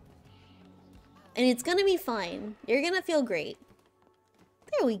 And it's gonna be fine. You're gonna feel great.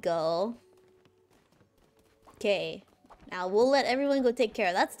 There we go. Okay. Now we'll let everyone go take care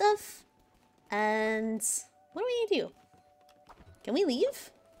of that stuff. And what do we need to do? Can we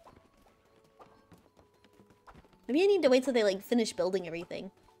leave? Maybe I need to wait till they like finish building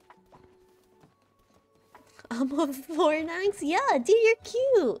everything. I'm a Fornax? Yeah, dude, you're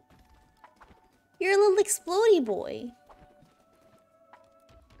cute. You're a little explodey boy.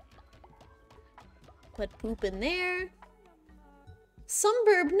 Put poop in there.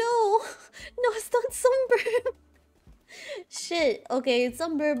 Sunburb, no! No, it's not sunburb! Shit, okay,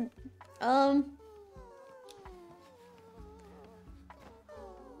 sunburb.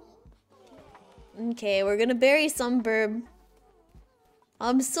 Okay, we're gonna bury sunburb.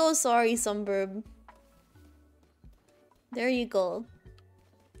 I'm so sorry, sunburb. There you go.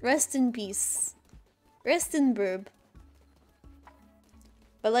 Rest in peace. Rest in burb.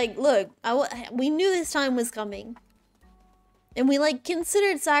 But like, look, we knew this time was coming. And we like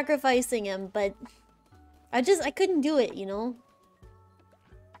considered sacrificing him, but I couldn't do it, you know?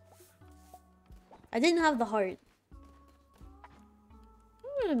 I didn't have the heart. What do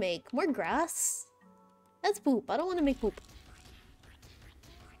I want to make? More grass? That's poop. I don't want to make poop.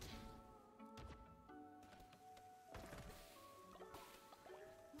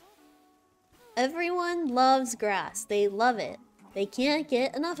 Everyone loves grass. They love it. They can't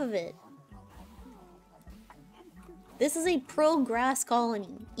get enough of it. This is a pro-grass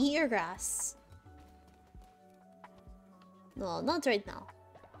colony. Eat your grass. No, not right now.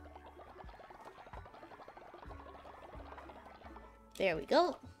 There we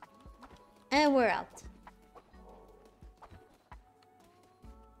go. And we're out.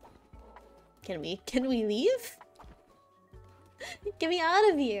 Can we leave? Get me out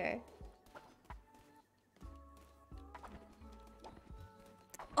of here.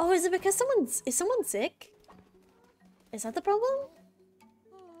 Oh, is it because is someone sick? Is that the problem?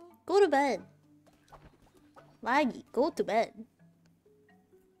 Go to bed. Laggy, go to bed.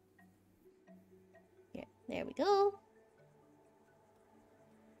 Here, there we go.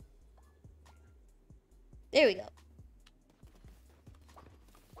 There we go.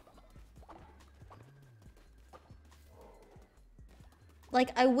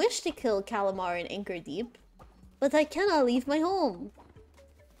 Like, I wish to kill Calamar in Anchor Deep, but I cannot leave my home.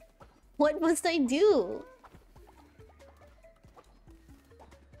 What must I do?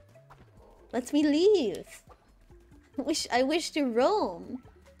 Let me leave. I wish to roam.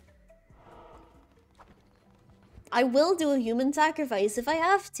 I will do a human sacrifice if I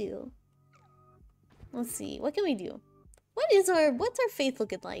have to. Let's see, what can we do? What's our faith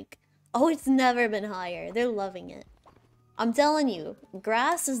looking like? Oh, it's never been higher. They're loving it. I'm telling you,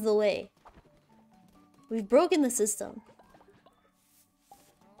 grass is the way. We've broken the system.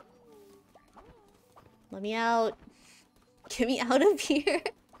 Let me out. Get me out of here.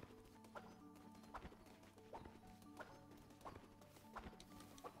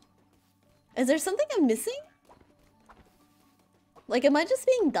 Is there something I'm missing? Like, am I just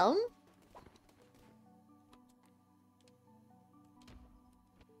being dumb?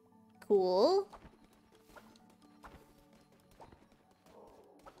 Cool.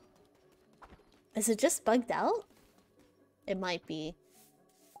 Is it just bugged out? It might be.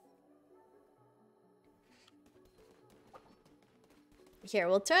 Here,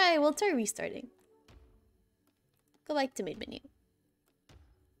 we'll try restarting. Go back to main menu.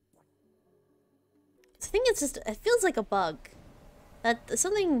 I think it's just, it feels like a bug. That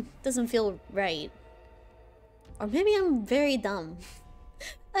something doesn't feel right. Or maybe I'm very dumb.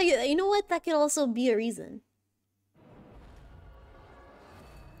 Like, you know what? That could also be a reason.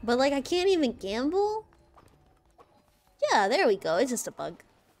 But like, I can't even gamble? Yeah, there we go. It's just a bug.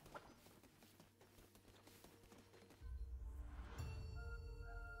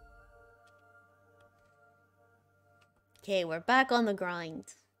 Okay, we're back on the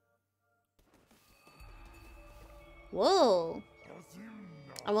grind. Whoa.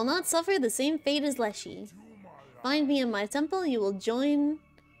 I will not suffer the same fate as Leshy. Find me in my temple, you will join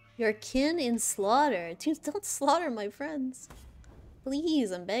your kin in slaughter. Dude, don't slaughter my friends. Please,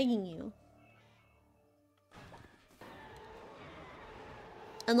 I'm begging you.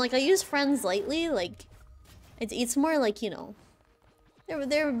 And like, I use friends lightly, like it's more like, you know,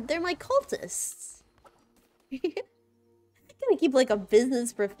 they're my cultists. Gotta keep like a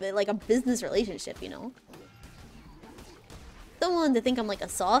business relationship, you know. Don't want to think I'm like a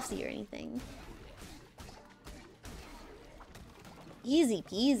softie or anything. Easy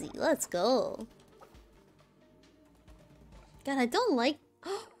peasy, let's go. God, I don't like...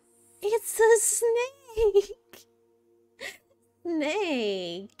 It's a snake!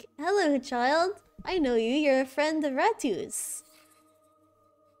 Snake! Hello, child. I know you, you're a friend of Ratu's.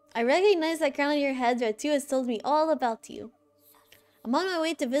 I recognize that crown on your head. Ratu has told me all about you. I'm on my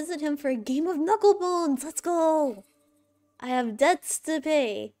way to visit him for a game of knucklebones. Let's go! I have debts to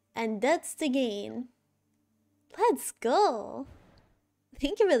pay and debts to gain. Let's go!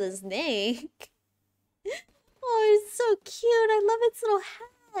 Thank you for the snake. Oh, it's so cute. I love its little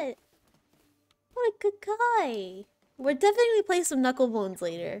hat. What a good guy. We're definitely play some knucklebones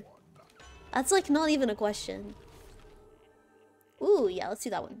later. That's like not even a question. Ooh, yeah, let's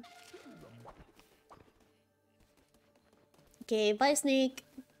do that one. Okay, bye, snake.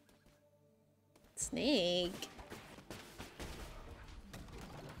 Snake.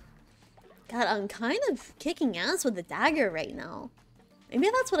 God, I'm kind of kicking ass with the dagger right now. Maybe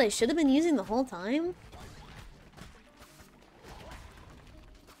that's what I should have been using the whole time.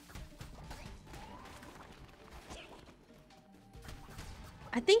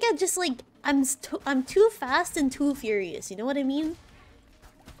 I think I just like I'm too fast and too furious. You know what I mean?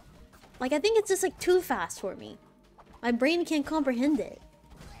 Like I think it's just like too fast for me. My brain can't comprehend it.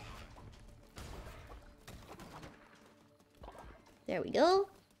 There we go.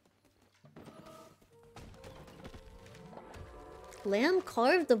 Lamb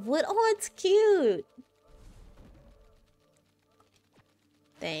carved of wood. Oh, it's cute.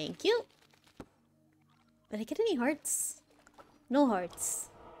 Thank you. Did I get any hearts? No hearts.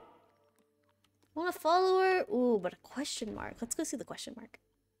 Want a follower? Ooh, but a question mark. Let's go see the question mark.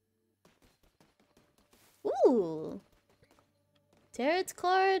 Ooh. Tarot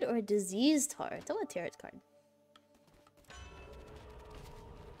card or diseased heart? I want a tarot card.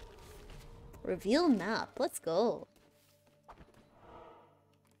 Reveal map. Let's go.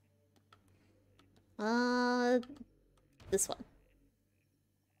 This one.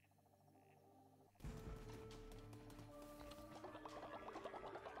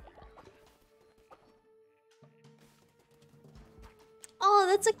 Oh,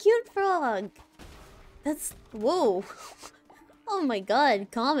 that's a cute frog. That's... Whoa. Oh my god,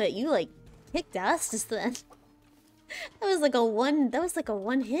 Comet, you like kicked ass just then. That was like a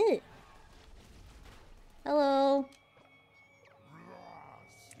one hit. Hello.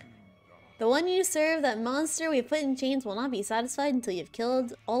 The one you serve, that monster we put in chains, will not be satisfied until you've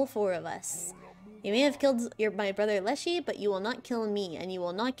killed all 4 of us. You may have killed my brother Leshy, but you will not kill me, and you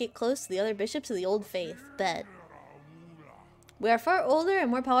will not get close to the other bishops of the old faith. Bet. We are far older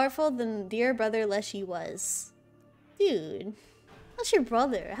and more powerful than dear brother Leshy was. Dude, that's your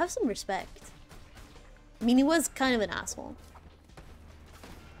brother. Have some respect. I mean, he was kind of an asshole.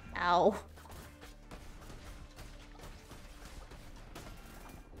 Ow.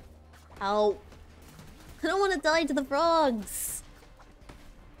 Ow. I don't want to die to the frogs.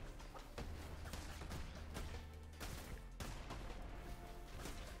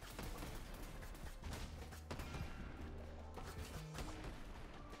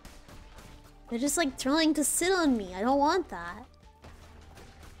 They're just like trying to sit on me. I don't want that.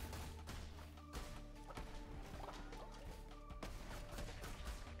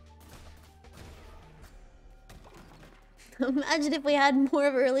 Imagine if we had more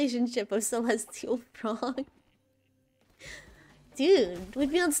of a relationship with Celestial Frog. Dude,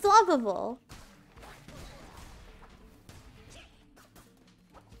 we'd be unstoppable.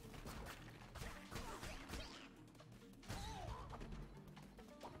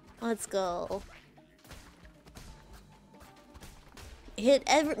 Let's go.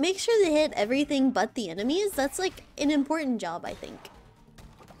 Make sure to hit everything but the enemies. That's like an important job, I think.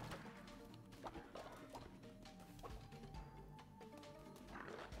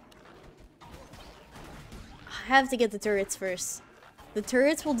 I have to get the turrets first. The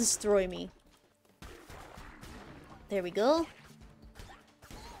turrets will destroy me. There we go.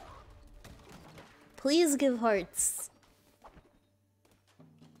 Please give hearts.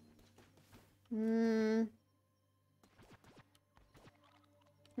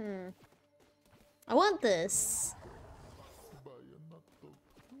 I want this.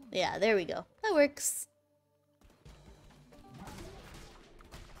 Yeah, there we go. That works.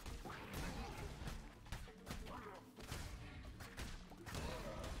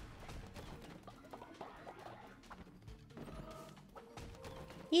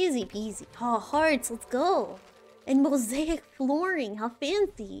 Easy peasy. Oh, hearts, let's go. And mosaic flooring, how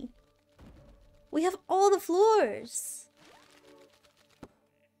fancy. We have all the floors.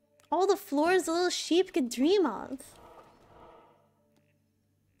 All the floors a little sheep could dream of.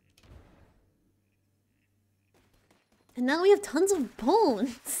 And now we have tons of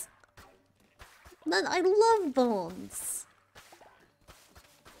bones. Man, I love bones.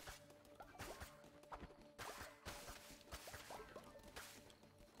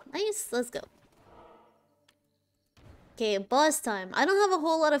 Nice, let's go. Okay, boss time. I don't have a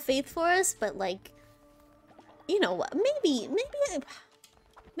whole lot of faith for us, but like, you know what? Maybe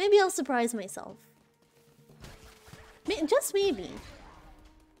I'll surprise myself. Just maybe.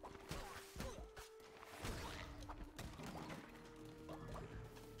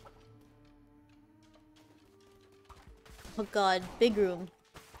 Oh god, big room.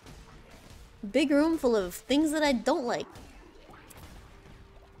 Big room full of things that I don't like.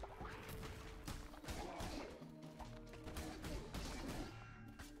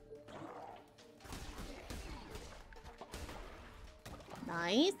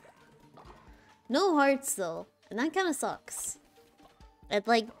 Nice. No hearts though, and that kind of sucks. It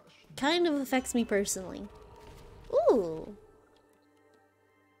like kind of affects me personally. Ooh.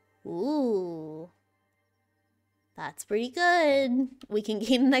 Ooh. That's pretty good. We can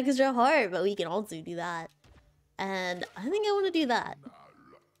gain an extra heart, but we can also do that. And I think I want to do that.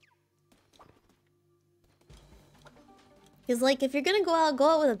 Because like if you're gonna go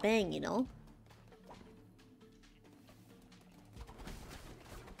out with a bang, you know?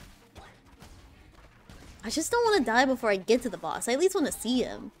 I just don't want to die before I get to the boss. I at least want to see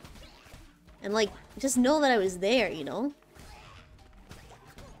him. And like, just know that I was there, you know?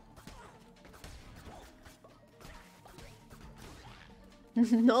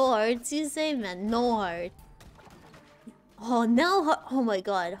 No hearts, you say? Man, no heart. Oh, now oh my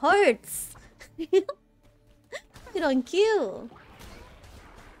god, hearts! Get on cue.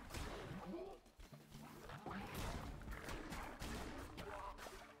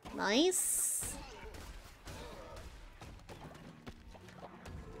 Nice.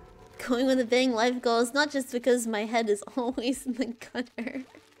 Going with a bang, life goes, not just because my head is always in the gutter.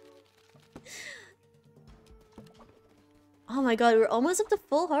 Oh my god, we're almost up to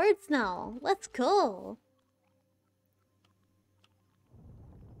full hearts now. Let's go.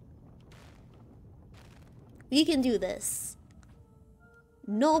 We can do this.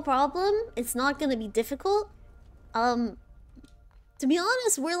 No problem. It's not gonna be difficult. To be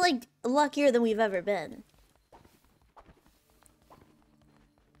honest, we're like luckier than we've ever been.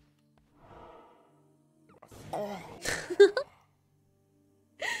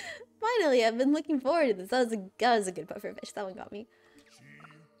 Finally, I've been looking forward to this. That was a good pufferfish. That one got me.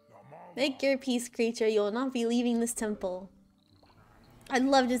 Make your peace, creature. You will not be leaving this temple. I'd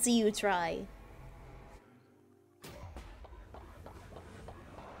love to see you try.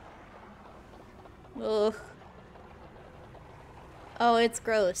 Ugh. Oh, it's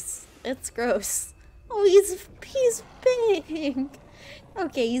gross. It's gross. Oh, he's big.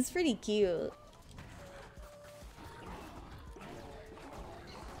 Okay, he's pretty cute.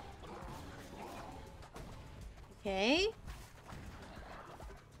 Okay.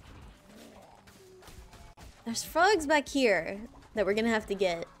 There's frogs back here that we're gonna have to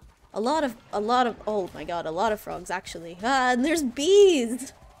get. A lot of, oh my god, a lot of frogs actually. Ah, and there's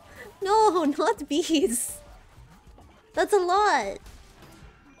bees! No, No, not bees. That's a lot.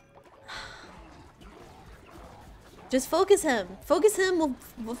 Just focus him. Focus him.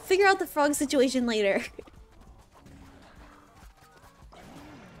 We'll figure out the frog situation later.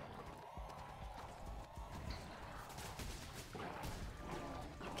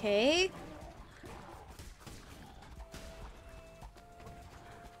 Okay.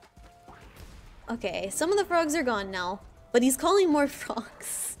 Okay, some of the frogs are gone now, but he's calling more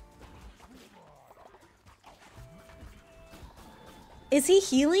frogs. Is he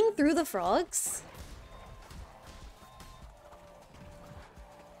healing through the frogs?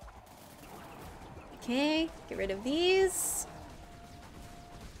 Okay, get rid of these.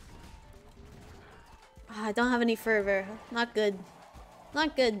 Ah, I don't have any fervor. Not good.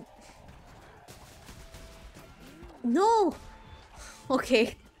 Not good. No!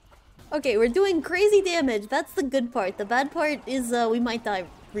 Okay. Okay, we're doing crazy damage. That's the good part. The bad part is we might die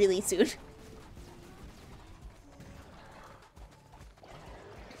really soon.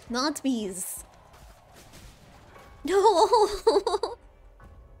 Not bees. No!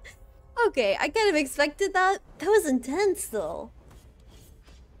 Okay, I kind of expected that. That was intense though.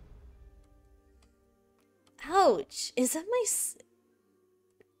 Ouch. Is that my...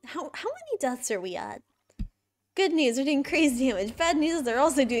 How many deaths are we at? Good news, we're doing crazy damage. Bad news, they're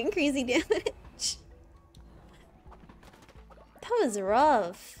also doing crazy damage. That was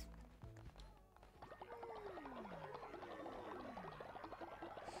rough.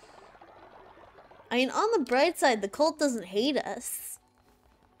 I mean, on the bright side, the cult doesn't hate us.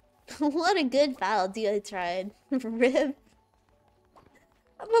 What a good fallacy I tried. Rip.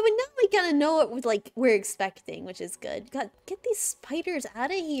 But now we kind of know what we're expecting, which is good. God, get these spiders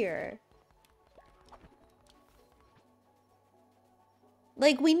out of here.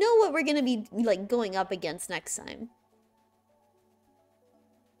 Like, we know what we're gonna be, like, going up against next time.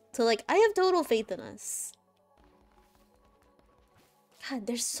 So, like, I have total faith in us. God,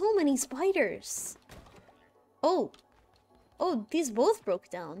 there's so many spiders. Oh. Oh, these both broke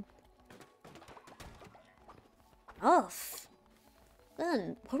down. Uff.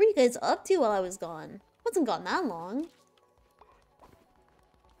 Man, what were you guys up to while I was gone? Wasn't gone that long.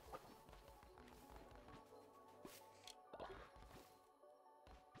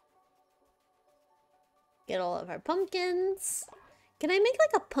 Get all of our pumpkins. Can I make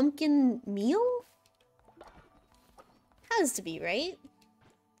like a pumpkin meal? Has to be, right?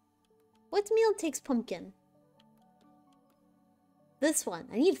 What meal takes pumpkin? This one.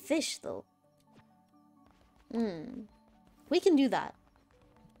 I need fish though. We can do that.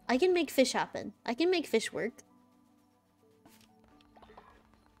 I can make fish happen. I can make fish work.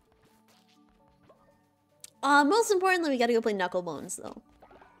 Most importantly, we gotta go play Knucklebones though.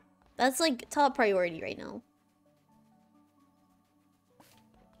 That's like top priority right now.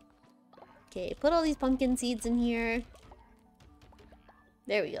 Okay, put all these pumpkin seeds in here.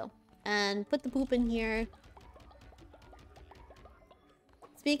 There we go. And put the poop in here.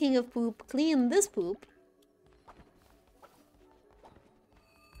 Speaking of poop, clean this poop.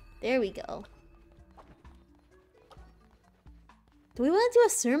 There we go. Do we want to do a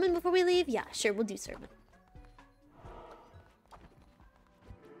sermon before we leave? Yeah, sure, we'll do sermon.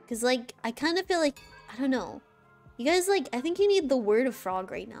 Because, like, I kind of feel like... I don't know. You guys, like, I think you need the word of frog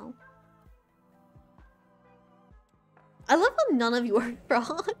right now. I love how none of you are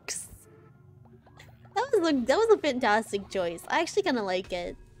frogs. That was a fantastic choice. I actually kind of like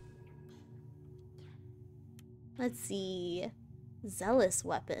it. Let's see... Zealous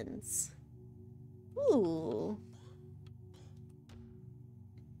weapons. Ooh.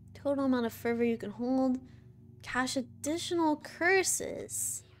 Total amount of fervor you can hold. Cash additional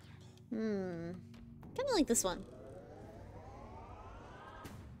curses. Kind of like this one.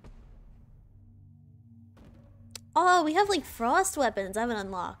 Oh, we have like frost weapons I haven't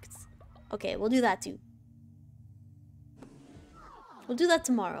unlocked. Okay, we'll do that too. We'll do that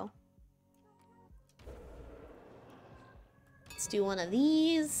tomorrow. Let's do one of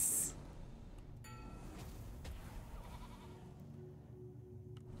these.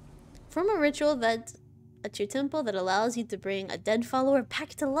 Form a ritual that at your temple that allows you to bring a dead follower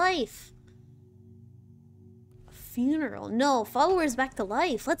back to life. A funeral. No, followers back to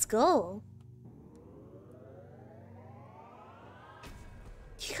life. Let's go.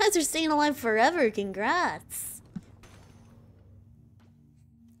 You guys are staying alive forever. Congrats.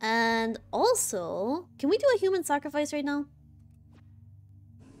 And also, can we do a human sacrifice right now?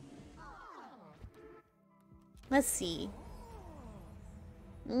 Let's see.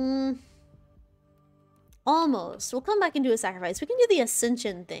 Almost. We'll come back and do a sacrifice. We can do the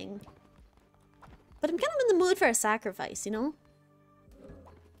ascension thing. But I'm kind of in the mood for a sacrifice, you know?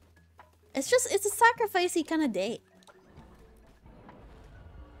 It's a sacrificey kind of day.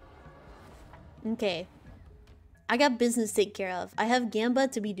 Okay. I got business to take care of. I have Gamba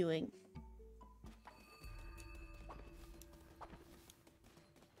to be doing.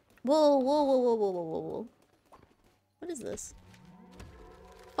 Whoa, whoa, whoa, whoa, whoa, whoa, whoa, whoa. What is this?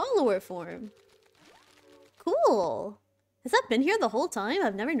 Follower form. Cool. Has that been here the whole time?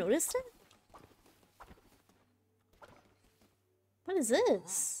 I've never noticed it. What is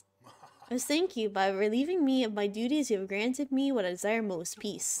this? As thank you, by relieving me of my duties, you have granted me what I desire most,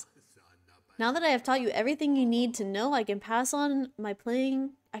 peace. Now that I have taught you everything you need to know, I can pass my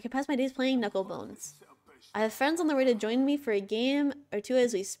days playing Knucklebones. I have friends on the way to join me for a game or two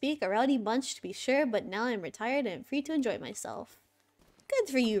as we speak, a rowdy bunch to be sure, but now I'm retired and free to enjoy myself. Good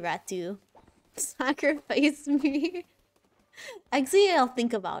for you, Ratu. Sacrifice me. Actually, I'll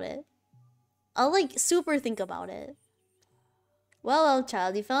think about it. I'll like super think about it. Well, well,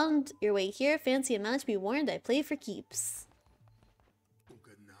 child, you found your way here. Fancy a match, be warned, I play for keeps.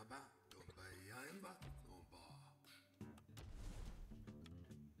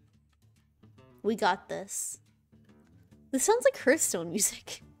 We got this. This sounds like Hearthstone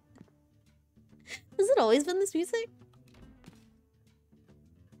music. Has it always been this music?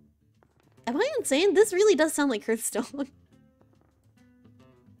 Am I insane? This really does sound like Hearthstone.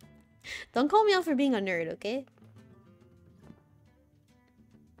 Don't call me out for being a nerd, okay?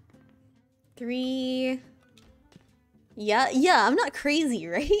 3. Yeah, I'm not crazy,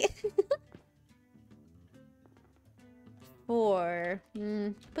 right? 4.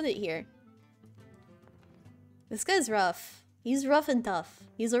 Put it here. This guy's rough. He's rough and tough.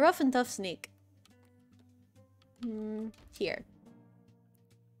 He's a rough and tough snake. Here.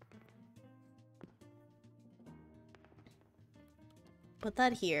 Put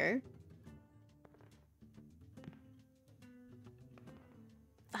that here.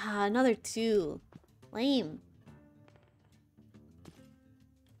 Ah, another 2. Lame.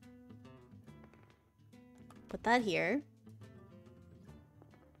 Put that here.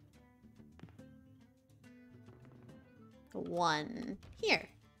 A 1. Here.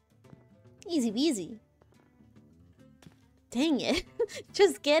 Easy peasy. Dang it.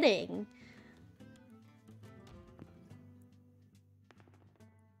 Just kidding.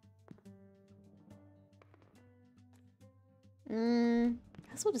 I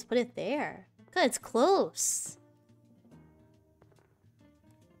guess we'll just put it there. God, it's close.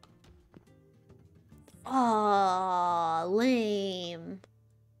 Aw, lame.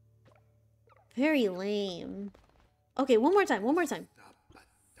 Very lame. Okay, one more time, one more time.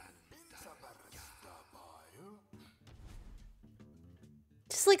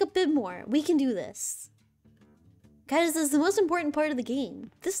 Just like a bit more. We can do this. Guys, this is the most important part of the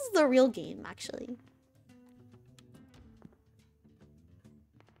game. This is the real game, actually.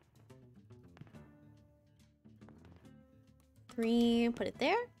 Three, put it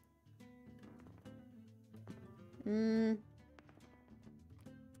there.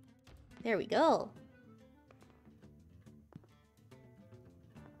 There we go.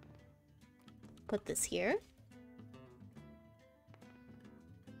 Put this here.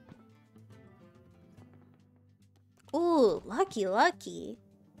 Ooh, lucky, lucky.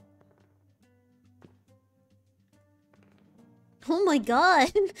 Oh my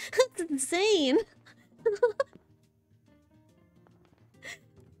god, that's insane.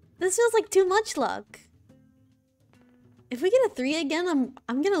 This feels like too much luck. If we get a 3 again,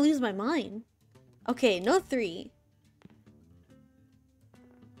 I'm gonna lose my mind. Okay, no 3.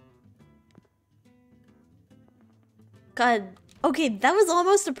 God. Okay, that was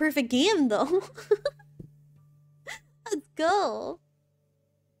almost a perfect game though. Let's go.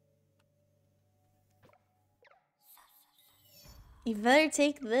 You better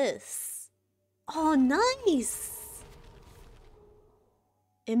take this. Oh, nice.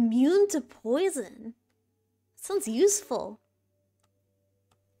 Immune to poison. Sounds useful.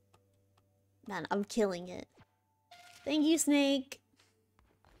 Man, I'm killing it. Thank you, Snake.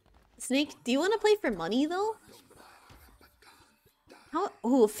 Snake, do you want to play for money, though? How?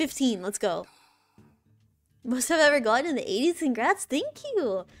 Oh, 15. Let's go. Most have ever gotten in the 80s. Congrats. Thank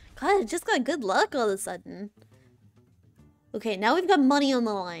you. God, I just got good luck all of a sudden. Okay, now we've got money on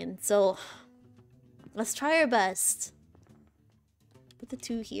the line. So, let's try our best. Put the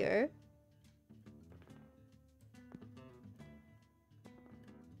 2 here.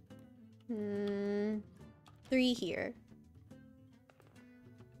 Hmm. 3 here.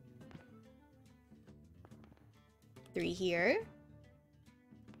 3 here.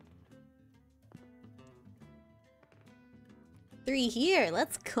 3 here.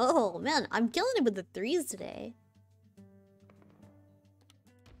 Let's go. Man, I'm killing it with the 3s today.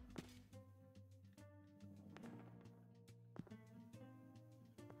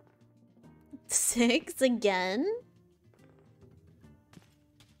 6 again?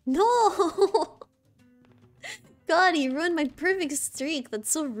 No! God, he ruined my perfect streak.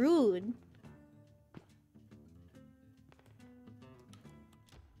 That's so rude.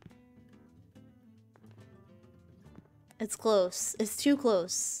 It's close. It's too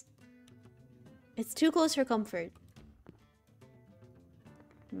close. It's too close for comfort.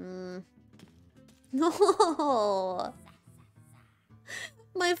 No!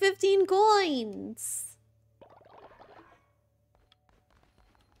 My 15 coins!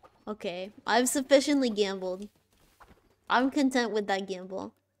 Okay, I've sufficiently gambled. I'm content with that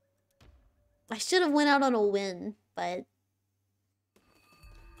gamble. I should have went out on a win, but...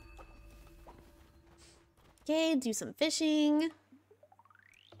 Okay, do some fishing.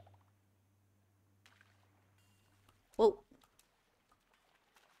 Whoa.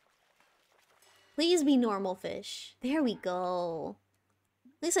 Please be normal fish. There we go.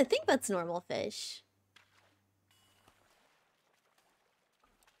 At least I think that's normal fish.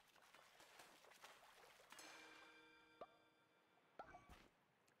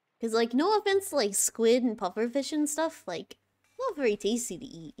 Because, like, no offense to, like, squid and pufferfish and stuff, like, not very tasty to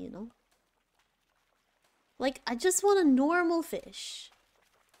eat, you know? Like, I just want a normal fish.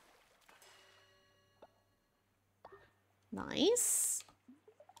 Nice.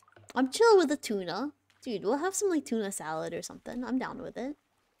 I'm chill with the tuna. Dude, we'll have some, like, tuna salad or something. I'm down with it.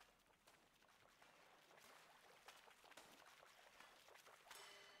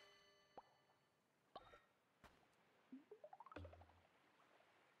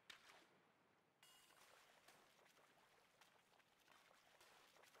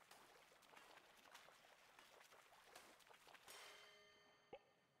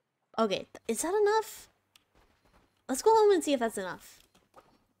 Okay, is that enough? Let's go home and see if that's enough.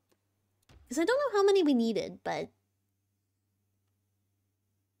 Because I don't know how many we needed, but...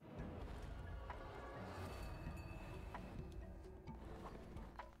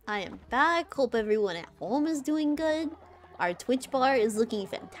 I am back. Hope everyone at home is doing good. Our Twitch bar is looking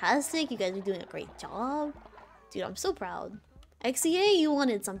fantastic. You guys are doing a great job. Dude, I'm so proud. XEA, you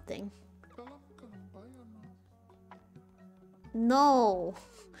wanted something. No.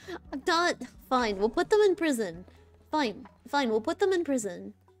 I'm not. Fine, we'll put them in prison. Fine, we'll put them in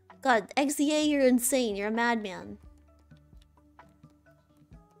prison. God, XEA, you're insane. You're a madman.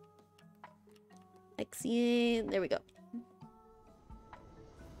 XEA, there we go.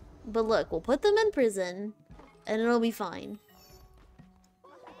 But look, we'll put them in prison, and it'll be fine.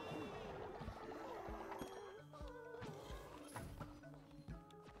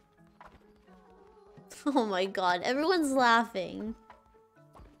 Oh my god, everyone's laughing.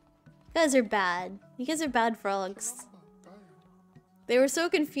 You guys are bad. You guys are bad frogs. They were so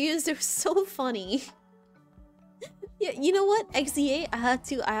confused, it was so funny. Yeah, you know what? XEA, I have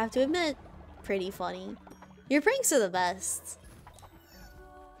to admit, pretty funny. Your pranks are the best.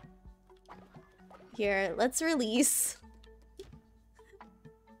 Here, let's release.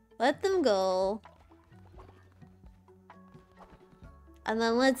 Let them go. And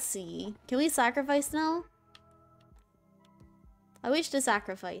then let's see. Can we sacrifice now? I wish to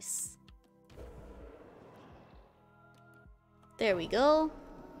sacrifice. There we go.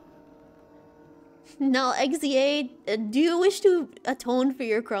 Now, XEA, do you wish to atone for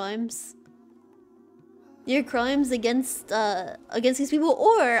your crimes? Your crimes against these people,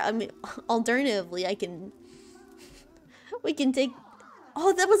 or I mean, alternatively, we can take.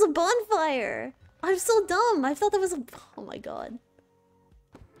 Oh, that was a bonfire. I'm so dumb. I thought that was a. Oh my god.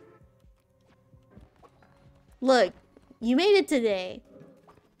 Look, you made it today.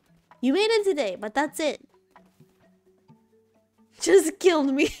 You made it today, but that's it. Just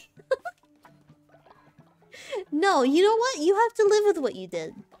killed me. No, you know what? You have to live with what you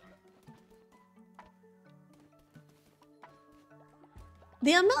did.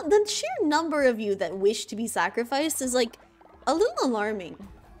 The sheer number of you that wish to be sacrificed is like a little alarming.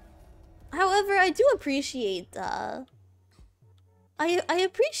 However, I do appreciate I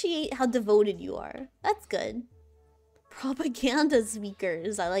appreciate how devoted you are. That's good. Propaganda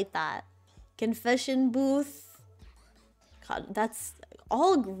speakers, I like that. Confession booth. God, that's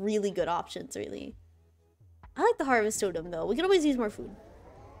all really good options, really. I like the harvest totem though. We can always use more food.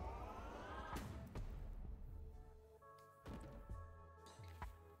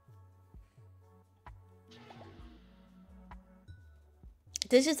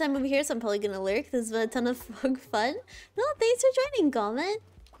 Dishes time over here, so I'm probably gonna lurk. This has been a ton of fun. No, thanks for joining, Comment.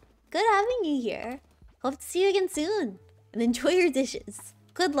 Good having you here. Hope to see you again soon. And enjoy your dishes.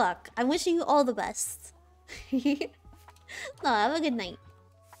 Good luck. I'm wishing you all the best. No, have a good night.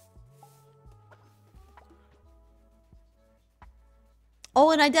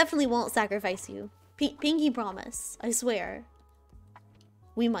 Oh, and I definitely won't sacrifice you. Pinky promise. I swear.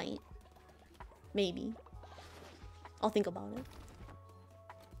 We might. Maybe. I'll think about it.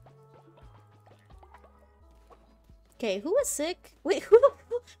 Okay, who was sick? Wait, who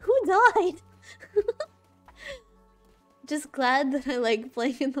died? Just glad that I like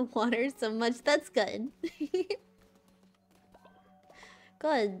playing in the water so much. That's good.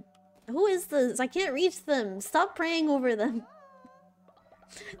 God, who is this? I can't reach them. Stop praying over them.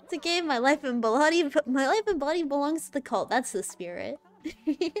 It's a game. My life and body belongs to the cult. That's the spirit.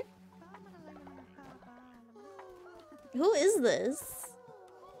 Who is this?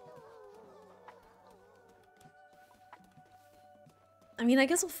 I mean, I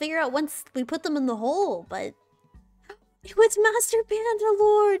guess we'll figure out once we put them in the hole, but... It's Master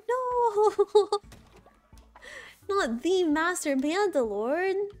Bandalord! No! Not the Master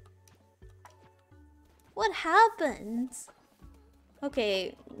Bandalord! What happened?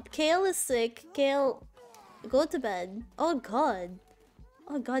 Okay, Kale is sick. Kale, go to bed. Oh god.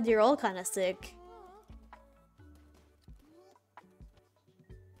 Oh god, you're all kind of sick.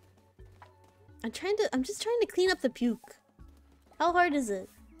 I'm just trying to clean up the puke. How hard is it?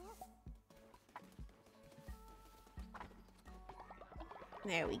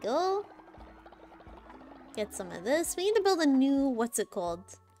 There we go. Get some of this. We need to build a new, what's it called?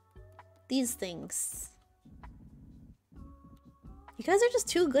 These things. You guys are just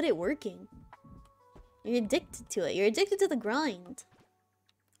too good at working. You're addicted to it. You're addicted to the grind.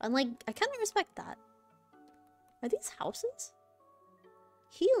 And like, I kind of respect that. Are these houses?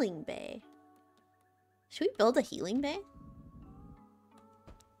 Healing bay. Should we build a healing bay?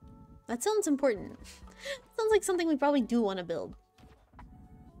 That sounds important. Sounds like something we probably do want to build.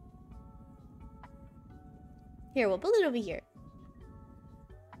 Here, we'll build it over here.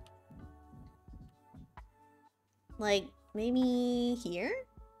 Like, maybe here?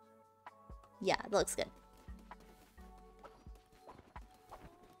 Yeah, that looks good.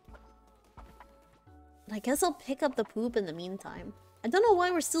 I guess I'll pick up the poop in the meantime. I don't know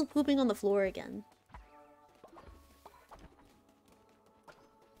why we're still pooping on the floor again.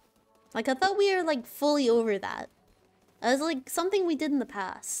 Like, I thought we were, like, fully over that. That was, like, something we did in the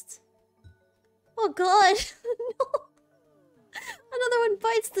past. Oh, God! No! Another one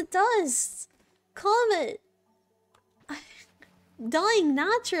bites the dust! Comet! Dying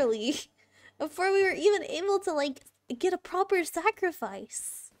naturally! Before we were even able to, like, get a proper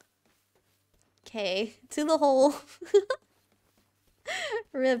sacrifice. Okay, to the hole.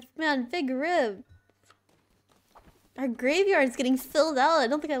 Rib. Man, big rib. Our graveyard's getting filled out. I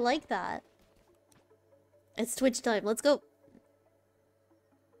don't think I like that. It's Twitch time. Let's go.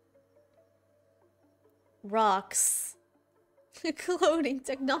 Rocks. Cloning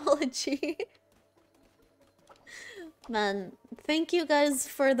technology. Man, thank you guys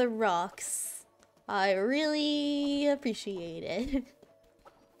for the rocks. I really appreciate it.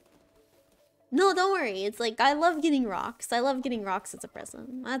 No, don't worry. It's like, I love getting rocks. I love getting rocks as a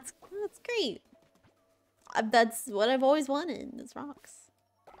present. That's great. That's what I've always wanted, is rocks.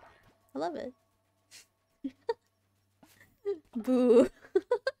 I love it. Boo.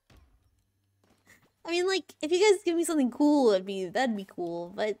 I mean, like, if you guys give me something cool, that'd be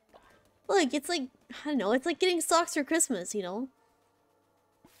cool. But, look, it's like, I don't know, it's like getting socks for Christmas, you know?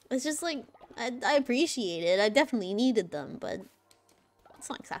 It's just like, I appreciate it. I definitely needed them, but it's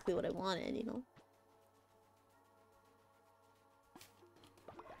not exactly what I wanted, you know?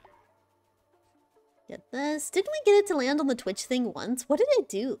 Get this. Didn't we get it to land on the Twitch thing once? What did it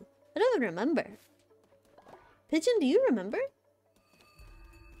do? I don't even remember. Pigeon, do you remember?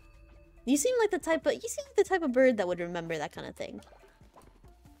 You seem like the type of bird that would remember that kind of thing.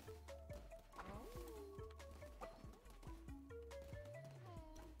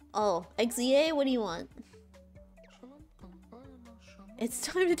 Oh, XEA, what do you want? It's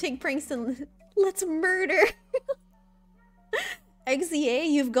time to take pranks and let's murder. XEA,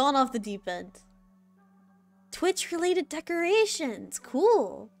 you've gone off the deep end. Twitch-related decorations.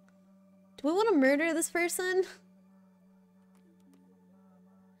 Cool. Do we want to murder this person?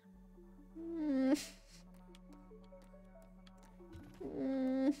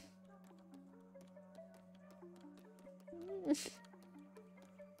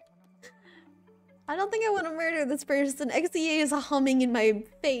 I don't think I want to murder this person. XEA is humming in my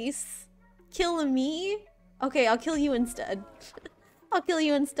face. Kill me? Okay, I'll kill you instead. I'll kill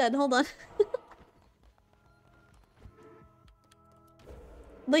you instead. Hold on.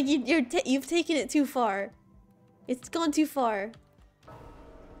 Like, you've taken it too far. It's gone too far.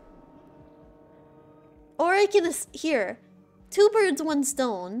 Or I can... Here. 2 birds, 1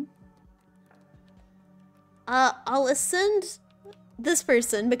 stone. I'll ascend this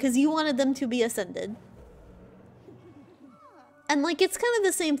person because you wanted them to be ascended. And like, it's kind of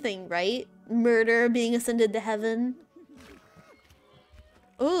the same thing, right? Murder being ascended to heaven.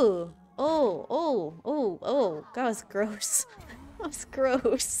 Ooh. Oh. That was gross. That was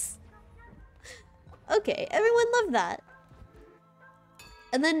gross. Okay, everyone loved that.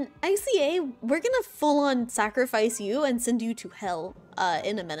 And then ICA, we're gonna full on sacrifice you and send you to hell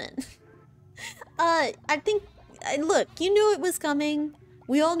in a minute. I think, look, you knew it was coming.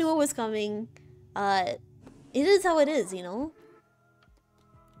 We all knew it was coming. It is how it is, you know?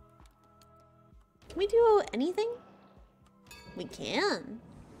 Can we do anything? We can.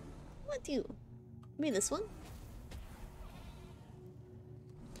 What do? Maybe this one?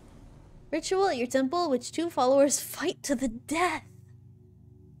 Ritual at your temple, which 2 followers fight to the death.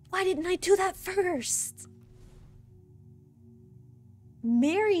 Why didn't I do that first?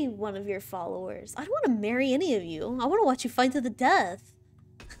 Marry one of your followers. I don't want to marry any of you. I want to watch you fight to the death.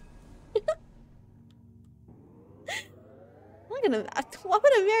 Why would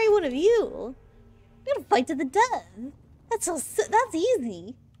I marry one of you? I'm gonna fight to the death. That's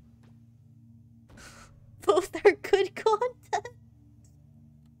easy. Both are good content.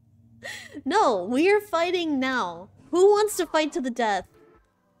 No, we are fighting now. Who wants to fight to the death?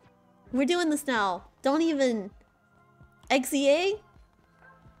 We're doing this now. Don't even... XEA?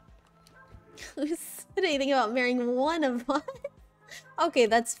 Who said anything about marrying one of us? Okay,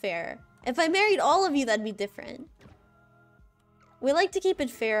 that's fair. If I married all of you, that'd be different. We like to keep it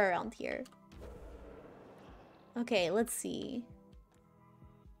fair around here. Okay, let's see.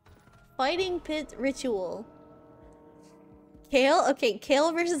 Fighting pit ritual. Kale? Okay,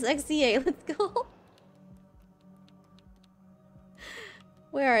 Kale versus XDA. Let's go.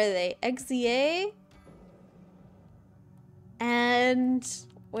 Where are they? XDA? And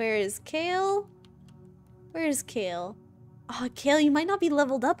where is Kale? Where is Kale? Oh, Kale, you might not be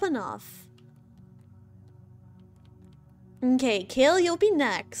leveled up enough. Okay, Kale, you'll be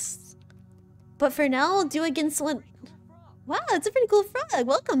next. But for now, I'll do against one... Wow, it's a pretty cool frog.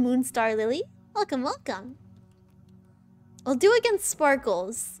 Welcome, Moonstar Lily. Welcome, welcome. I'll do against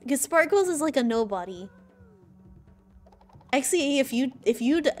Sparkles, because Sparkles is like a nobody. Actually, if you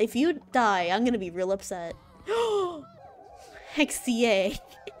die, I'm gonna be real upset. XCA.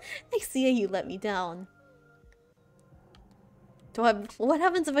 XCA, you let me down. What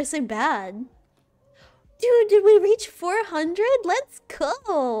happens if I say bad? Dude, did we reach 400? Let's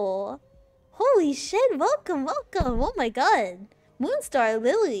go! Holy shit, welcome, welcome! Oh my god. Moonstar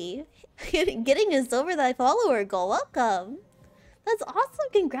Lily. Getting us over that follower goal, welcome! That's awesome,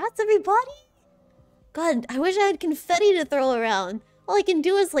 congrats everybody! God, I wish I had confetti to throw around. All I can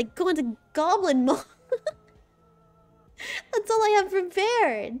do is like go into goblin mode. That's all I have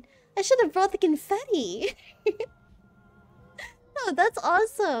prepared. I should have brought the confetti. No, that's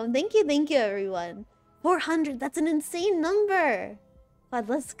awesome. Thank you everyone. 400, that's an insane number. God,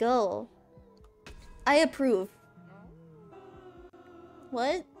 let's go. I approve.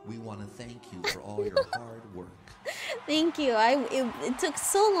 What? We want to thank you for all your hard work. Thank you. It took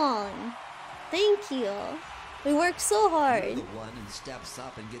so long. Thank you. We worked so hard. You're the one who steps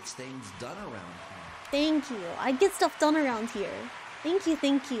up and gets things done around here. Thank you. I get stuff done around here. Thank you,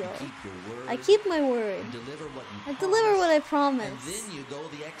 thank you. You keep your word. I keep my word. You deliver what you I deliver what I promise. And then you go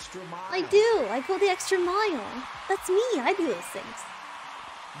the extra mile. I do. I go the extra mile. That's me. I do those things.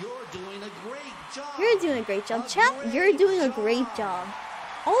 You're doing a great job. You're doing a great job. Chat, you're doing a great job.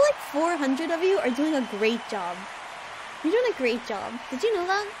 All like 400 of you are doing a great job. You're doing a great job. Did you know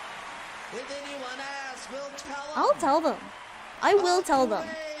that? If anyone asks, we'll tell them. I'll tell them. I will tell them.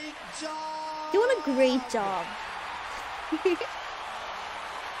 Great job. Doing a great job.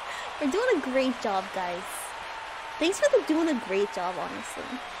 We're doing a great job, guys. Thanks for doing a great job, honestly.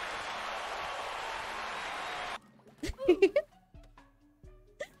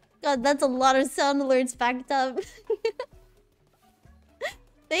 God, that's a lot of sound alerts backed up.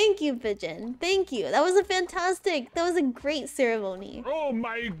 Thank you, Pigeon. Thank you. That was that was a great ceremony. Oh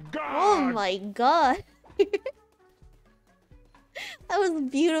my god! Oh my god. That was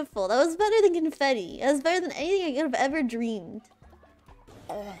beautiful. That was better than confetti. That was better than anything I could have ever dreamed.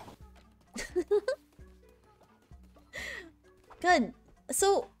 Good.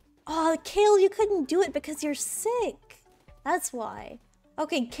 So, oh, Kale, you couldn't do it because you're sick. That's why.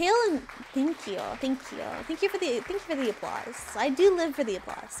 Okay, Kale, and thank you. Thank you for the applause. I do live for the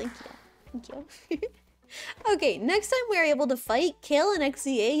applause. Thank you. Okay, next time we're able to fight Kale and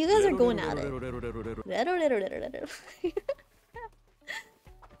XCA, you guys are going at it.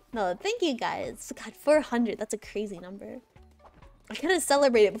 No, thank you guys. God, 400. That's a crazy number. I kind of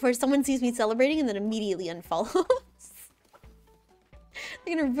celebrate it before someone sees me celebrating and then immediately unfollows.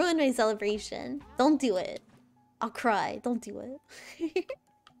 They're gonna ruin my celebration. Don't do it. I'll cry. Don't do it.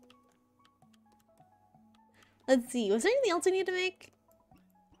 Let's see. Was there anything else I need to make?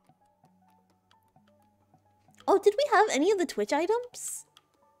 Oh, did we have any of the Twitch items?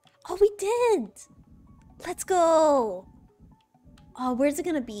 Oh, we did! Let's go! Oh, where's it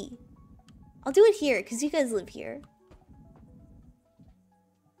gonna be? I'll do it here, because you guys live here.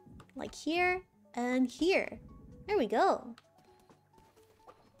 Like here, and here. There we go.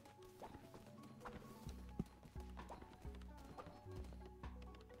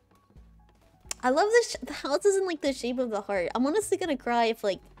 I love this. The house is in like the shape of the heart. I'm honestly gonna cry if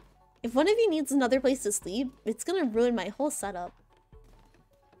like, if one of you needs another place to sleep, it's gonna ruin my whole setup.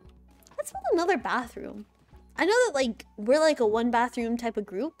 Let's build another bathroom. I know that like we're like a one bathroom type of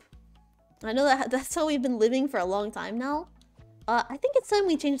group. I know that that's how we've been living for a long time now. I think it's time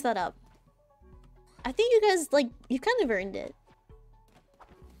we change that up. I think you guys like, you kind of earned it.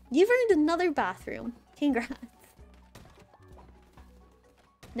 You've earned another bathroom. Congrats.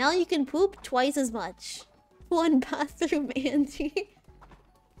 Now you can poop twice as much. One bathroom, Andy.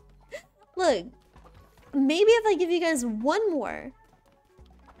 Look, maybe if I give you guys one more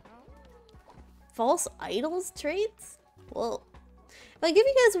false idols traits? Well, if I give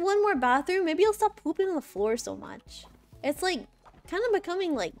you guys one more bathroom, maybe I'll stop pooping on the floor so much. It's like kind of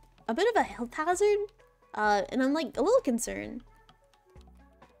becoming like a bit of a health hazard. And I'm like a little concerned.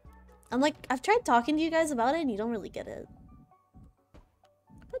 I'm like, I've tried talking to you guys about it and you don't really get it.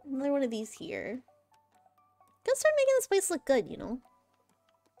 Put another one of these here. Gotta start making this place look good, you know?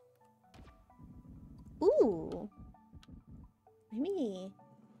 Ooh. Maybe.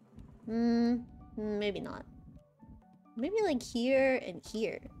 Maybe not. Maybe like here and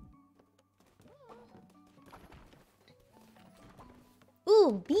here.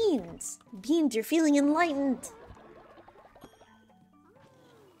 Ooh, beans! Beans, you're feeling enlightened!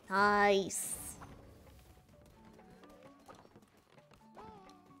 Nice.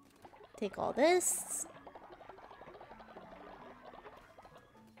 Take all this.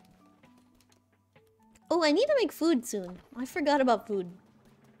 Oh, I need to make food soon. I forgot about food.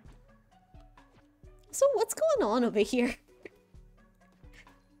 So what's going on over here?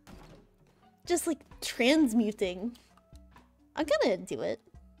 Just like transmuting. I'm gonna do it.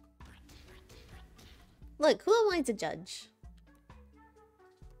 Look, who am I to judge?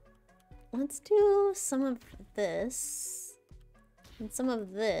 Let's do some of this. And some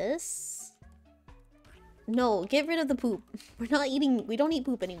of this. No, get rid of the poop. We're not eating, we don't eat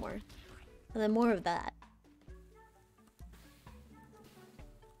poop anymore. And then more of that.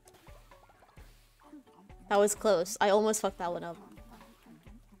 That was close. I almost fucked that one up.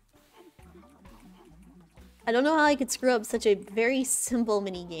 I don't know how I could screw up such a very simple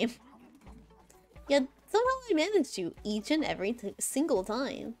minigame. Yet somehow I managed to each and every single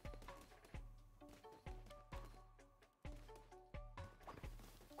time.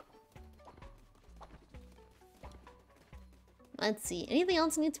 Let's see. Anything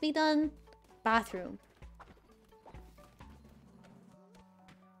else needs to be done? Bathroom.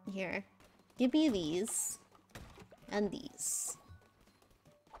 Here. Give me these. And these.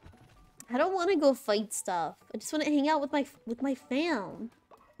 I don't want to go fight stuff. I just want to hang out with my fam.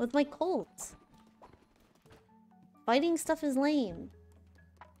 With my cult. Fighting stuff is lame.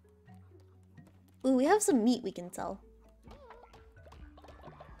 Ooh, we have some meat we can sell.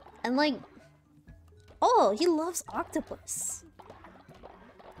 And like... Oh, he loves octopus.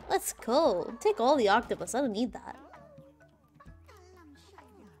 Let's go. Take all the octopus. I don't need that.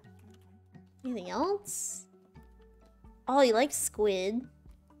 Anything else? Oh, he likes squid.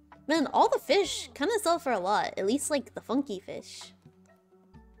 Man, all the fish kind of sell for a lot. At least like the funky fish.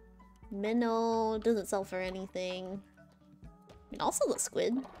 Minnow doesn't sell for anything. And also the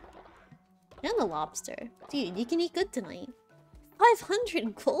squid. And the lobster. Dude, you can eat good tonight.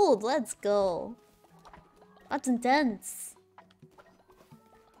 500 gold. Let's go. That's intense.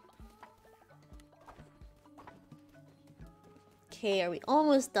 Okay, are we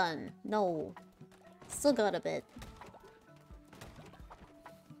almost done? No. Still got a bit.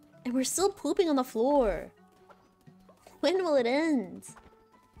 And we're still pooping on the floor. When will it end?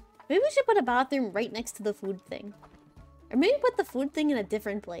 Maybe we should put a bathroom right next to the food thing. Or maybe put the food thing in a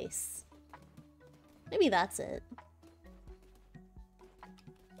different place. Maybe that's it.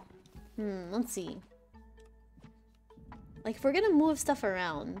 Let's see. Like, if we're gonna move stuff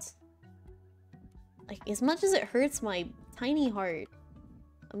around... Like, as much as it hurts my tiny heart...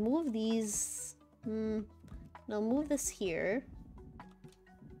 I'll move these... No, move this here.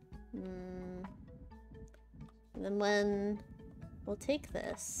 And then when... We'll take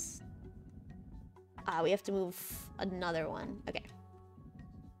this. Ah, we have to move another one. Okay.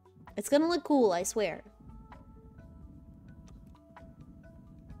 It's gonna look cool, I swear.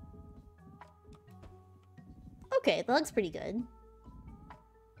 Okay, that looks pretty good.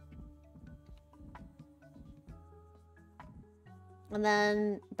 And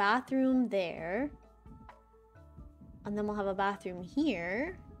then bathroom there. And then we'll have a bathroom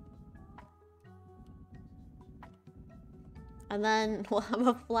here. And then we'll have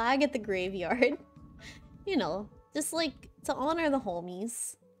a flag at the graveyard. You know, just like to honor the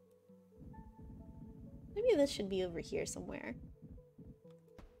homies. Maybe this should be over here somewhere.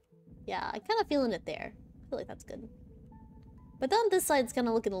 Yeah, I kind of feeling it there. I feel like that's good. But then this side's kind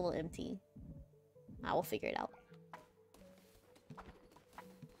of looking a little empty. We'll figure it out.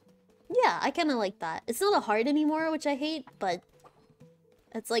 Yeah, I kind of like that. It's not a heart anymore, which I hate, but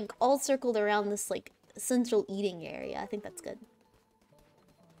it's like all circled around this like central eating area. I think that's good.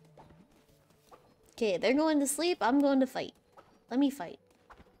 Okay, they're going to sleep. I'm going to fight. Let me fight.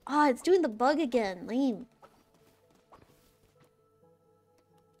 Ah, it's doing the bug again. Lame.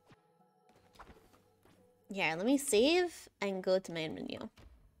 Here, let me save and go to main menu.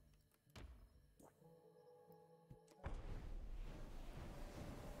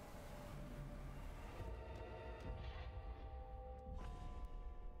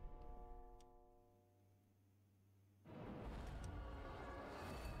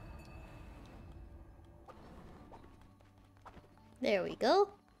 There we go.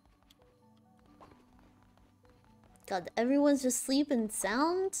 God, everyone's just sleeping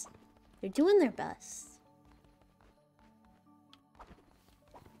sound. They're doing their best.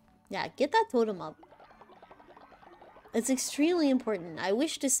 Yeah, get that totem up. It's extremely important. I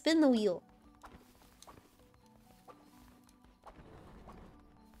wish to spin the wheel.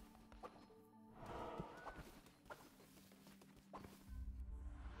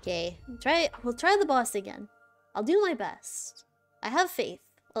 Okay, we'll try the boss again. I'll do my best. I have faith.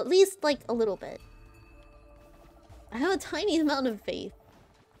 At least, like, a little bit. I have a tiny amount of faith.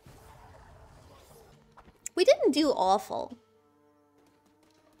 We didn't do awful.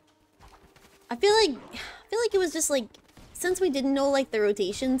 I feel like it was just, like, since we didn't know, like, the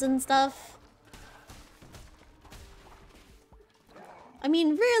rotations and stuff. I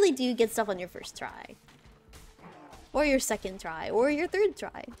mean, rarely do you get stuff on your first try. Or your second try, or your third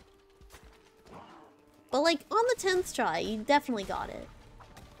try. But like, on the 10th try, you definitely got it.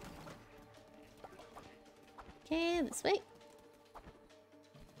 Okay, this way.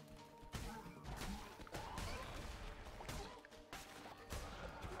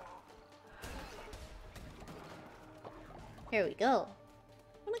 Here we go.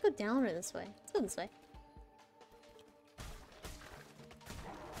 I wanna go down or this way? Let's go this way.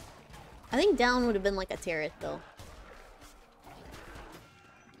 I think down would have been like a turret though.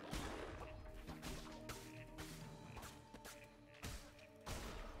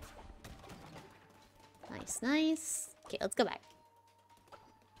 Nice, nice. Okay, let's go back.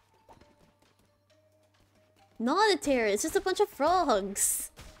 Not a terror, it's just a bunch of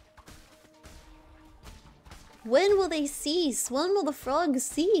frogs. When will they cease? When will the frogs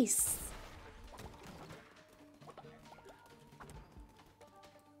cease?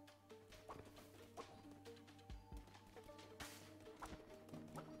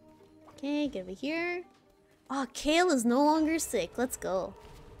 Okay, get over here. Oh, Kale is no longer sick. Let's go.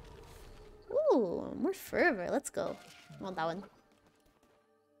 Ooh, more fervor. Let's go. I want that one.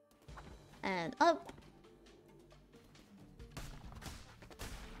 And up.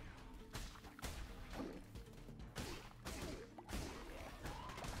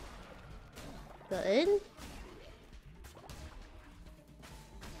 Good.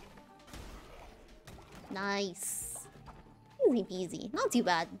 Nice. Easy peasy. Not too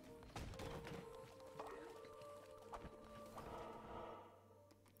bad.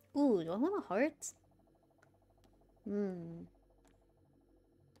 Ooh, do I want a heart? Let's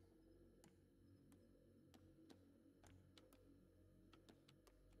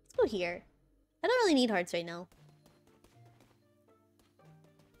go here. I don't really need hearts right now.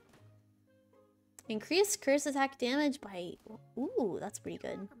 Increase curse attack damage by... Ooh, that's pretty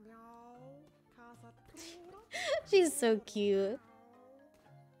good. She's so cute.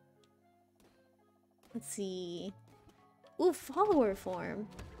 Let's see. Ooh, follower form.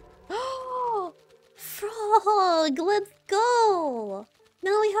 Oh, frog! Let's go!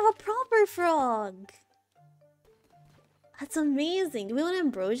 Now we have a proper frog! That's amazing. Do we want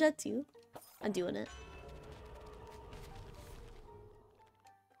ambrosia too? I'm doing it.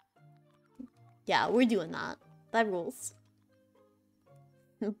 Yeah, we're doing that. That rules.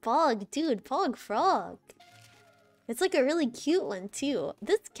 Pog, dude, Pog frog. It's like a really cute one too.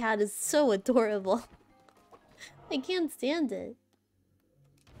 This cat is so adorable. I can't stand it.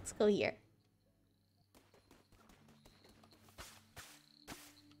 Let's go here.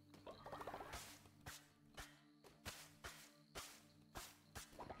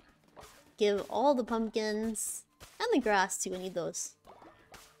 Give all the pumpkins and the grass too. I need those.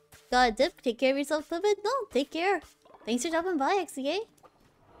 Got a dip? Take care of yourself, Plibbit? No, take care. Thanks for dropping by, XCA.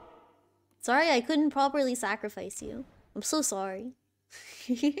 Sorry I couldn't properly sacrifice you. I'm so sorry.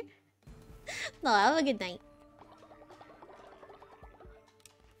 No, have a good night.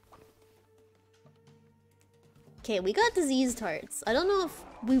 Okay, we got diseased hearts. I don't know if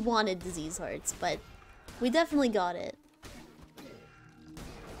we wanted diseased hearts, but we definitely got it.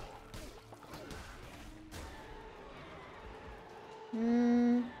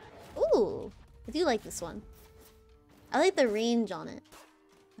 Ooh, I do like this one. I like the range on it.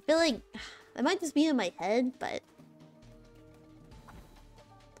 I feel like that might just be in my head, but it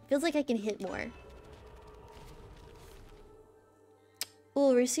feels like I can hit more.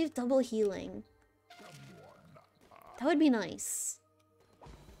 Ooh, receive double healing. That would be nice.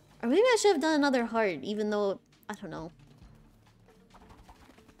 Or maybe I should have done another heart, even though, I don't know.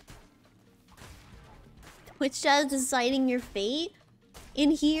 Twitch chat is deciding your fate? In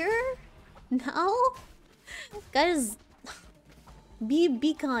here? Now? Guys,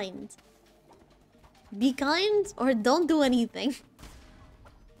 be kind. Be kind or don't do anything.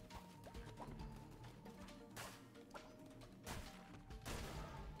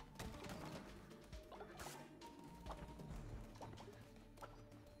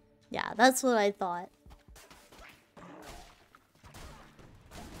 Yeah, that's what I thought.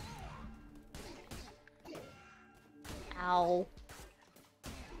 Ow.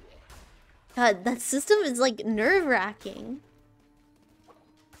 God, that system is like nerve-wracking.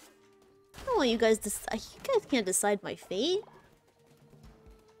 I don't want you guys to... You guys can't decide my fate.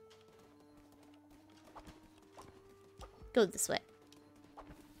 Go this way.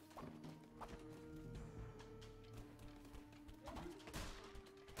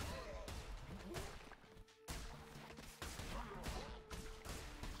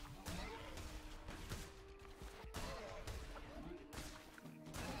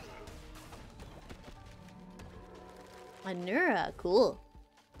 Anura, cool.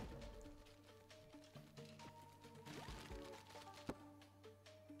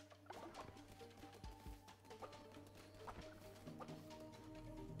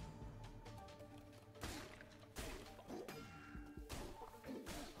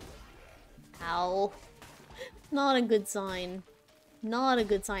 Ow. Not a good sign. Not a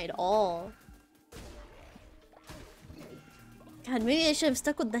good sign at all. God, maybe I should have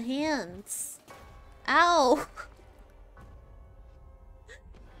stuck with the hands. Ow!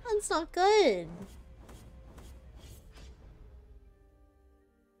 That's not good.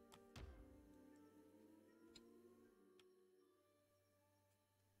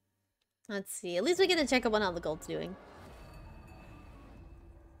 Let's see. At least we get to check up on how the gold's doing.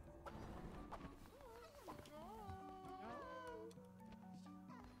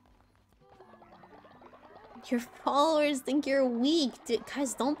 Your followers think you're weak.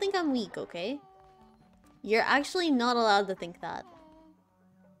 Guys, don't think I'm weak, okay? You're actually not allowed to think that.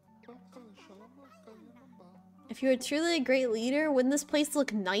 If you were truly a great leader, wouldn't this place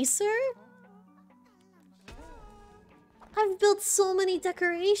look nicer? I've built so many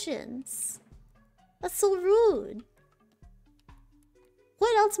decorations. That's so rude.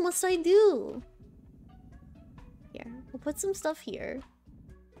 What else must I do? Here, we'll put some stuff here.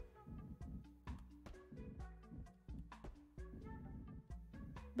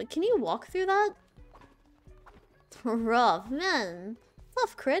 But can you walk through that? Rough, man.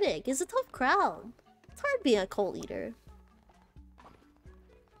 Tough critic. It's a tough crowd. It's hard being a cult leader.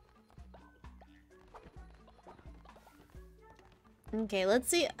 Okay, let's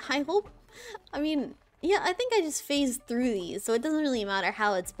see. I hope... I mean, yeah, I think I just phased through these, so it doesn't really matter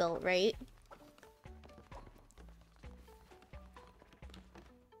how it's built, right?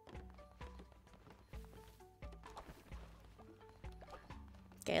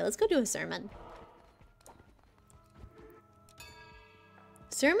 Okay, let's go do a sermon.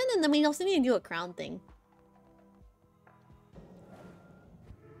 Sermon, and then we also need to do a crown thing.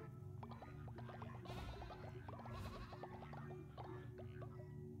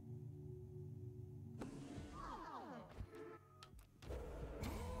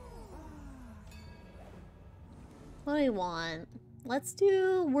 What do I want? Let's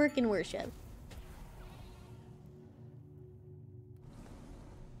do work and worship.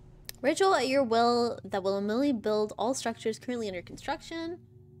 Ritual at your will that will immediately build all structures currently under construction.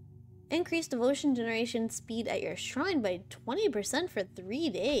 Increase devotion generation speed at your shrine by 20% for 3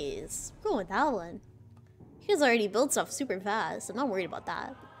 days. Go with that one. He has already built stuff super fast. I'm not worried about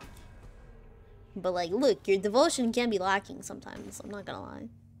that. But like, look, your devotion can be lacking sometimes. I'm not gonna lie.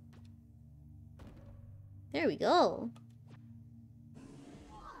 There we go.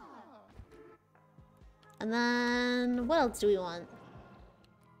 And then, what else do we want?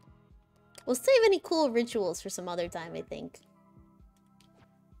 We'll save any cool rituals for some other time, I think.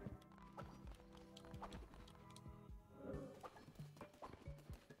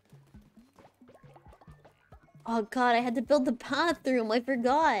 Oh god, I had to build the bathroom. I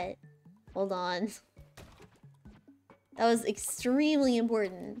forgot. Hold on. That was extremely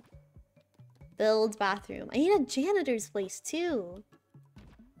important. Build bathroom. I need a janitor's place too.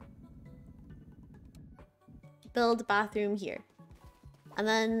 Build bathroom here. And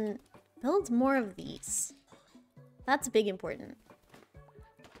then build more of these. That's big important.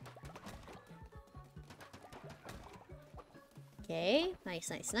 Okay, nice,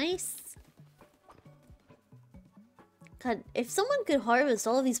 nice, nice. God, if someone could harvest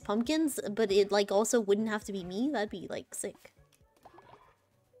all of these pumpkins, but it like also wouldn't have to be me, that'd be like sick.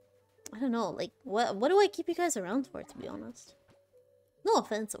 I don't know, like what do I keep you guys around for, to be honest? No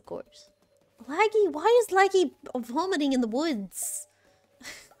offense, of course. Laggy, why is Laggy vomiting in the woods?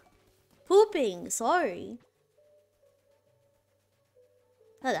 Pooping, sorry.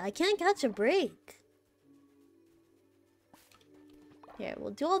 God, I can't catch a break. Here, we'll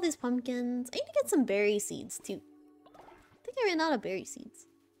do all these pumpkins. I need to get some berry seeds too. I think I ran out of berry seeds.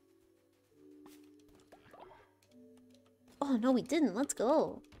 Oh no, we didn't. Let's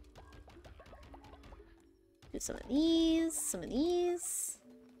go. Do some of these, some of these.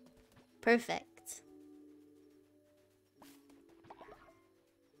 Perfect.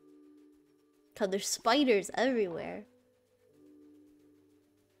 God, there's spiders everywhere.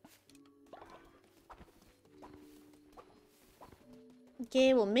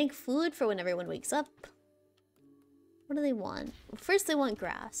 Okay, we'll make food for when everyone wakes up. What do they want? Well, first they want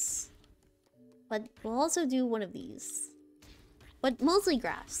grass. But we'll also do one of these. But mostly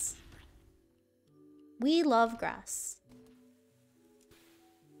grass. We love grass.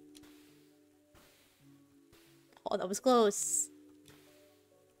 Oh, that was close.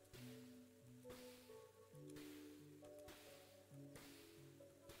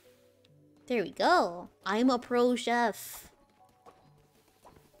 There we go. I'm a pro chef.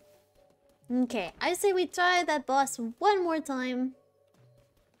 Okay, I say we try that boss one more time.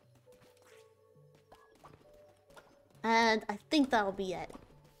 And I think that'll be it.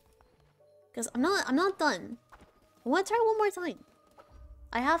 Because I'm not done. I want to try one more time.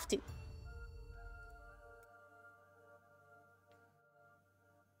 I have to.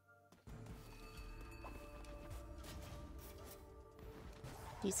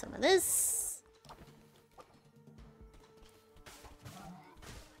 Do some of this.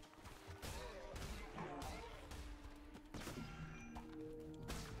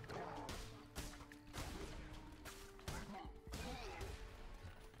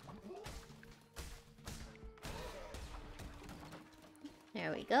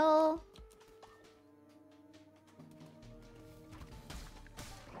 There we go.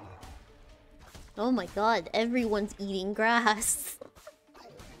 Oh my god, everyone's eating grass.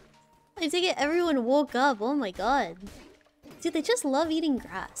 I take it everyone woke up. Oh my god. Dude, they just love eating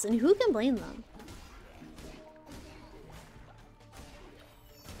grass, and who can blame them?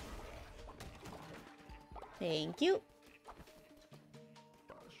 Thank you.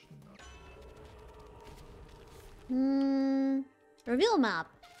 Reveal map.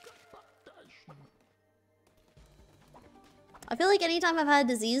 I feel like anytime I've had a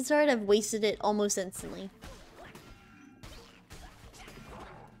disease start, I've wasted it almost instantly.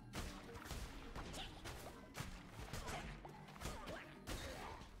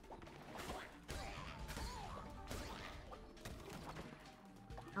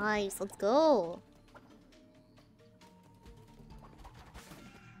 Nice, let's go.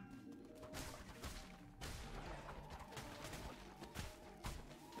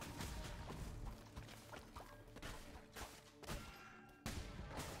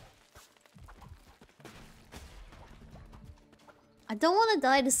 I don't want to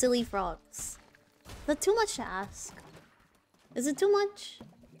die to silly frogs. Is that too much to ask? Is it too much?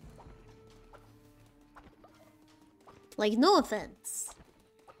 Like, no offense.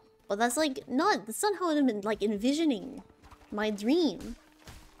 But that's like that's not how I'm like envisioning my dream.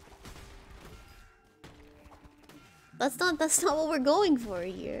 That's not what we're going for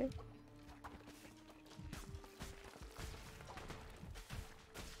here.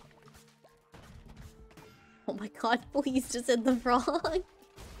 Oh my god, please just hit the frog.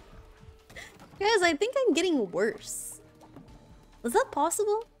 Guys, I think I'm getting worse. Was that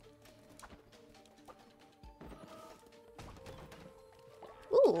possible?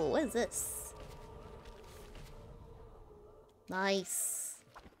 Ooh, what is this? Nice.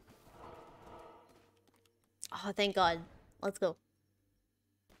 Oh, thank God. Let's go.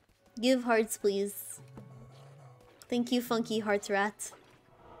 Give hearts, please. Thank you, Funky Hearts Rat.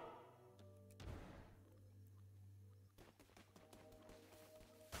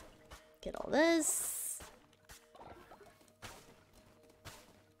 Get all this.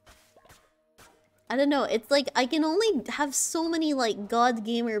 I don't know, it's like I can only have so many like God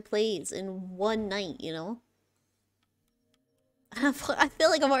Gamer plays in one night, you know? I feel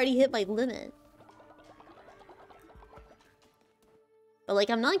like I've already hit my limit. But like,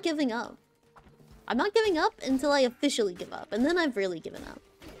 I'm not giving up. I'm not giving up until I officially give up, and then I've really given up.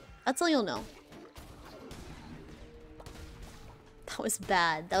 That's all you'll know. That was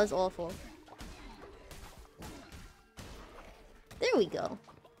bad. That was awful. There we go.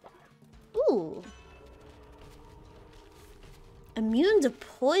 Ooh. Immune to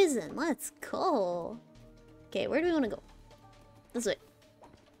poison. Let's go. Okay, where do we want to go? This way.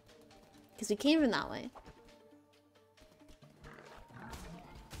 Because we came from that way.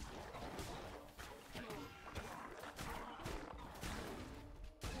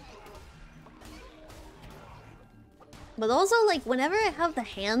 But also, like, whenever I have the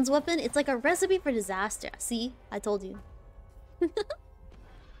hands weapon, it's like a recipe for disaster. See? I told you.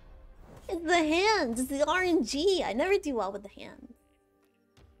 It's the hands. It's the RNG. I never do well with the hands.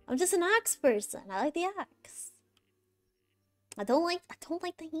 I'm just an axe person. I like the axe. I don't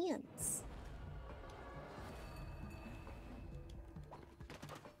like the hands.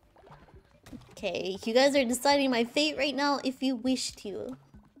 Okay, you guys are deciding my fate right now if you wish to.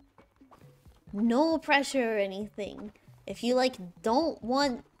 No pressure or anything. If you like don't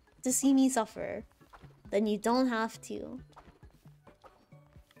want to see me suffer, then you don't have to.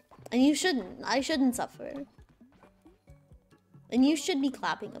 And you shouldn't. I shouldn't suffer. And you should be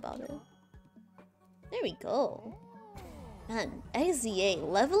clapping about it. There we go. Man, XZA,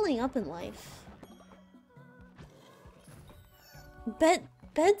 leveling up in life.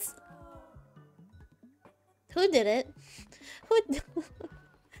 Beds. Who did it?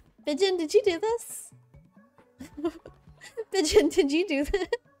 Pigeon, did you do this? Pigeon, did you do this?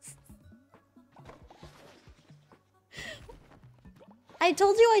 I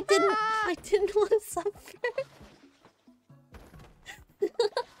told you I didn't want to suffer.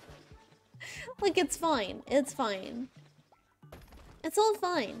 Like, it's fine. It's fine. It's all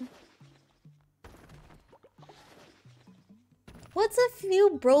fine. What's a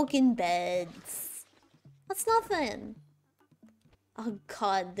few broken beds? That's nothing. Oh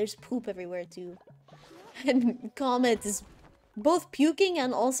god, there's poop everywhere too. And Comet is both puking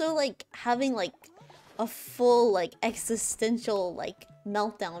and also like having like a full like existential like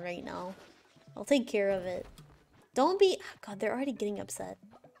meltdown right now. I'll take care of it. Don't be— oh god, they're already getting upset.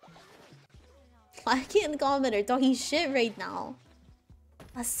 I can't comment or talking shit right now.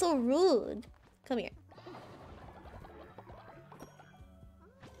 That's so rude. Come here.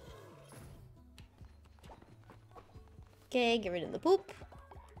 Okay, get rid of the poop.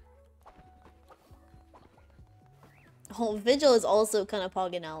 Oh, Vigil is also kind of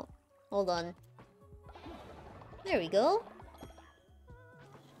pogging out. Hold on. There we go.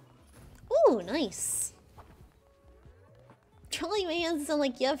 Ooh, nice. Drawing my hands sound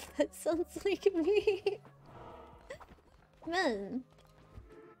like, yep, that sounds like me. Man.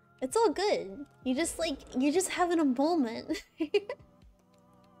 It's all good. You just like, you're just having a moment.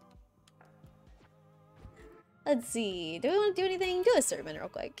 Let's see. Do we want to do anything? Do a sermon real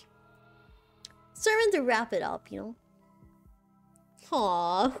quick. Sermon to wrap it up, you know?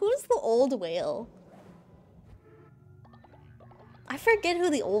 Aw, who's the old whale? I forget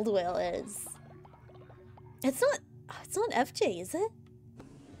who the old whale is. It's not FJ, is it?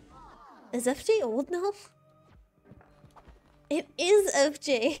 Is FJ old now? It is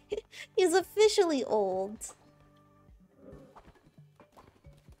FJ. He's officially old.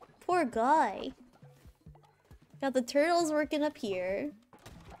 Poor guy. Got the turtles working up here.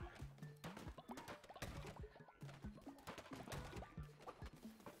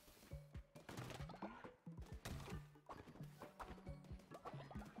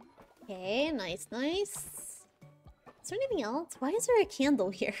 Okay, nice, nice. Is there anything else? Why is there a candle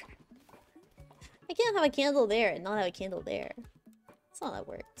here? I can't have a candle there and not have a candle there. That's not how that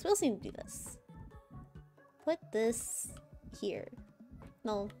works. We also need to do this. Put this here.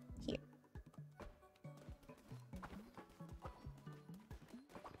 No, here.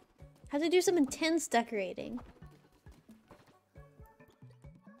 Have to do some intense decorating.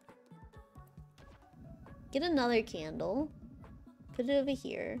 Get another candle. Put it over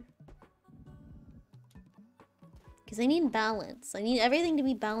here. Because I need balance. I need everything to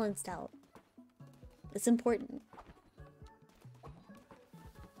be balanced out. It's important.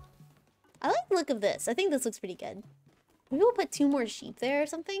 I like the look of this. I think this looks pretty good. Maybe we'll put 2 more sheep there or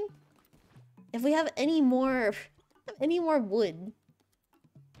something. If we have any more wood.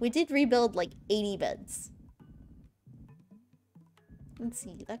 We did rebuild like 80 beds. Let's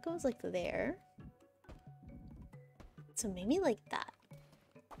see, that goes like there. So maybe like that.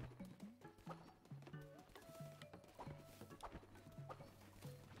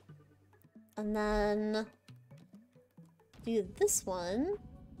 And then do this one.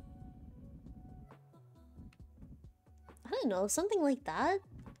 I don't know, something like that.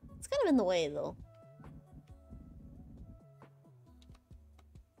 It's kind of in the way though.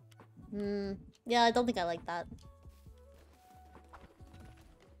 Yeah, I don't think I like that.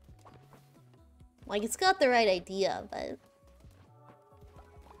 Like, it's got the right idea, but...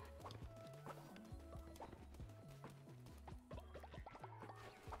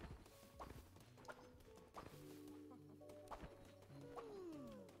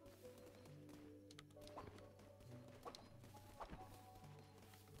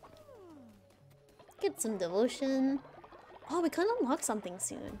 Get some devotion. Oh, we can unlock something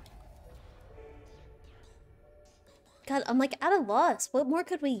soon. God, I'm like at a loss. What more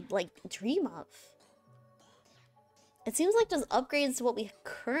could we like dream of? It seems like there's upgrades to what we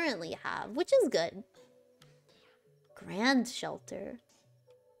currently have, which is good. Grand shelter.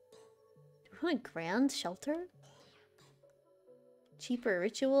 Do we want a grand shelter? Cheaper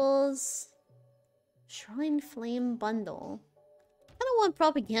rituals. Shrine flame bundle. I don't want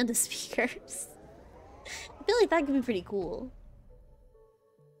propaganda speakers. I feel like that could be pretty cool.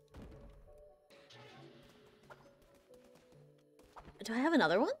 Do I have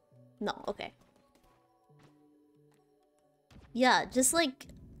another one? No, okay. Yeah, just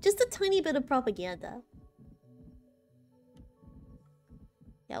a tiny bit of propaganda.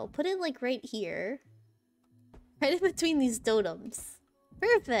 Yeah, we'll put it like right here. Right in between these totems.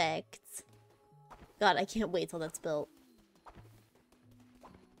 Perfect! God, I can't wait till that's built.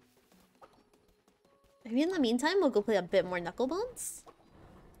 Maybe in the meantime, we'll go play a bit more Knucklebones?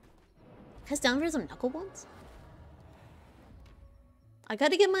 Guys, down for some Knucklebones? I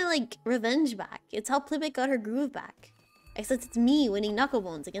gotta get my, like, revenge back. It's how Plibbit got her groove back. Except it's me winning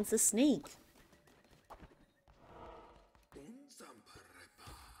Knucklebones against the snake.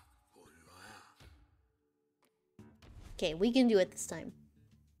 Okay, we can do it this time.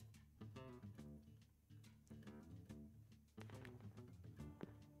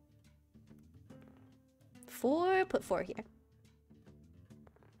 Put 4 here.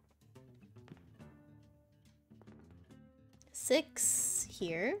 Six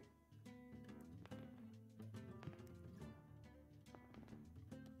here.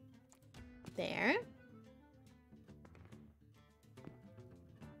 There.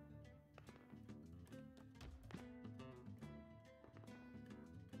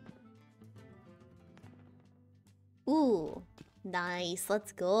 Ooh, nice.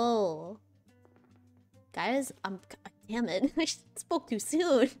 Let's go. Guys, damn it. I spoke too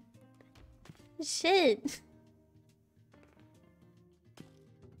soon. Shit.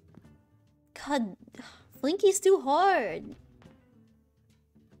 God, Flinky's too hard.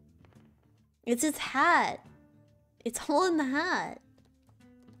 It's his hat. It's all in the hat.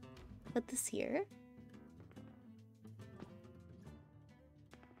 Put this here.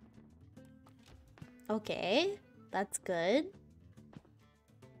 Okay, that's good.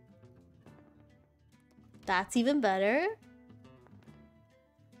 That's even better.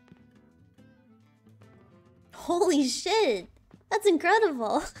 Holy shit! That's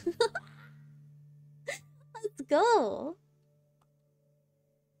incredible! Let's go!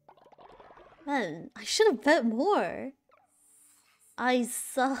 Man, I should have bet more. I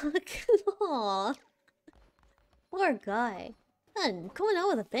suck. Aw. Poor guy. Man, coming out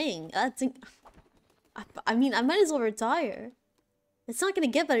with a bang. That's I mean, I might as well retire. It's not gonna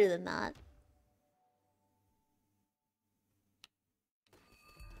get better than that.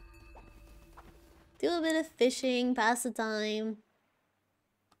 Do a bit of fishing, pass the time.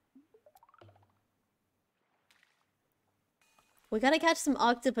 We gotta catch some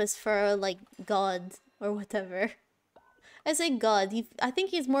octopus for, like, God or whatever. I say God, I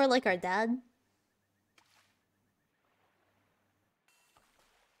think he's more like our dad.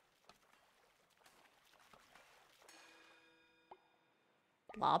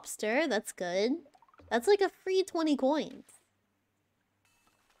 Lobster, that's good. That's like a free 20 coins.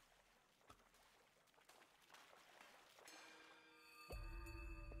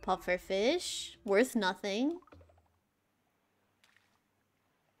 Pufferfish, worth nothing.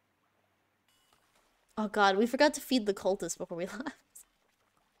 Oh god, we forgot to feed the cultists before we left.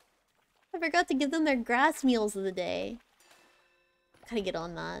 I forgot to give them their grass meals of the day. Gotta get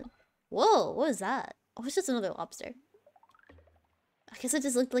on that. Whoa, what is that? Oh, it's just another lobster. I guess it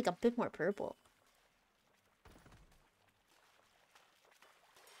just looked like a bit more purple.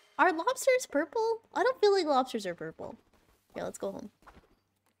 Are lobsters purple? I don't feel like lobsters are purple. Yeah, let's go home.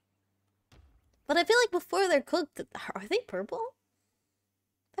 But I feel like before they're cooked, are they purple?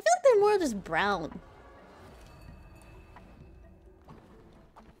 I feel like they're more just brown.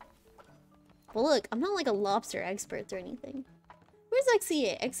 Well, look, I'm not like a lobster expert or anything. Where's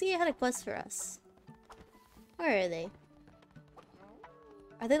XEA? XEA had a quest for us. Where are they?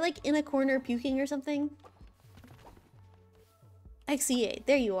 Are they like in a corner puking or something? XEA,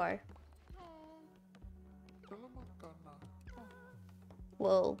 there you are.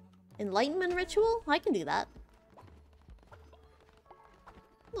 Whoa. Enlightenment ritual? I can do that.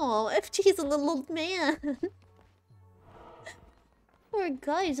 Oh, FG's a little old man. Poor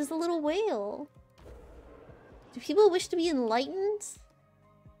guy, he's just a little whale. Do people wish to be enlightened?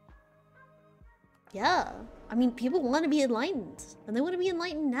 Yeah. I mean, people want to be enlightened. And they want to be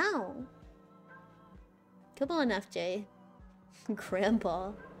enlightened now. Come on, FJ.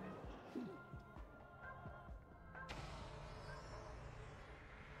 Grandpa.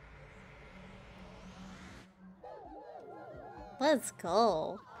 Let's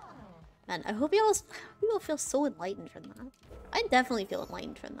go. Man, I hope y'all feel so enlightened from that. I definitely feel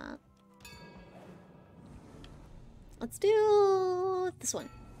enlightened from that. Let's do this one.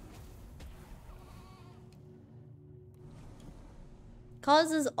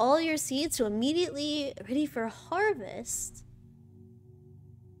 Causes all your seeds to immediately ready for harvest.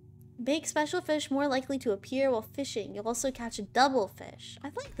 Make special fish more likely to appear while fishing. You'll also catch a double fish.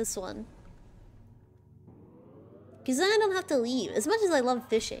 I like this one. Because then I don't have to leave. As much as I love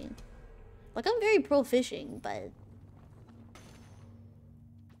fishing. Like, I'm very pro fishing, but...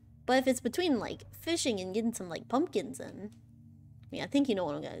 But if it's between, like, fishing and getting some, like, pumpkins in... I mean, I think you know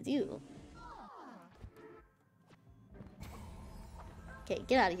what I'm gonna do. Okay,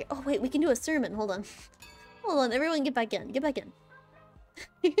 get out of here. Oh, wait, we can do a sermon. Hold on. Hold on, everyone get back in. Get back in.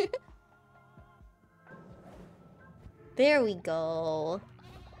 There we go.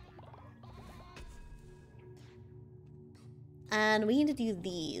 And we need to do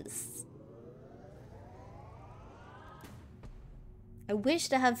these. I wish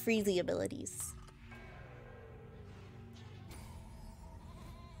to have freezy abilities.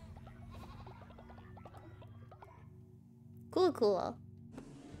 Cool, cool.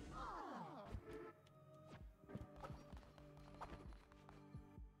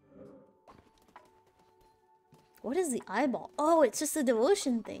 What is the eyeball? Oh, it's just a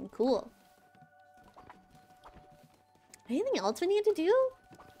devotion thing. Cool. Anything else we need to do?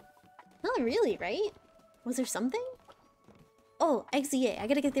 Not really, right? Was there something? Oh, XEA. I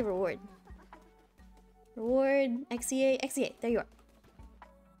gotta get the reward. Reward, XEA, XEA. There you are.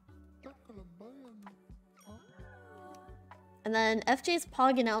 And then FJ's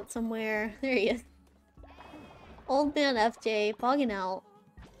pogging out somewhere. There he is. Old man FJ, pogging out.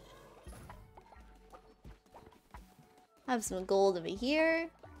 Have some gold over here.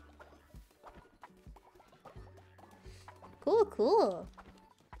 Cool, cool.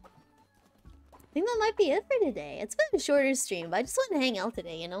 I think that might be it for today. It's been a shorter stream, but I just wanted to hang out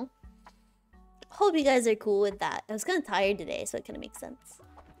today, you know? Hope you guys are cool with that. I was kind of tired today, so it kind of makes sense.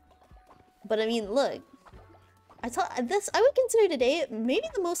 But I mean, look. I would consider today maybe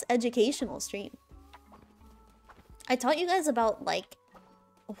the most educational stream. I taught you guys about, like...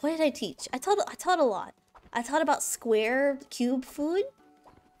 What did I teach? I taught a lot. I taught about square cube food.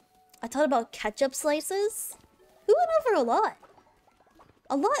 I taught about ketchup slices. We went over a lot.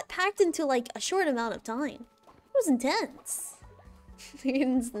 A lot packed into like a short amount of time. It was intense.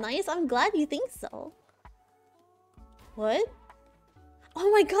 It's nice. I'm glad you think so. What?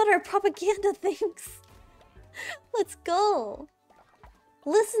 Oh my god, our propaganda things. Let's go.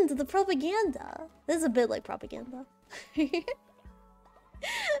 Listen to the propaganda. This is a bit like propaganda. But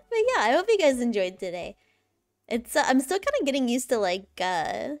yeah, I hope you guys enjoyed today. It's I'm still kind of getting used to like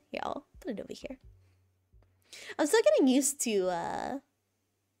here, I'll put it over here. I'm still getting used to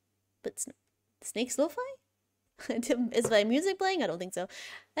but Snake Lo-Fi? Is my music playing? I don't think so.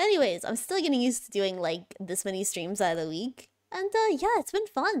 Anyways, I'm still getting used to doing like this many streams out of the week. And yeah, it's been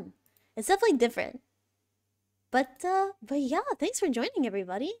fun. It's definitely different. But yeah, thanks for joining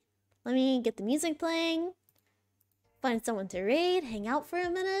everybody. Let me get the music playing. Find someone to raid, hang out for a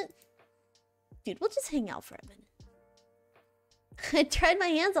minute. Dude, we'll just hang out for a minute. I tried my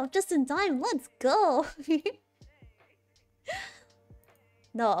hands off just in time. Let's go.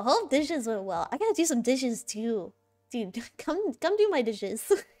 No, I hope dishes went well. I gotta do some dishes too. Dude, come do my dishes.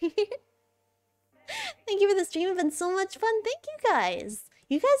 Thank you for the stream. It's been so much fun. Thank you guys.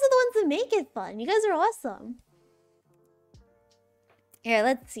 You guys are the ones that make it fun. You guys are awesome. Here,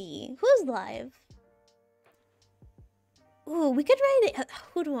 let's see. Who's live? Ooh, we could raid it.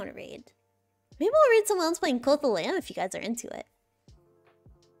 Who do we want to raid? Maybe we'll raid someone else playing Cult of the Lamb if you guys are into it.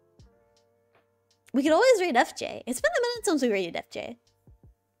 We could always raid FJ. It's been a minute since we raided FJ.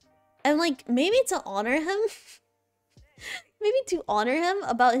 And like, maybe to honor him... maybe to honor him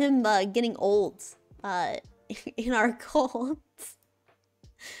about him getting old in our cult.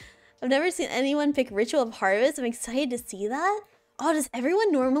 I've never seen anyone pick Ritual of Harvest. I'm excited to see that. Oh, does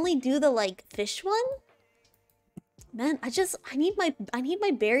everyone normally do the like fish one? Man, I need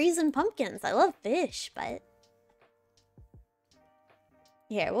my berries and pumpkins. I love fish, but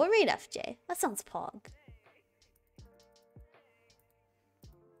here, we'll raid FJ. That sounds pog.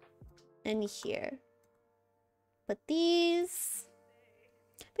 And here. Put these.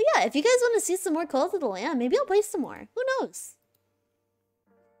 But yeah, if you guys want to see some more Cult of the Lamb, maybe I'll play some more. Who knows?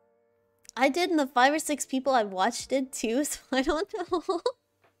 I did, and the 5 or 6 people I've watched did too, so I don't know.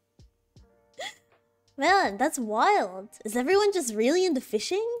 Man, that's wild. Is everyone just really into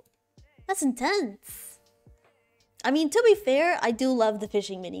fishing? That's intense. I mean, to be fair, I do love the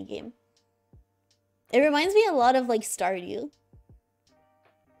fishing minigame. It reminds me a lot of like Stardew.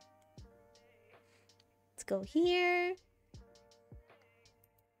 Let's go here.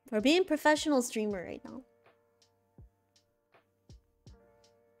 We're being professional streamer right now.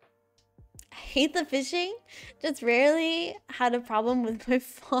 I hate the fishing. Just rarely had a problem with my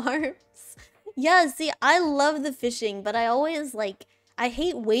farms. Yeah, see, I love the fishing, but I always like, I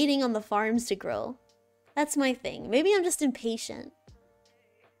hate waiting on the farms to grow. That's my thing. Maybe I'm just impatient.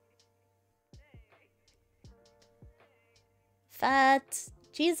 Fat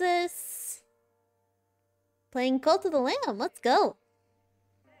Jesus. Playing Cult of the Lamb. Let's go.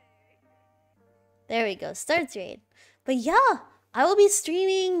 There we go. Starts raid. But yeah, I will be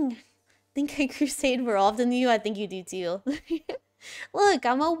streaming. I think I crusade more often than you. I think you do too. Look,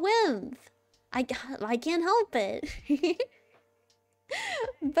 I'm a wimp. I can't help it.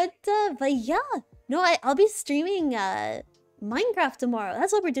 but yeah. No, I'll be streaming Minecraft tomorrow.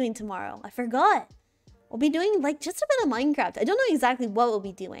 That's what we're doing tomorrow. I forgot. We'll be doing like just a bit of Minecraft. I don't know exactly what we'll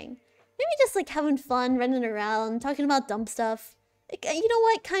be doing. Maybe just like having fun, running around, talking about dumb stuff. Like, you know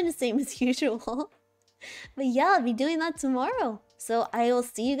what? Kind of same as usual. But yeah, I'll be doing that tomorrow. So I will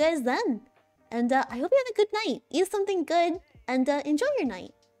see you guys then. And I hope you have a good night. Eat something good and enjoy your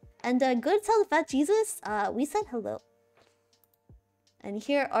night. And go tell the Fat Jesus we said hello. And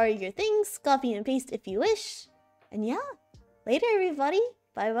here are your things. Copy and paste if you wish. And yeah, later everybody.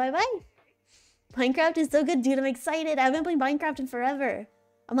 Bye bye bye. Minecraft is so good, dude. I'm excited. I haven't played Minecraft in forever.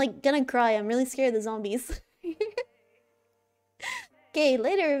 I'm like gonna cry. I'm really scared of the zombies. Okay,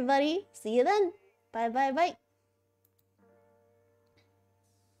 later everybody. See you then. Bye bye bye.